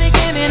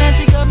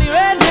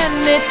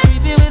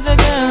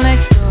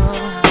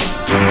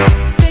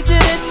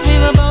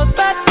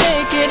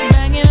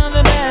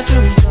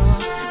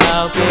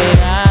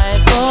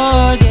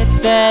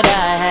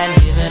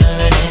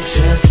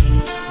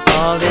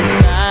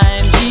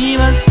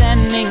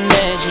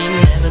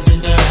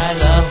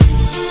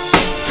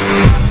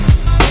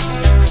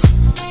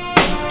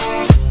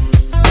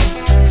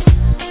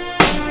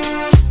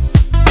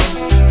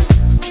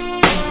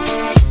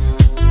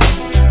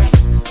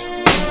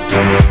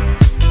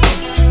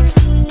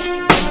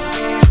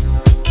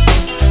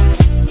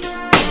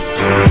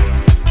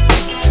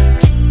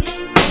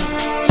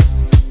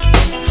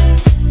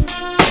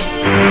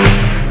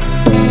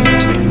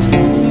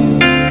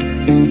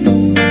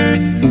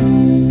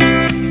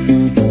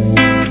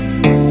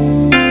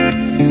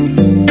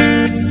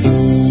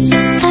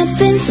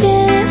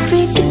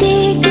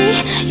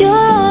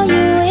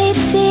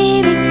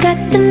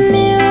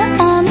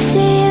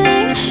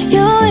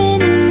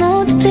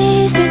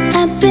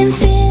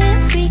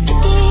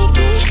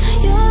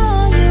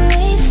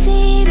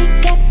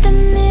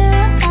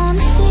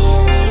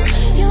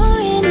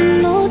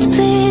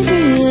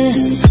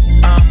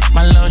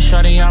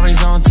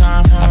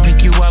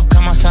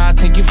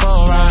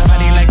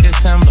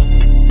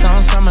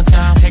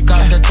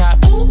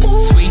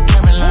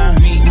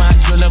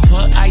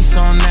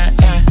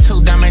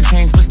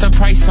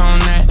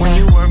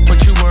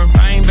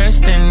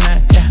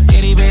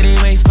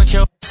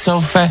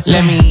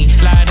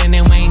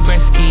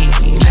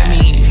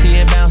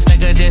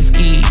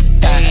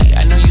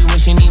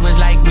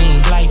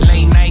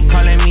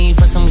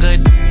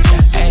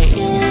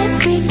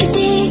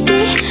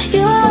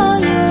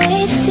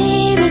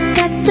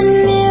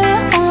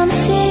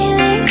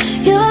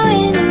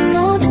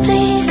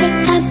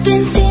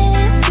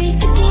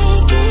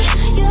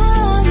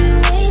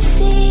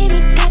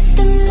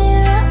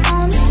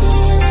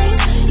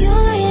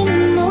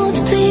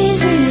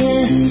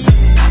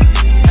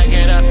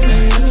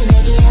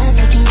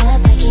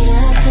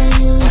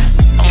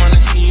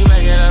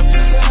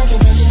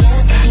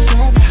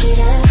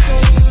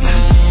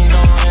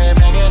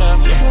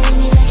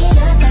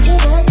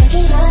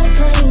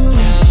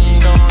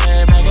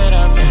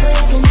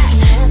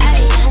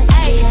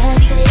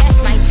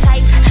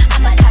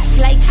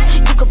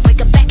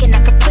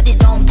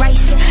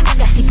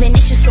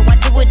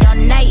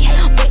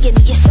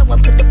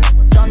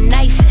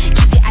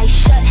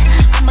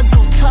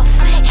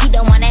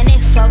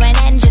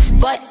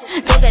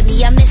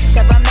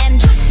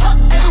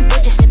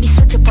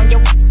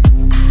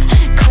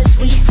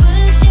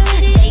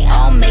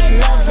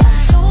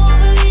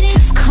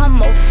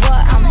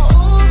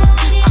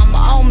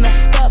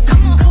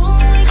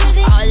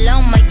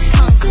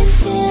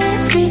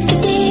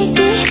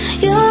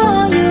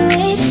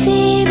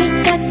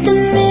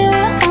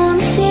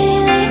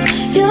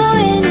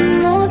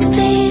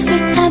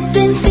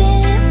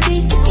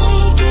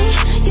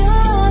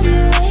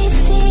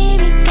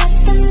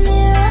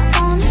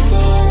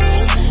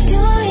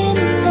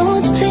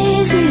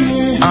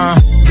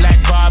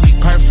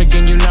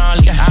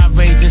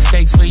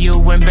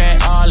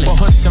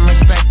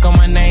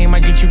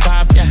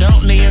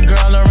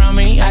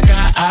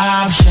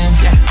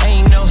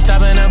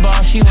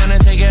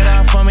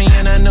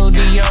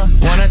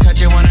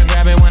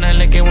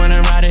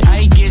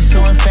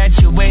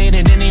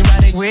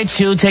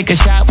you, take a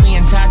shot, we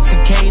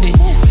intoxicated.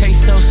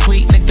 Taste so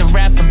sweet, like the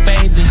rapper,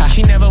 baby.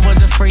 She never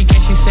was a freak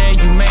and she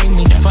said you made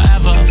me.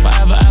 Forever,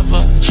 forever, ever,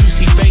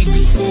 juicy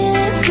baby.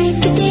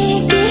 Freaky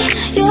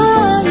deaky, you're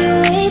on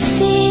your way to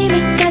see me.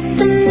 Got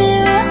the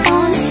mirror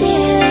on the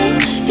ceiling.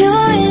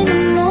 You're in the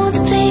mood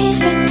to please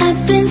me.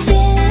 I've been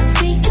feeling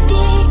freaky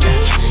deaky.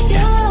 You're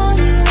on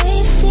your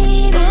way to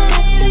see me. Got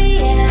the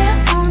mirror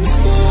on the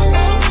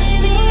ceiling.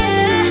 You're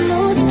in the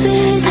mood to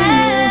please me.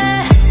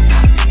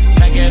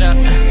 Back it up.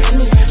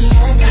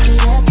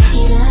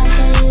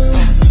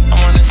 I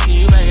wanna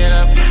see you back it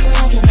up.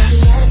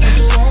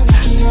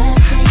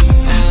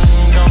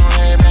 Go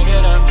ahead, back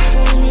it up.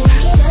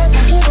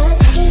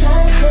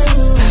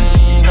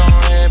 Go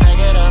ahead, back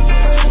it up.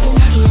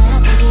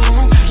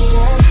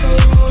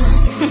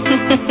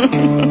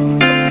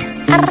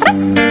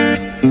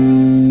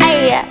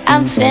 Hey,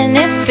 I'm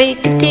feeling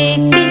freaky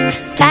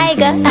deaky.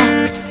 Tiger, I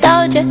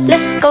told you,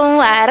 let's go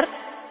out.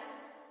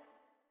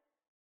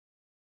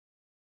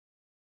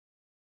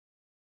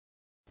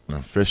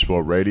 On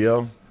Fishbowl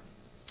Radio.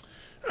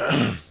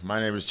 My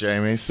name is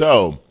Jamie.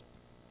 So,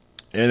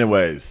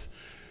 anyways,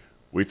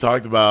 we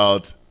talked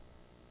about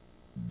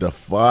the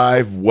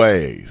 5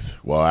 ways.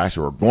 Well,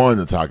 actually, we're going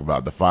to talk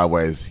about the 5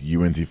 ways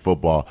UNT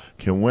football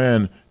can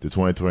win the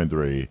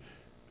 2023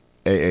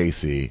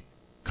 AAC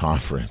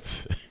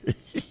conference.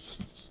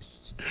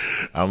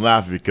 I'm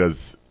laughing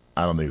because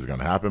I don't think it's going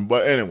to happen.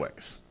 But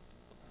anyways,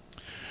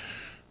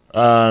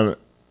 the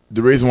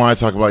reason why I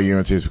talk about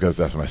UNT is because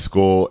that's my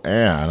school,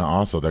 and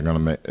also they're going to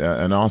make,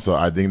 and also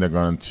I think they're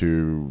going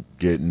to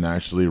get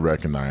nationally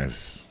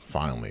recognized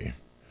finally.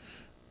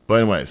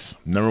 But anyways,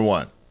 number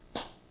 1,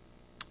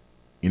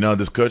 you know,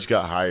 this coach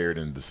got hired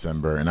in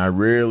December, and I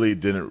really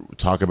didn't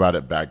talk about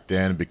it back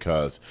then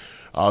because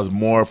I was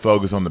more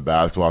focused on the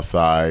basketball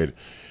side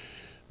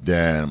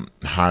than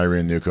hiring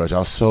a new coach. I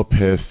was so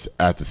pissed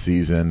at the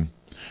season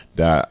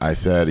that I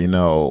said, you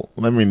know,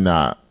 let me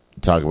not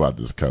talk about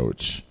this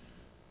coach.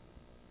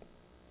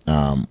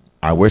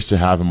 I wish to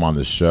have him on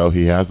the show.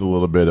 He has a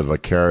little bit of a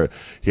carrot.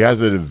 He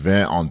has an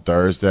event on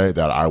Thursday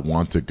that I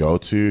want to go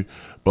to,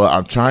 but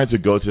I'm trying to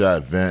go to that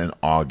event in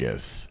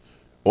August.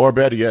 Or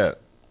better yet,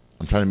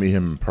 I'm trying to meet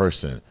him in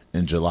person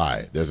in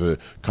July. There's a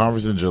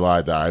conference in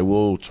July that I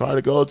will try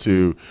to go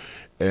to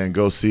and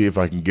go see if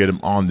I can get him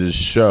on this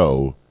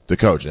show, the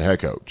coach, the head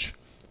coach,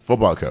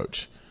 football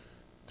coach,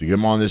 to get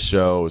him on this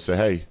show and say,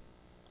 hey,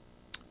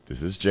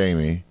 this is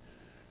Jamie.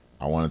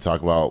 I want to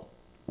talk about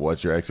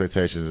what your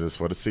expectations is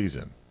for the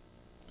season.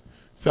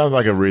 Sounds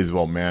like a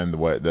reasonable man. The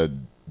way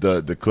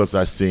the clips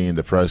I've seen,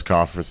 the press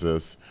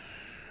conferences.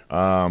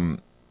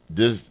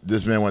 This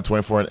man went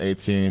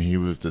 24-18. He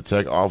was the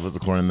Tech offensive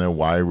coordinator,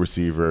 wide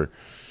receiver.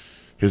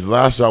 His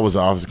last job was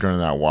the offensive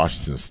coordinator at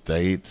Washington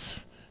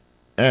State,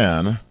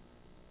 and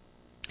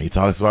he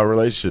talks about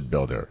relationship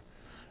builder.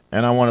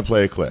 And I want to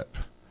play a clip.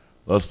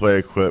 Let's play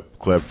a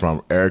clip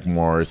from Eric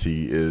Morris.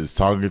 He is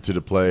talking to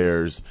the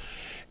players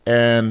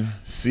and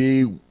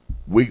see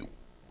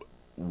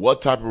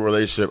what type of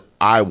relationship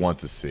I want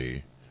to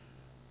see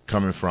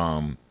coming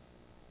from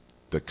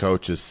the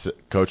coach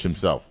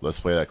himself. Let's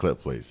play that clip,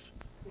 please.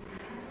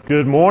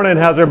 Good morning.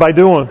 How's everybody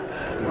doing?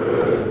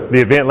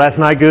 The event last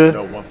night good?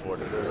 No,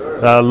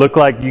 140. Looked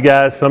like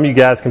some of you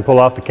guys can pull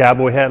off the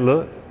cowboy hat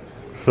look.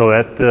 So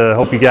that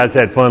hope you guys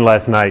had fun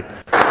last night.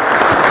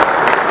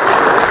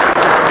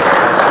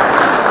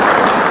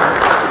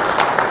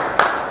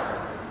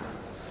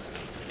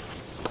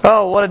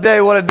 Oh, what a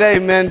day,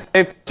 man.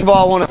 Hey, first of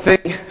all, I want to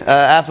thank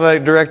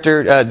Athletic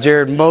Director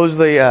Jared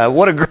Mosley.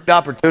 What a great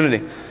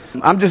opportunity.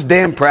 I'm just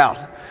damn proud.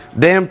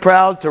 Damn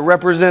proud to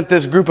represent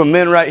this group of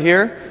men right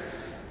here.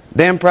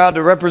 Damn proud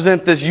to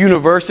represent this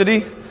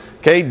university,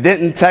 okay,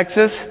 Denton,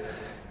 Texas,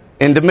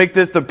 and to make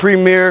this the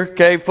premier,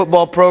 okay,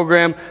 football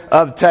program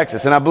of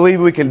Texas. And I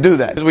believe we can do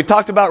that. Because we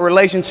talked about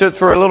relationships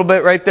for a little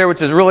bit right there,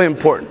 which is really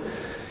important.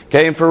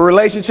 Okay, and for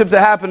relationships to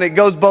happen, it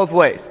goes both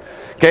ways.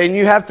 Okay, and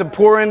you have to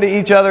pour into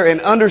each other and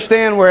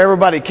understand where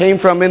everybody came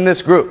from in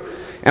this group.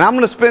 And I'm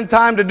going to spend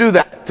time to do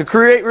that. To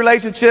create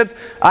relationships,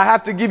 I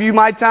have to give you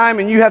my time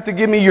and you have to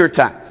give me your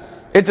time.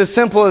 It's as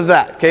simple as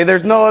that. Okay,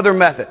 there's no other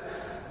method.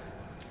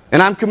 And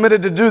I'm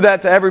committed to do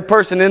that to every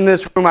person in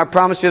this room. I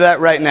promise you that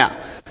right now.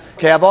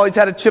 Okay, I've always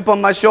had a chip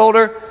on my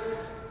shoulder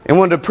and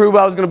wanted to prove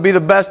I was going to be the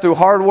best through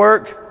hard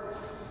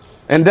work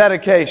and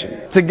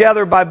dedication.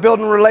 Together by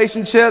building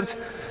relationships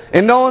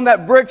and knowing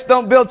that bricks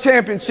don't build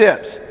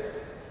championships.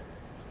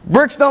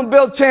 Bricks don't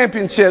build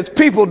championships.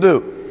 People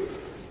do.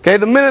 Okay,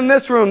 the men in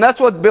this room, that's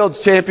what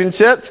builds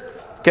championships.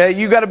 Okay,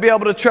 you got to be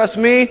able to trust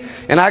me,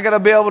 and I got to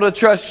be able to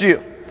trust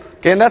you.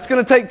 Okay, and that's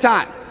going to take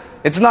time.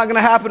 It's not going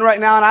to happen right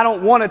now, and I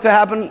don't want it to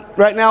happen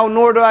right now,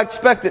 nor do I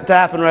expect it to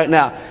happen right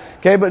now.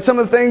 Okay, but some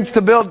of the things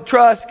to build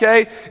trust,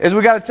 okay, is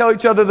we got to tell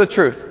each other the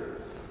truth.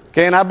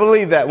 Okay, and I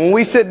believe that. When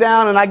we sit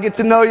down and I get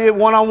to know you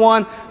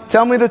one-on-one,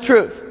 tell me the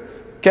truth.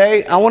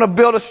 Okay, I want to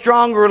build a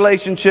strong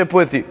relationship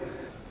with you.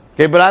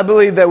 Okay, but I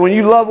believe that when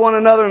you love one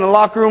another in the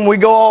locker room, we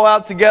go all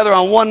out together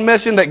on one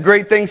mission, that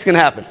great things can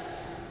happen.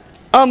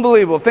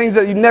 Unbelievable. Things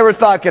that you never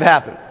thought could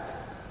happen.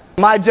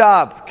 My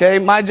job,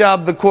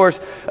 the course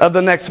of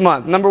the next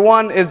month. Number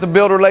one is to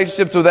build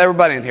relationships with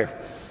everybody in here.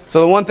 So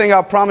the one thing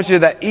I'll promise you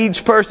that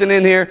each person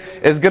in here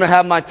is going to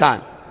have my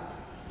time.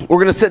 We're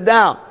going to sit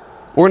down.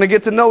 We're going to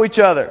get to know each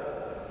other.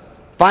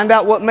 Find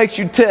out what makes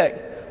you tick.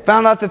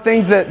 Find out the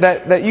things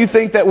that you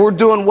think that we're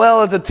doing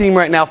well as a team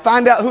right now.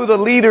 Find out who the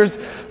leaders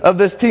of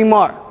this team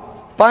are.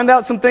 Find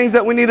out some things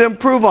that we need to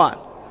improve on.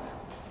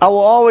 I will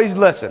always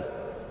listen.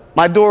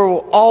 My door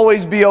will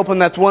always be open.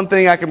 That's one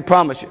thing I can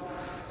promise you.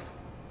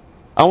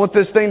 I want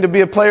this thing to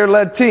be a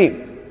player-led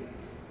team.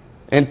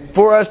 And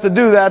for us to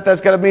do that,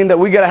 that's got to mean that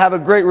we got to have a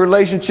great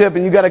relationship,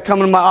 and you got to come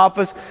into my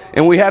office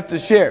and we have to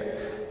share.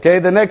 Okay,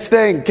 the next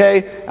thing,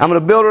 okay, I'm going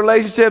to build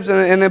relationships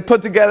and then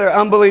put together an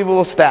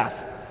unbelievable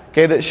staff,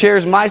 okay, that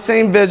shares my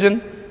same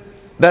vision,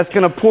 that's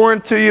going to pour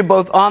into you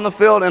both on the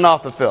field and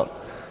off the field.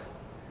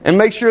 And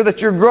make sure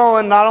that you're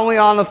growing not only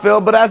on the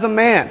field, but as a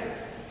man,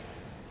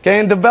 okay,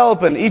 and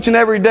developing each and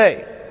every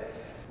day.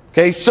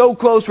 Okay, so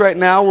close right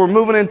now, we're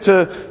moving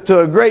into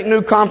a great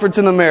new conference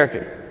in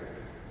America.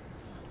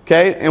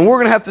 Okay, and we're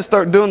going to have to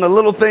start doing the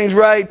little things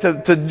right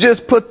to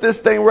just put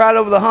this thing right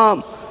over the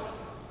hump.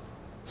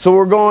 So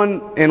we're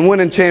going and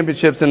winning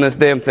championships in this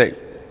damn thing.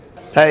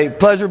 Hey,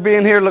 pleasure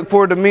being here. Look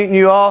forward to meeting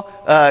you all.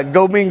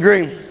 Go Mean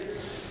Green.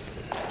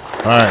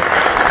 All right,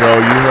 so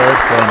you heard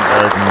from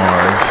Eric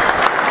Morris.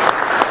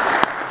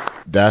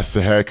 That's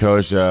the head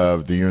coach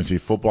of the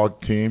UNT football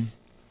team.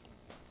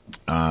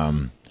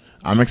 I'm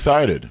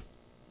excited.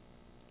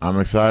 I'm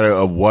excited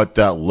of what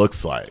that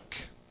looks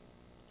like.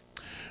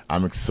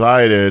 I'm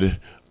excited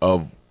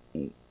of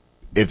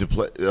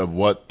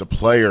what the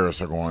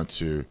players are going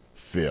to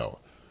feel.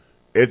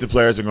 If the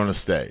players are going to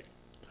stay.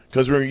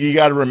 Because you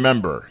got to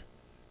remember,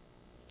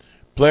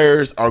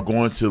 players are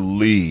going to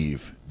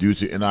leave due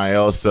to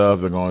NIL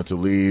stuff. They're going to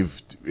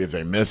leave if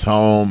they miss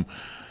home.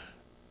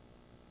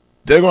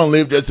 They're going to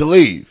leave just to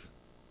leave.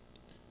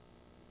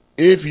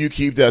 If you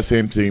keep that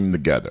same team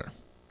together.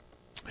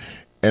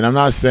 And I'm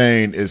not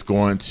saying it's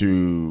going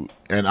to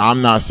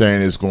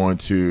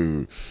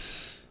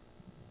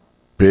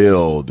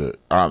build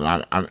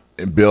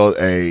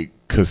a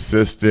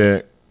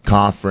consistent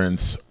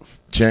conference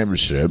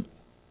championship,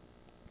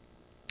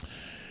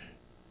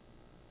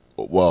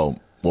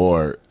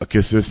 or a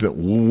consistent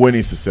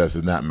winning success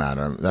in that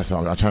matter. That's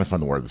how I'm trying to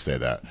find the word to say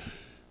that.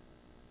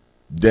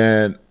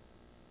 Then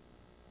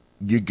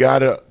you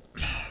gotta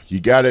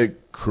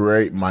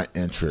create my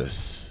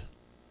interests.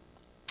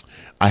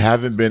 I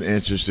haven't been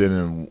interested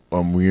in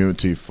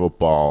UNT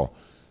football.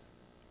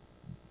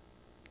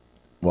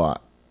 Well,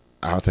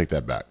 I'll take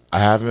that back. I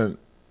haven't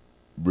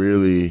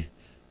really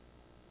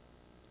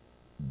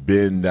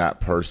been that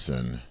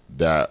person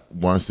that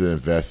wants to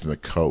invest in a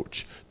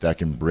coach that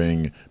can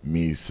bring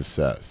me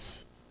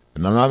success.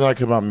 And I'm not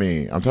talking about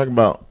me. I'm talking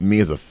about me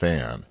as a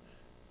fan.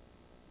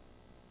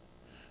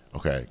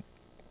 Okay.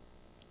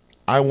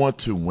 I want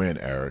to win,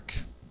 Eric.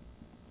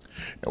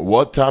 And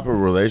what type of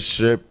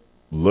relationship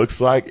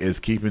looks like is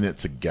keeping it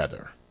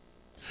together.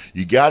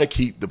 You got to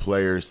keep the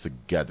players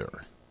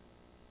together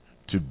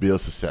to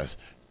build success.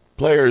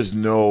 Players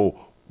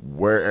know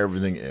where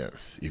everything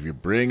is. If you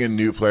bring a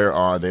new player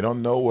on, they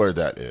don't know where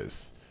that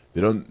is.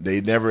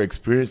 They never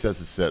experience that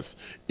success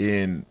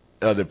in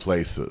other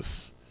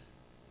places.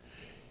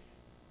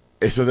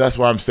 And so that's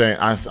why I'm saying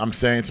I'm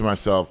saying to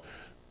myself,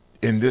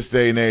 in this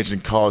day and age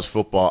in college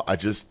football, I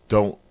just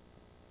don't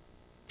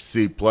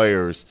see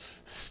players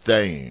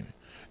staying.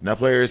 Now,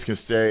 players can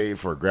stay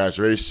for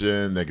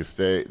graduation. They can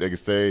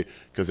stay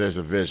because there's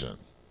a vision,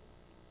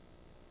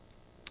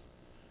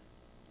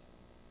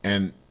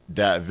 and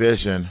that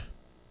vision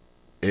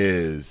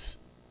is,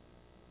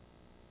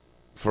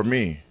 for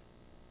me,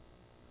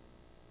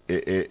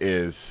 it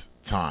is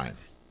time.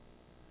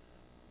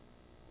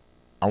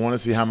 I want to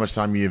see how much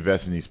time you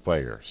invest in these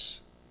players.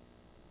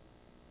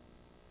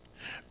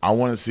 I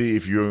want to see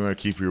if you're going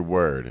to keep your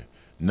word,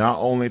 not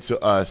only to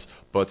us,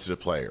 but to the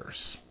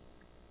players.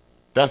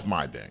 That's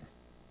my thing.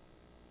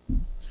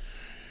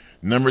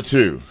 Number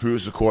 2,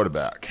 who's the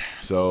quarterback?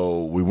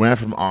 So we went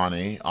from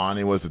Ani.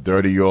 Ani was the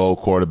 30-year-old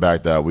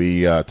quarterback that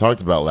we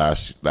talked about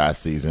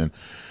last season.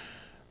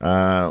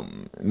 There'll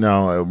be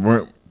no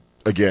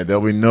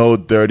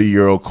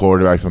 30-year-old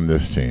quarterbacks on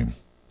this team.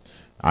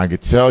 I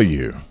could tell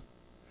you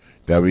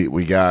that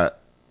we got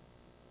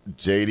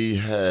J.D.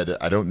 Head.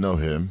 I don't know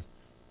him.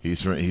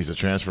 He's a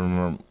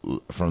transfer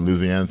from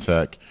Louisiana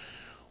Tech.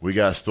 We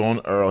got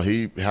Stone Earl.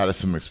 He had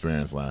some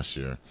experience last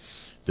year.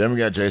 Then we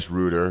got Jace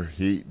Reuter.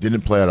 He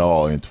didn't play at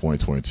all in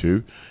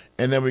 2022.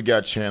 And then we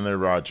got Chandler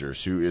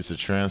Rogers, who is a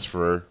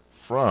transfer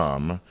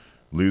from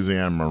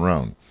Louisiana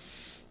Maroon.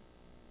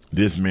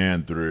 This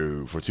man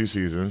threw, for 2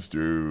 seasons,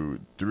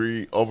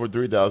 over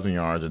 3,000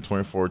 yards and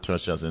 24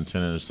 touchdowns and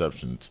 10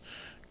 interceptions.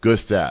 Good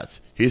stats.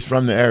 He's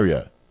from the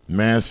area,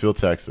 Mansfield,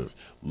 Texas,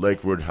 Lake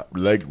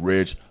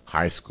Ridge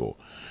High School.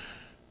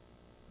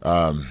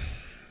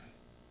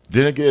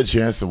 Didn't get a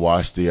chance to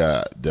watch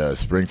the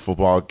spring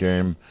football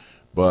game,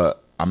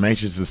 but I'm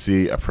anxious to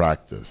see a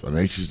practice. I'm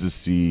anxious to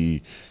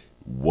see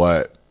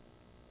what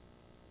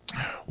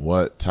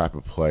type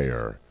of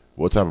player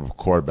what type of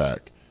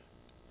quarterback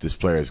this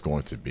player is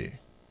going to be.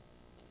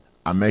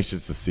 I'm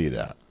anxious to see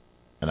that,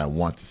 and I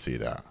want to see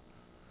that.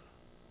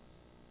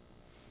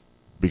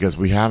 Because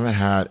we haven't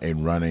had a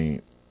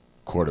running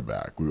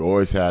quarterback. We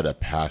always had a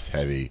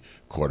pass-heavy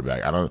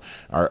quarterback.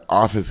 Our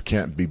offense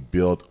can't be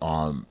built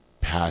on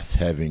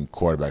pass-heavy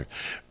quarterbacks.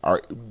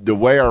 The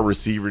way our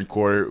receiving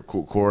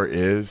core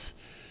is,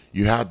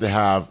 you have to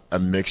have a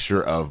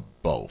mixture of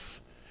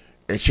both.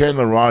 And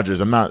Chandler Rogers,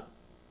 the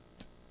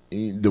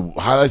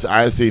highlights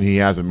I've seen, he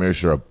has a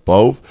mixture of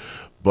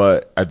both.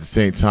 But at the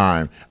same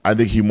time, I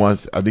think he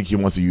wants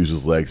to use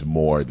his legs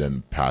more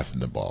than passing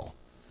the ball.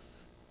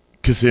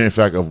 Considering the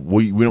fact of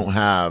we don't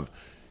have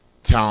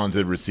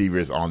talented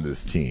receivers on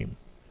this team.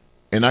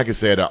 And I can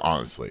say that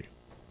honestly.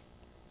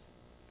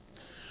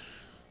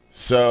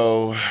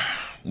 So,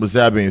 with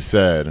that being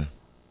said,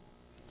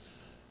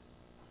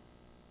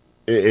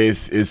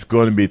 it's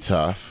going to be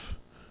tough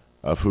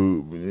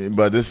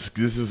but this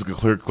is a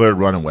clear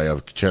runaway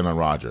of Chandler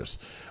Rogers.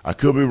 I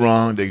could be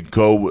wrong. They could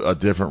go a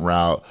different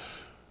route,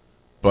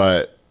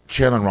 but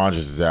Chandler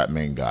Rogers is that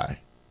main guy.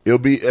 It'll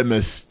be a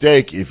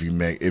mistake if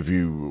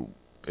you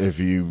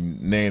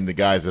name the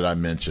guys that I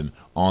mentioned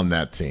on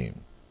that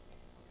team.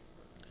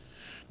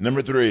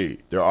 Number 3,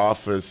 their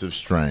offensive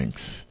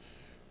strengths.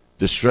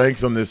 The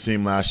strengths on this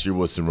team last year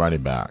was the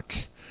running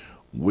back.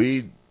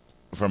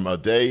 From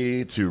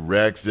Adeye to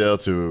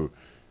Rexdale to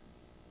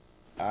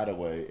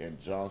Attaway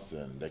and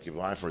Johnson, they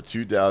combined for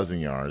 2,000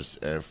 yards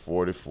and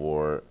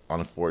 44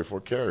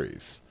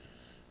 carries.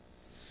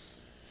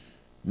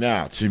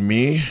 Now, to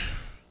me,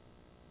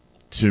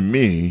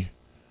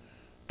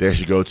 they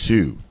should go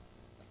 2.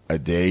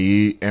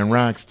 Adeye and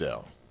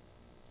Ragsdale.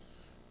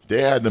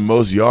 They had the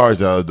most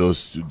yards out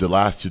of the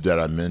last 2 that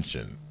I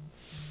mentioned.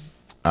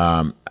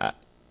 Adeye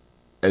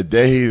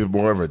is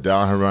more of a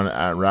downhill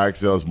runner.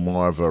 Ragsdale is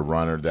more of a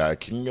runner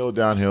that can go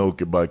downhill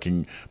but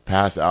can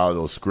pass out of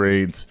those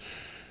screens.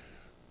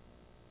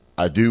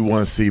 I do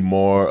want to see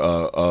more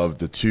of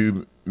the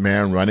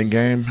 2-man running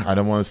game. I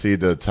don't want to see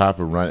the type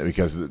of run,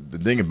 because the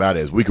thing about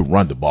it is we can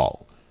run the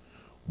ball.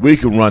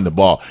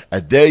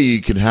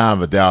 Adeye can have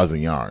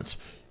 1,000 yards.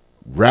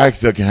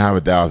 Ragsdale can have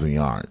 1,000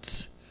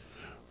 yards.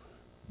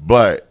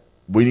 But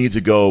we need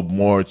to go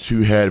more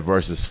 2-head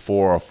versus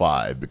 4 or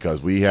 5,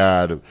 because we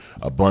had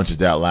a bunch of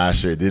that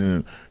last year. It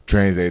didn't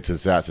translate to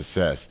that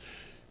success.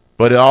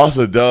 But it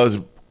also does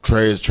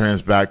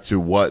trans back to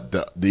what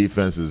the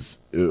defense is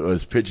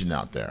pitching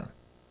out there.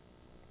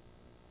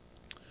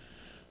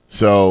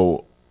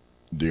 So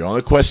the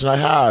only question I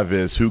have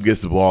is who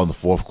gets the ball in the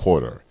fourth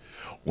quarter.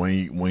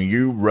 When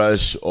you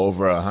rush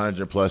over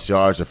 100+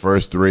 yards the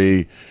first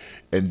 3,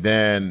 and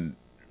then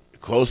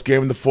close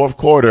game in the fourth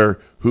quarter,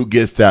 who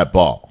gets that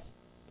ball?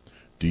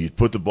 Do you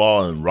put the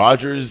ball in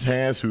Rodgers'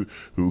 hands, who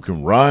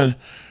can run?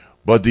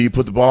 But do you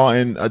put the ball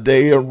in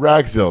Adeye or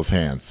Ragsdale's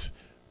hands?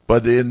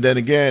 But then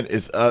again,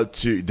 it's up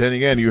to – then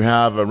again, you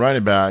have a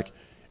running back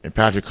in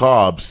Patrick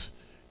Hobbs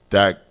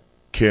that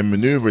can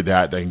maneuver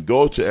that can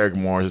go to Eric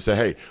Morris and say,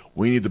 hey,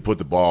 we need to put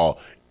the ball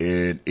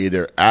in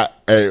either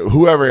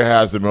whoever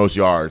has the most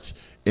yards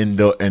in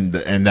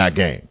that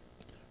game,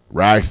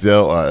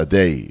 Ragsdale or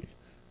Adeye.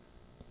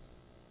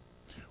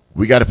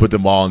 We got to put the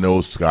ball in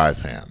those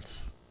guys'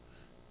 hands.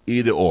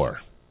 Either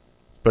or.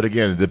 But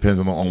again, it depends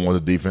on what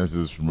the defense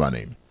is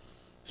running.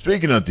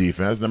 Speaking of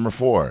defense, number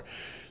 4.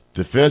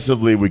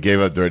 Defensively, we gave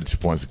up 32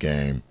 points a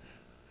game.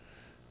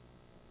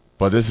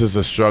 But this is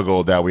a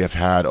struggle that we have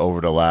had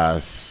over the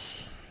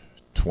last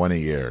 20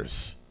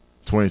 years,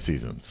 20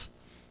 seasons.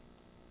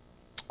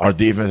 Our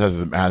defense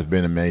has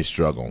been a main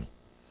struggle.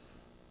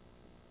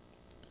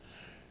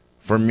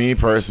 For me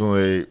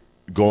personally,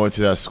 going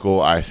to that school,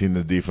 I've seen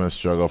the defense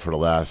struggle for the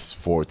last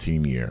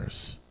 14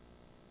 years.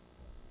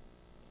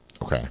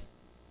 Okay.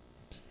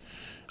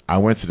 I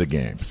went to the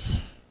games.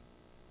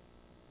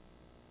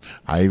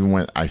 I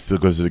still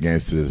go to the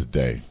games to this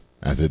day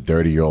as a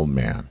 30-year-old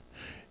man.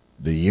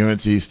 The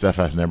UNT stuff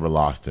has never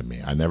lost to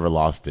me. I never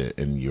lost it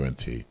in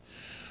UNT.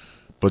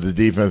 But the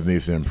defense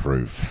needs to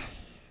improve.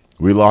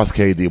 We lost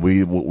KD.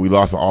 We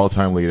lost an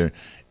all-time leader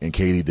in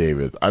KD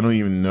Davis. I don't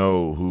even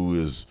know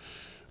who is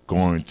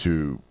going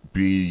to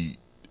be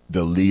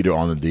the leader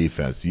on the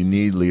defense. You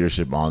need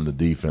leadership on the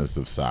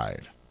defensive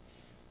side.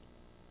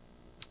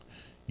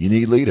 You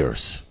need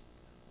leaders.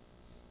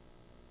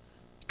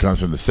 It comes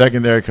from the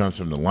secondary, comes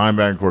from the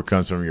linebacker core,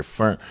 comes from your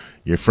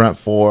front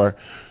 4.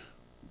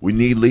 We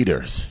need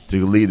leaders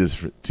to lead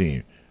this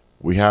team.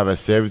 We have a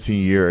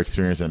 17-year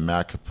experience in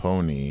Matt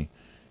Capone.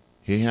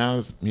 He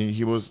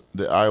was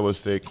the Iowa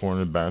State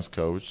cornerbacks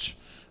coach.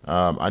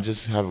 I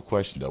just have a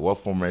question though. What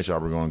formation are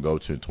we going to go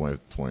to in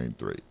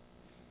 2023?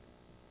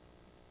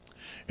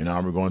 And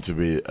are we going to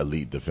be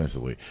elite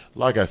defensively?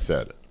 Like I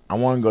said, I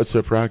want to go to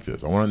a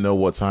practice. I want to know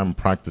what time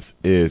practice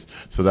is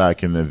so that I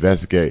can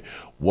investigate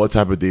what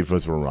type of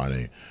defense we're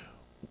running.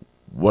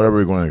 What are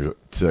we going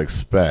to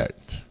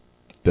expect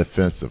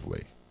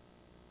defensively?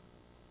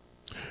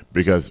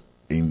 Because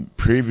in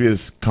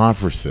previous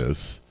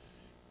conferences,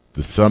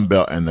 the Sun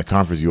Belt and the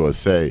Conference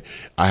USA,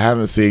 I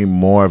haven't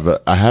seen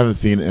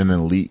an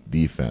elite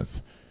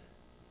defense.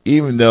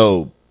 Even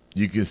though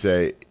you can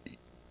say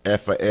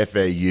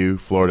FAU,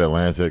 Florida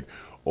Atlantic,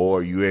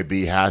 or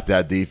UAB has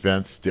that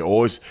defense, they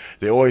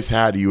always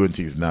had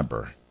UNT's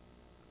number.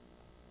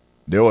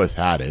 They always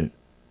had it.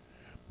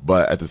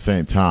 But at the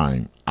same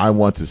time, I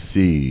want to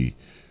see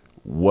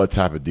what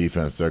type of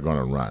defense they're going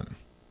to run.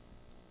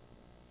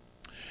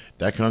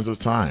 That comes with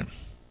time.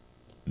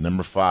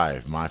 Number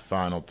 5, my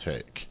final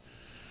take.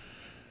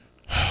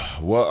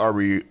 What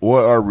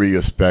are we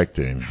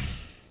expecting?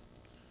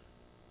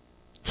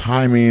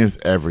 Timing is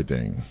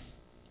everything.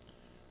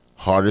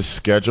 Hardest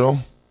schedule.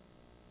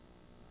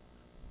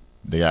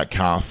 They got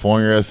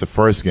California as the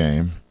first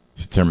game,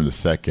 September the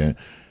 2nd.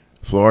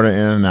 Florida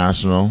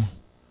International.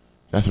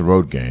 That's a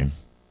road game.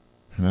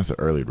 And that's an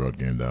early road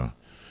game, though.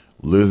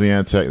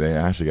 Louisiana Tech, they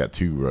actually got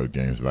 2 road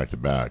games back to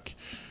back.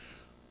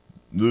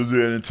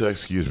 Louisiana Tech,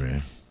 excuse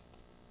me.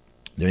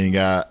 Then you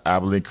got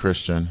Abilene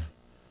Christian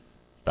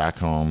back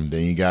home.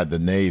 Then you got the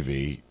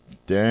Navy.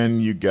 Then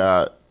you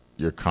got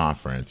your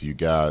conference. You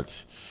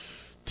got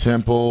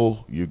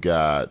Temple. You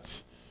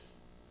got.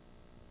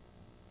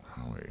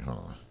 Oh, wait, hold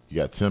on. You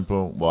got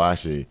Temple. Well,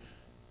 actually,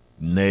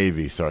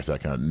 Navy starts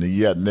that kind of.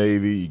 You got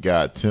Navy. You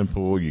got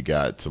Temple. You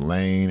got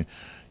Tulane.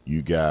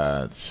 You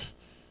got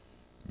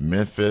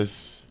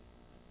Memphis.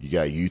 You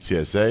got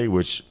UTSA,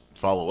 which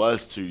follow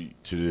us to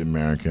the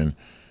American.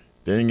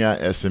 Then you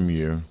got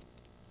SMU.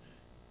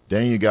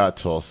 Then you got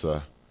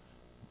Tulsa.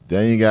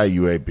 Then you got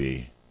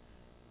UAB.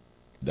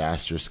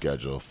 That's your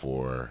schedule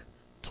for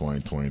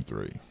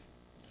 2023.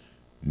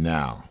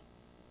 Now,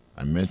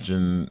 I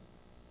want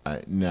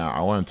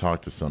to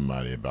talk to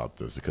somebody about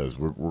this because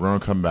we're going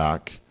to come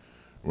back.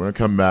 We're going to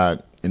come back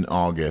in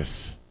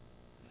August,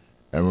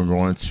 and we're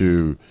going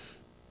to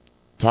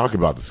talk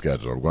about the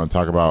schedule. We're going to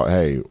talk about,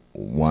 hey,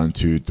 1,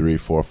 2, 3,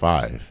 4,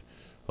 5.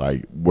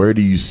 Like, where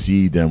do you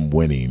see them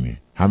winning?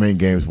 How many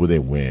games will they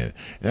win?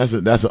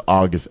 And that's an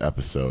August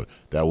episode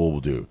that we'll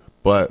do.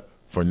 But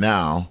for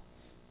now,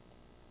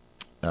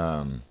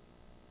 I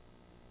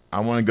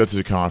want to go to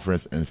the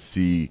conference and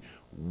see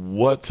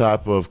what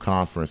type of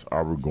conference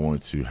are we going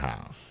to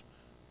have.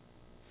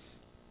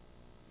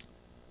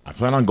 I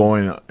plan on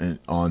going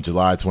on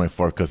July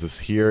 24th because it's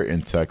here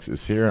in Texas.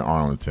 It's here in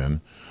Arlington.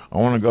 I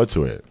want to go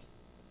to it.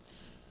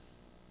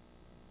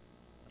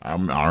 I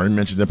already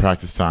mentioned the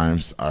practice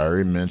times. I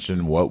already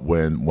mentioned what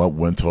win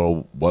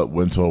total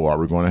are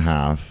we going to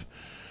have.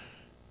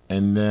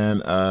 And then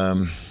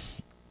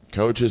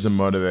coach is a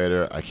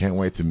motivator. I can't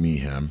wait to meet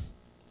him.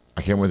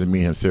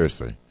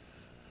 Seriously.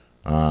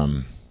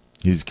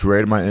 He's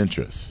created my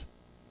interest.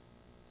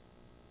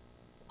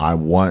 I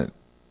want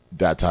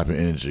that type of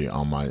energy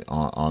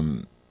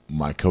on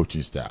my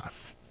coaching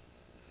staff.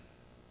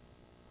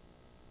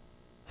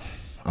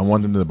 I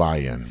want them to buy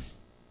in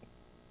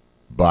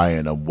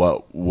of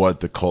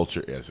what the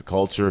culture is. The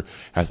culture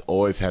has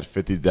always had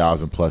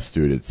 50,000 plus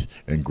students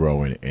and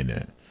growing in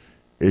it.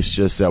 It's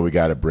just that we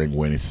got to bring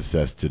winning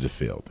success to the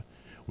field.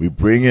 We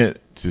bring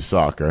it to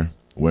soccer,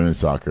 women's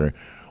soccer.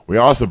 We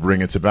also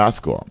bring it to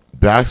basketball.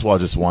 Basketball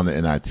just won the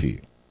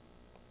NIT.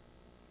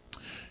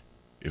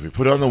 If we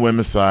put it on the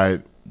women's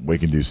side, we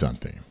can do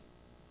something.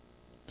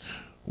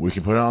 We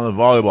can put it on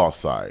the volleyball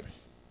side.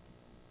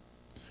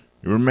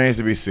 It remains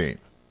to be seen.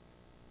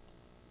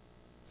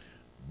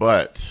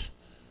 But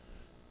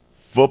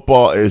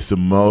football is the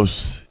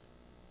most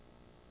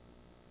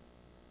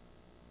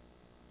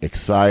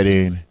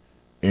exciting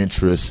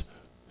interest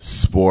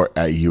sport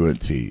at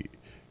UNT.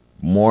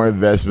 More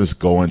investments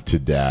go into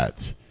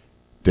that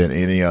than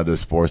any other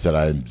sports that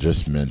I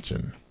just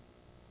mentioned.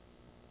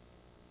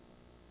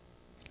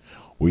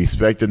 We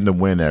expect them to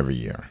win every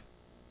year.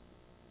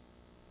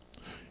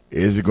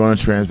 Is it going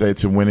to translate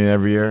to winning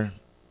every year?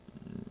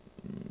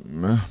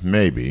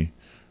 Maybe.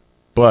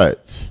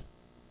 But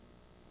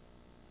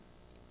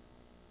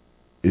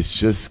it's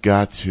just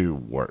got to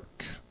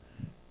work.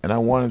 And I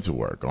want it to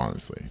work,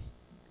 honestly.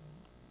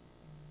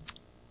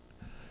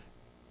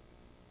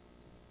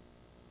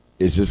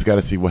 It's just got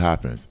to see what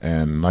happens.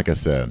 And like I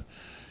said,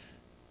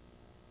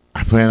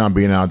 I plan on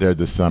being out there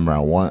this summer.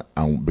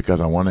 Because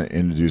I want to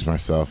introduce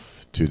myself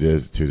to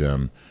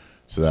them,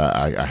 so that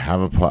I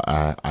have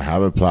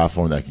a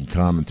platform that can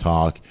come and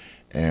talk,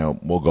 and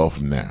we'll go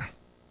from there.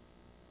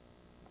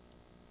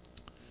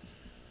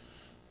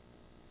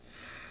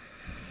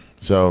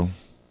 So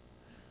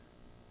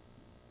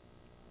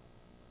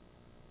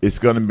it's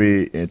going to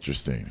be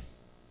interesting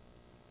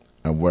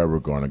and where we're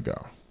going to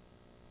go.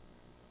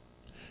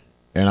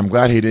 And I'm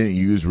glad he didn't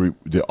use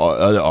the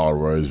other R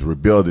words,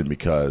 rebuilding,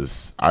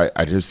 because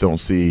I just don't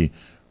see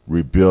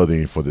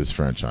rebuilding for this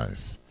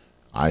franchise.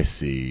 I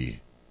see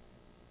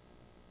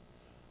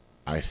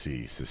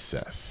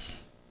success.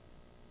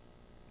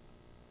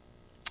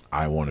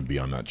 I want to be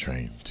on that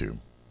train too,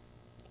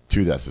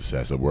 to that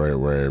success, of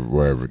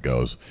wherever it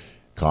goes.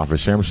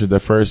 Conference championship the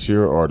first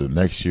year or the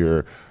next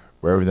year,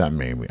 wherever that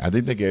may be. I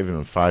think they gave him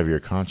a 5-year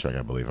contract,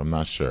 I believe. I'm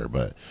not sure,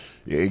 but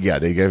yeah,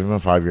 they gave him a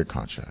 5-year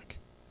contract.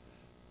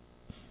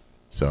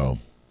 So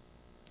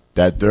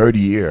That third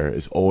year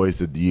is always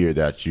the year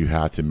that you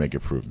have to make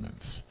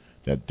improvements.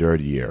 That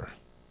third year.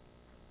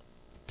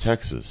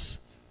 Texas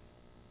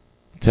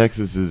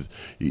is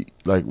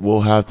like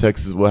we'll have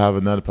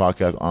another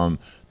podcast on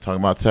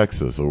talking about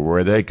Texas or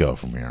where they go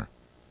from here.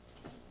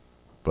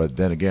 But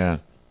then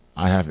again,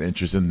 I have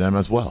interest in them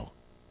as well.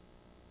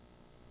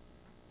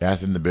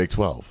 That's in the Big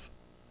 12.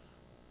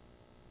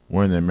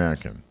 We're in the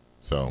American,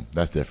 so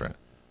that's different.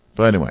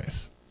 But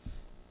anyways,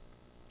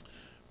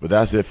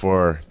 that's it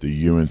for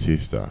the UNC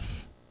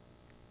stuff.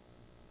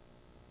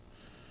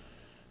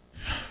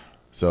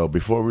 So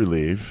before we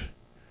leave,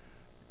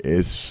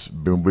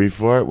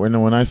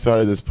 when I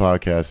started this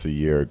podcast a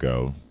year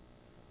ago,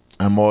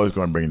 I'm always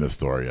going to bring this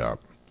story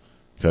up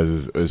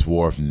because it's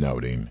worth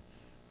noting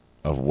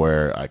of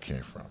where I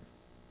came from.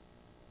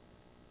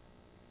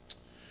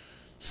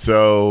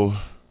 So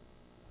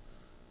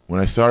when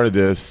I started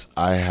this,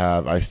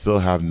 I still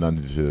have none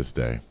to this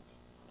day.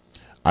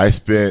 I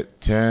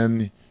spent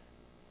 10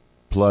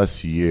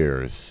 plus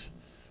years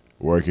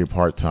working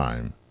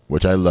part-time,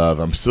 which I love.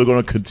 I'm still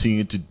going to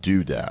continue to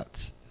do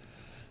that.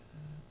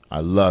 I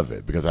love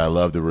it because I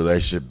love the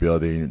relationship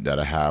building that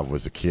I have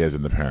with the kids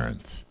and the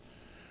parents.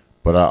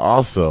 But I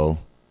also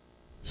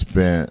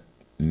spent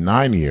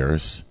 9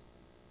 years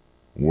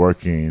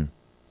working,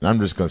 and I'm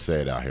just going to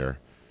say it out here,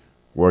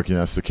 working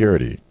as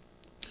security.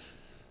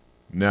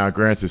 Now,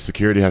 granted,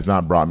 security has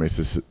not brought me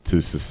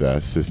to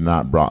success. It's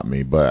not brought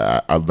me,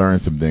 but I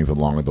learned some things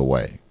along the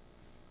way.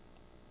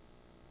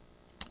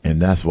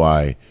 And that's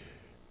why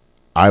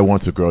I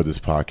want to grow this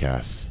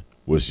podcast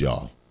with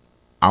y'all.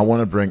 I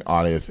want to bring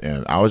audience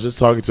in. I was just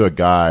talking to a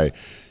guy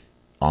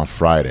on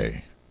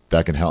Friday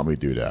that can help me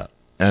do that.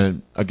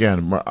 And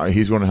again,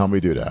 he's going to help me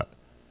do that.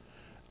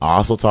 I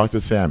also talked to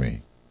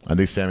Sammy. I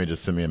think Sammy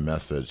just sent me a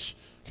message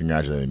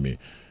congratulating me.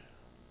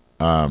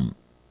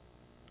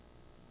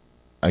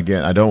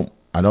 Again, I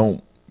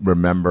don't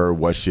remember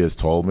what she has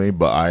told me,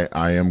 but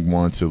I am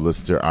going to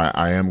listen to her.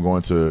 I am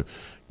going to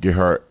give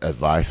her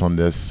advice on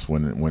this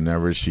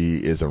whenever she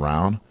is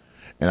around.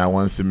 And I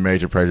want to send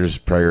major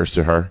prayers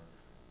to her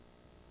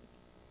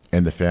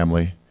and the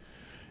family.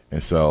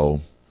 And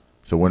so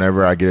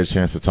whenever I get a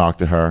chance to talk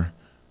to her,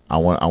 I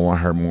want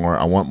her more.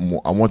 I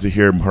want to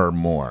hear her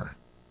more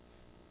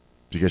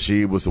because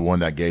she was the one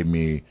that gave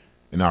me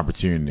an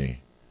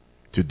opportunity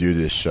to do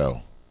this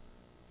show.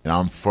 And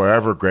I'm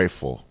forever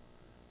grateful.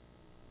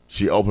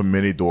 She opened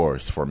many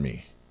doors for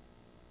me.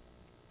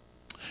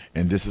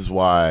 And this is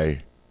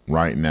why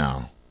right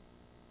now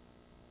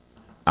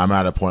I'm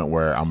at a point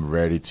where I'm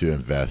ready to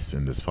invest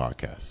in this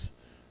podcast.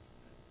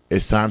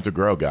 It's time to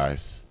grow,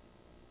 guys.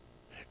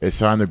 It's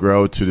time to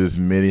grow to this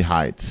many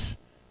heights.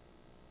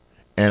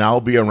 And I'll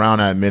be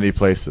around at many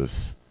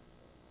places.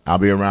 I'll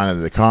be around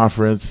at the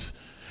conference.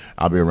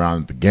 I'll be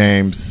around at the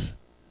games.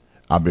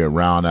 I'll be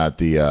around at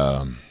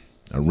the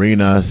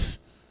arenas.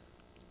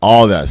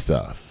 All that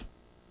stuff.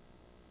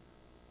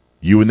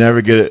 You will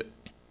never get it.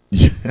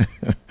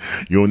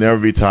 You will never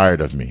be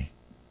tired of me.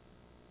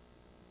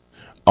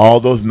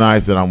 All those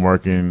nights that I'm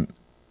working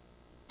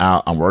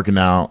out and working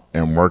on.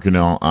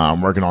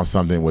 I'm working on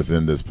something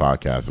within this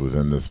podcast,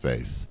 within this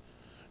space,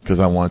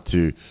 because I want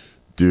to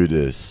do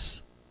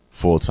this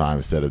full time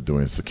instead of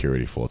doing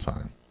security full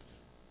time.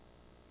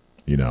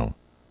 You know,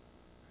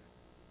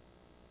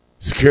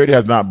 security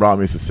has not brought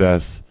me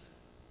success,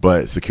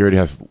 but security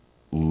has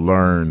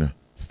learned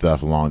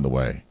stuff along the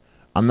way.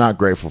 I'm not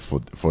grateful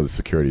for the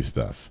security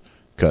stuff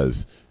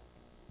because,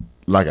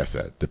 like I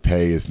said, the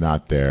pay is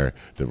not there,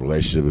 the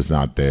relationship is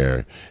not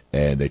there,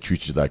 and they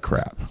treat you like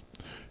crap.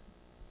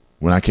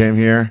 When I came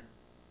here,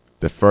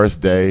 the first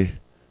day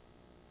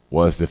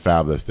was the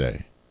fabulous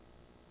day.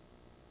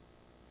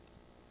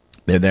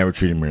 They never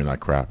treated me like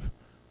crap.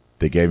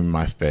 They gave me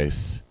my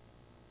space.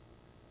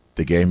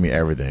 They gave me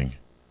everything.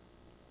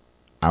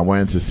 I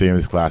went into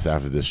Siemens class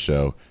after this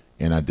show,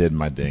 and I did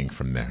my thing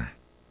from there.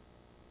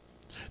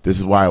 This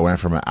is why I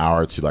went from an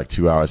hour to like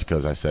 2 hours,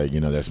 because I said,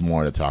 there's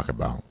more to talk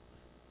about.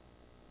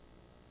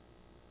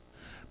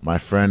 My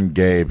friend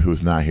Gabe,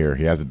 who's not here,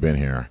 he hasn't been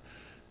here,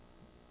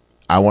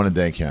 I want to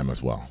thank him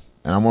as well.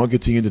 And I'm going to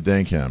continue to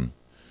thank him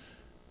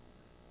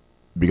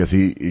because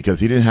he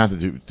didn't have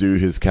to do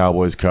his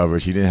Cowboys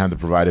coverage. He didn't have to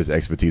provide his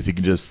expertise. He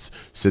can just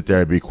sit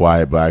there and be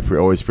quiet, but I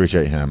always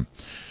appreciate him.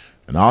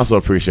 And I also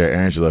appreciate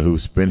Angela,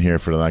 who's been here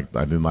for I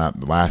think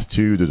the last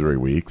 2 to 3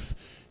 weeks.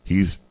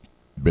 He's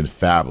been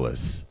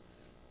fabulous.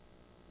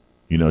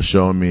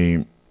 Showing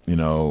me,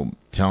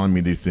 telling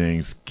me these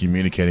things,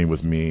 communicating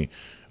with me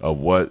of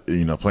what,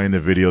 playing the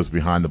videos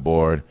behind the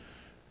board.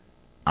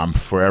 I'm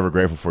forever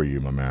grateful for you,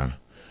 my man.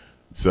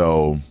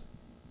 So,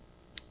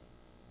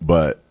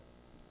 but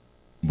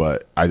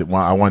I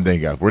want to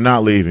thank you guys. We're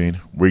not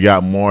leaving. We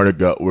got more to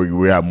go.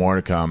 We got more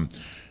to come.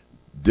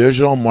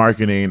 Digital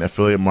marketing,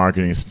 affiliate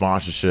marketing,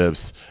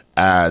 sponsorships,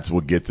 ads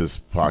will get this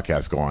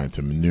podcast going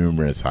to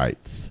numerous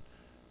heights.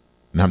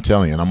 And I'm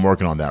telling you, and I'm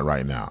working on that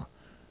right now.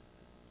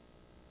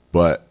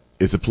 But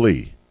it's a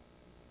plea.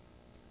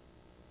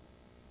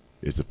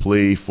 It's a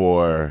plea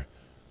for,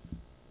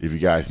 if you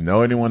guys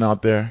know anyone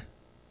out there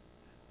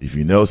If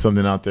you know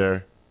something out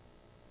there,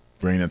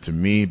 bring it to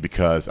me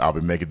because I'll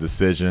be making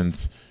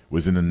decisions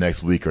within the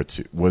next week or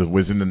two.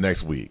 Within the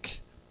next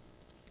week,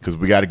 because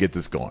we got to get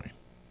this going.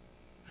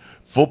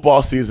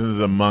 Football season is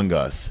among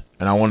us,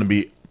 and I want to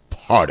be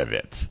part of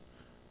it.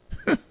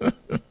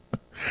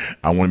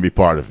 I want to be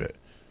part of it.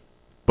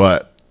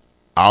 But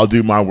I'll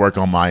do my work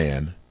on my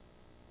end.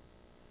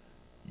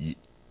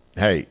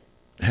 Hey,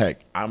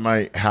 heck, I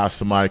might have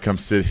somebody come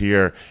sit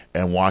here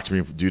and watch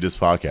me do this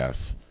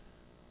podcast.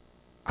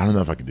 I don't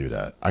know if I can do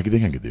that. I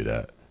think I can do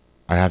that.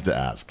 I have to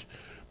ask.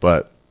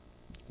 But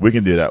we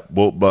can do that.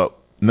 Well, but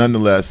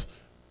nonetheless,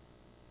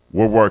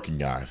 we're working,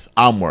 guys.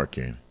 I'm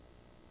working.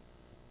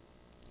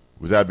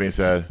 With that being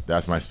said,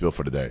 that's my spiel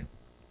for today.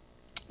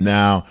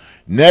 Now,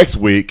 next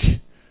week,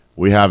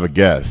 we have a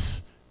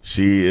guest.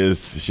 She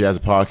has a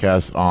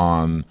podcast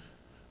on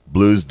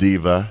Blues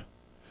Diva.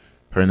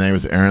 Her name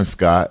is Erin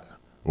Scott.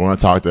 We're going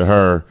to talk to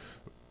her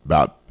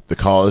about the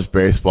college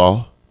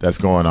baseball that's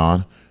going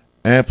on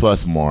and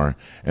plus more.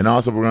 And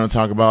also, we're going to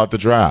talk about the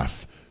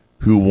draft.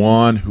 Who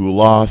won, who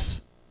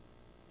lost,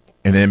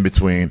 and in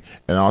between.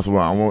 And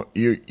also,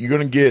 you're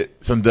going to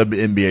get some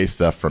WNBA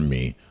stuff from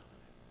me.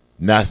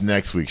 And that's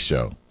next week's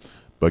show.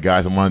 But,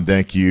 guys, I want to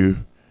thank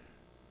you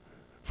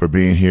for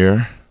being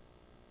here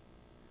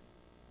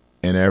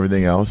and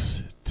everything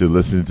else to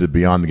listen to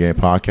Beyond the Game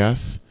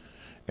podcast.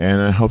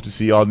 And I hope to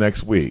see y'all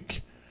next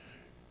week.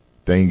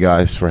 Thank you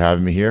guys for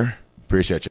having me here. Appreciate you.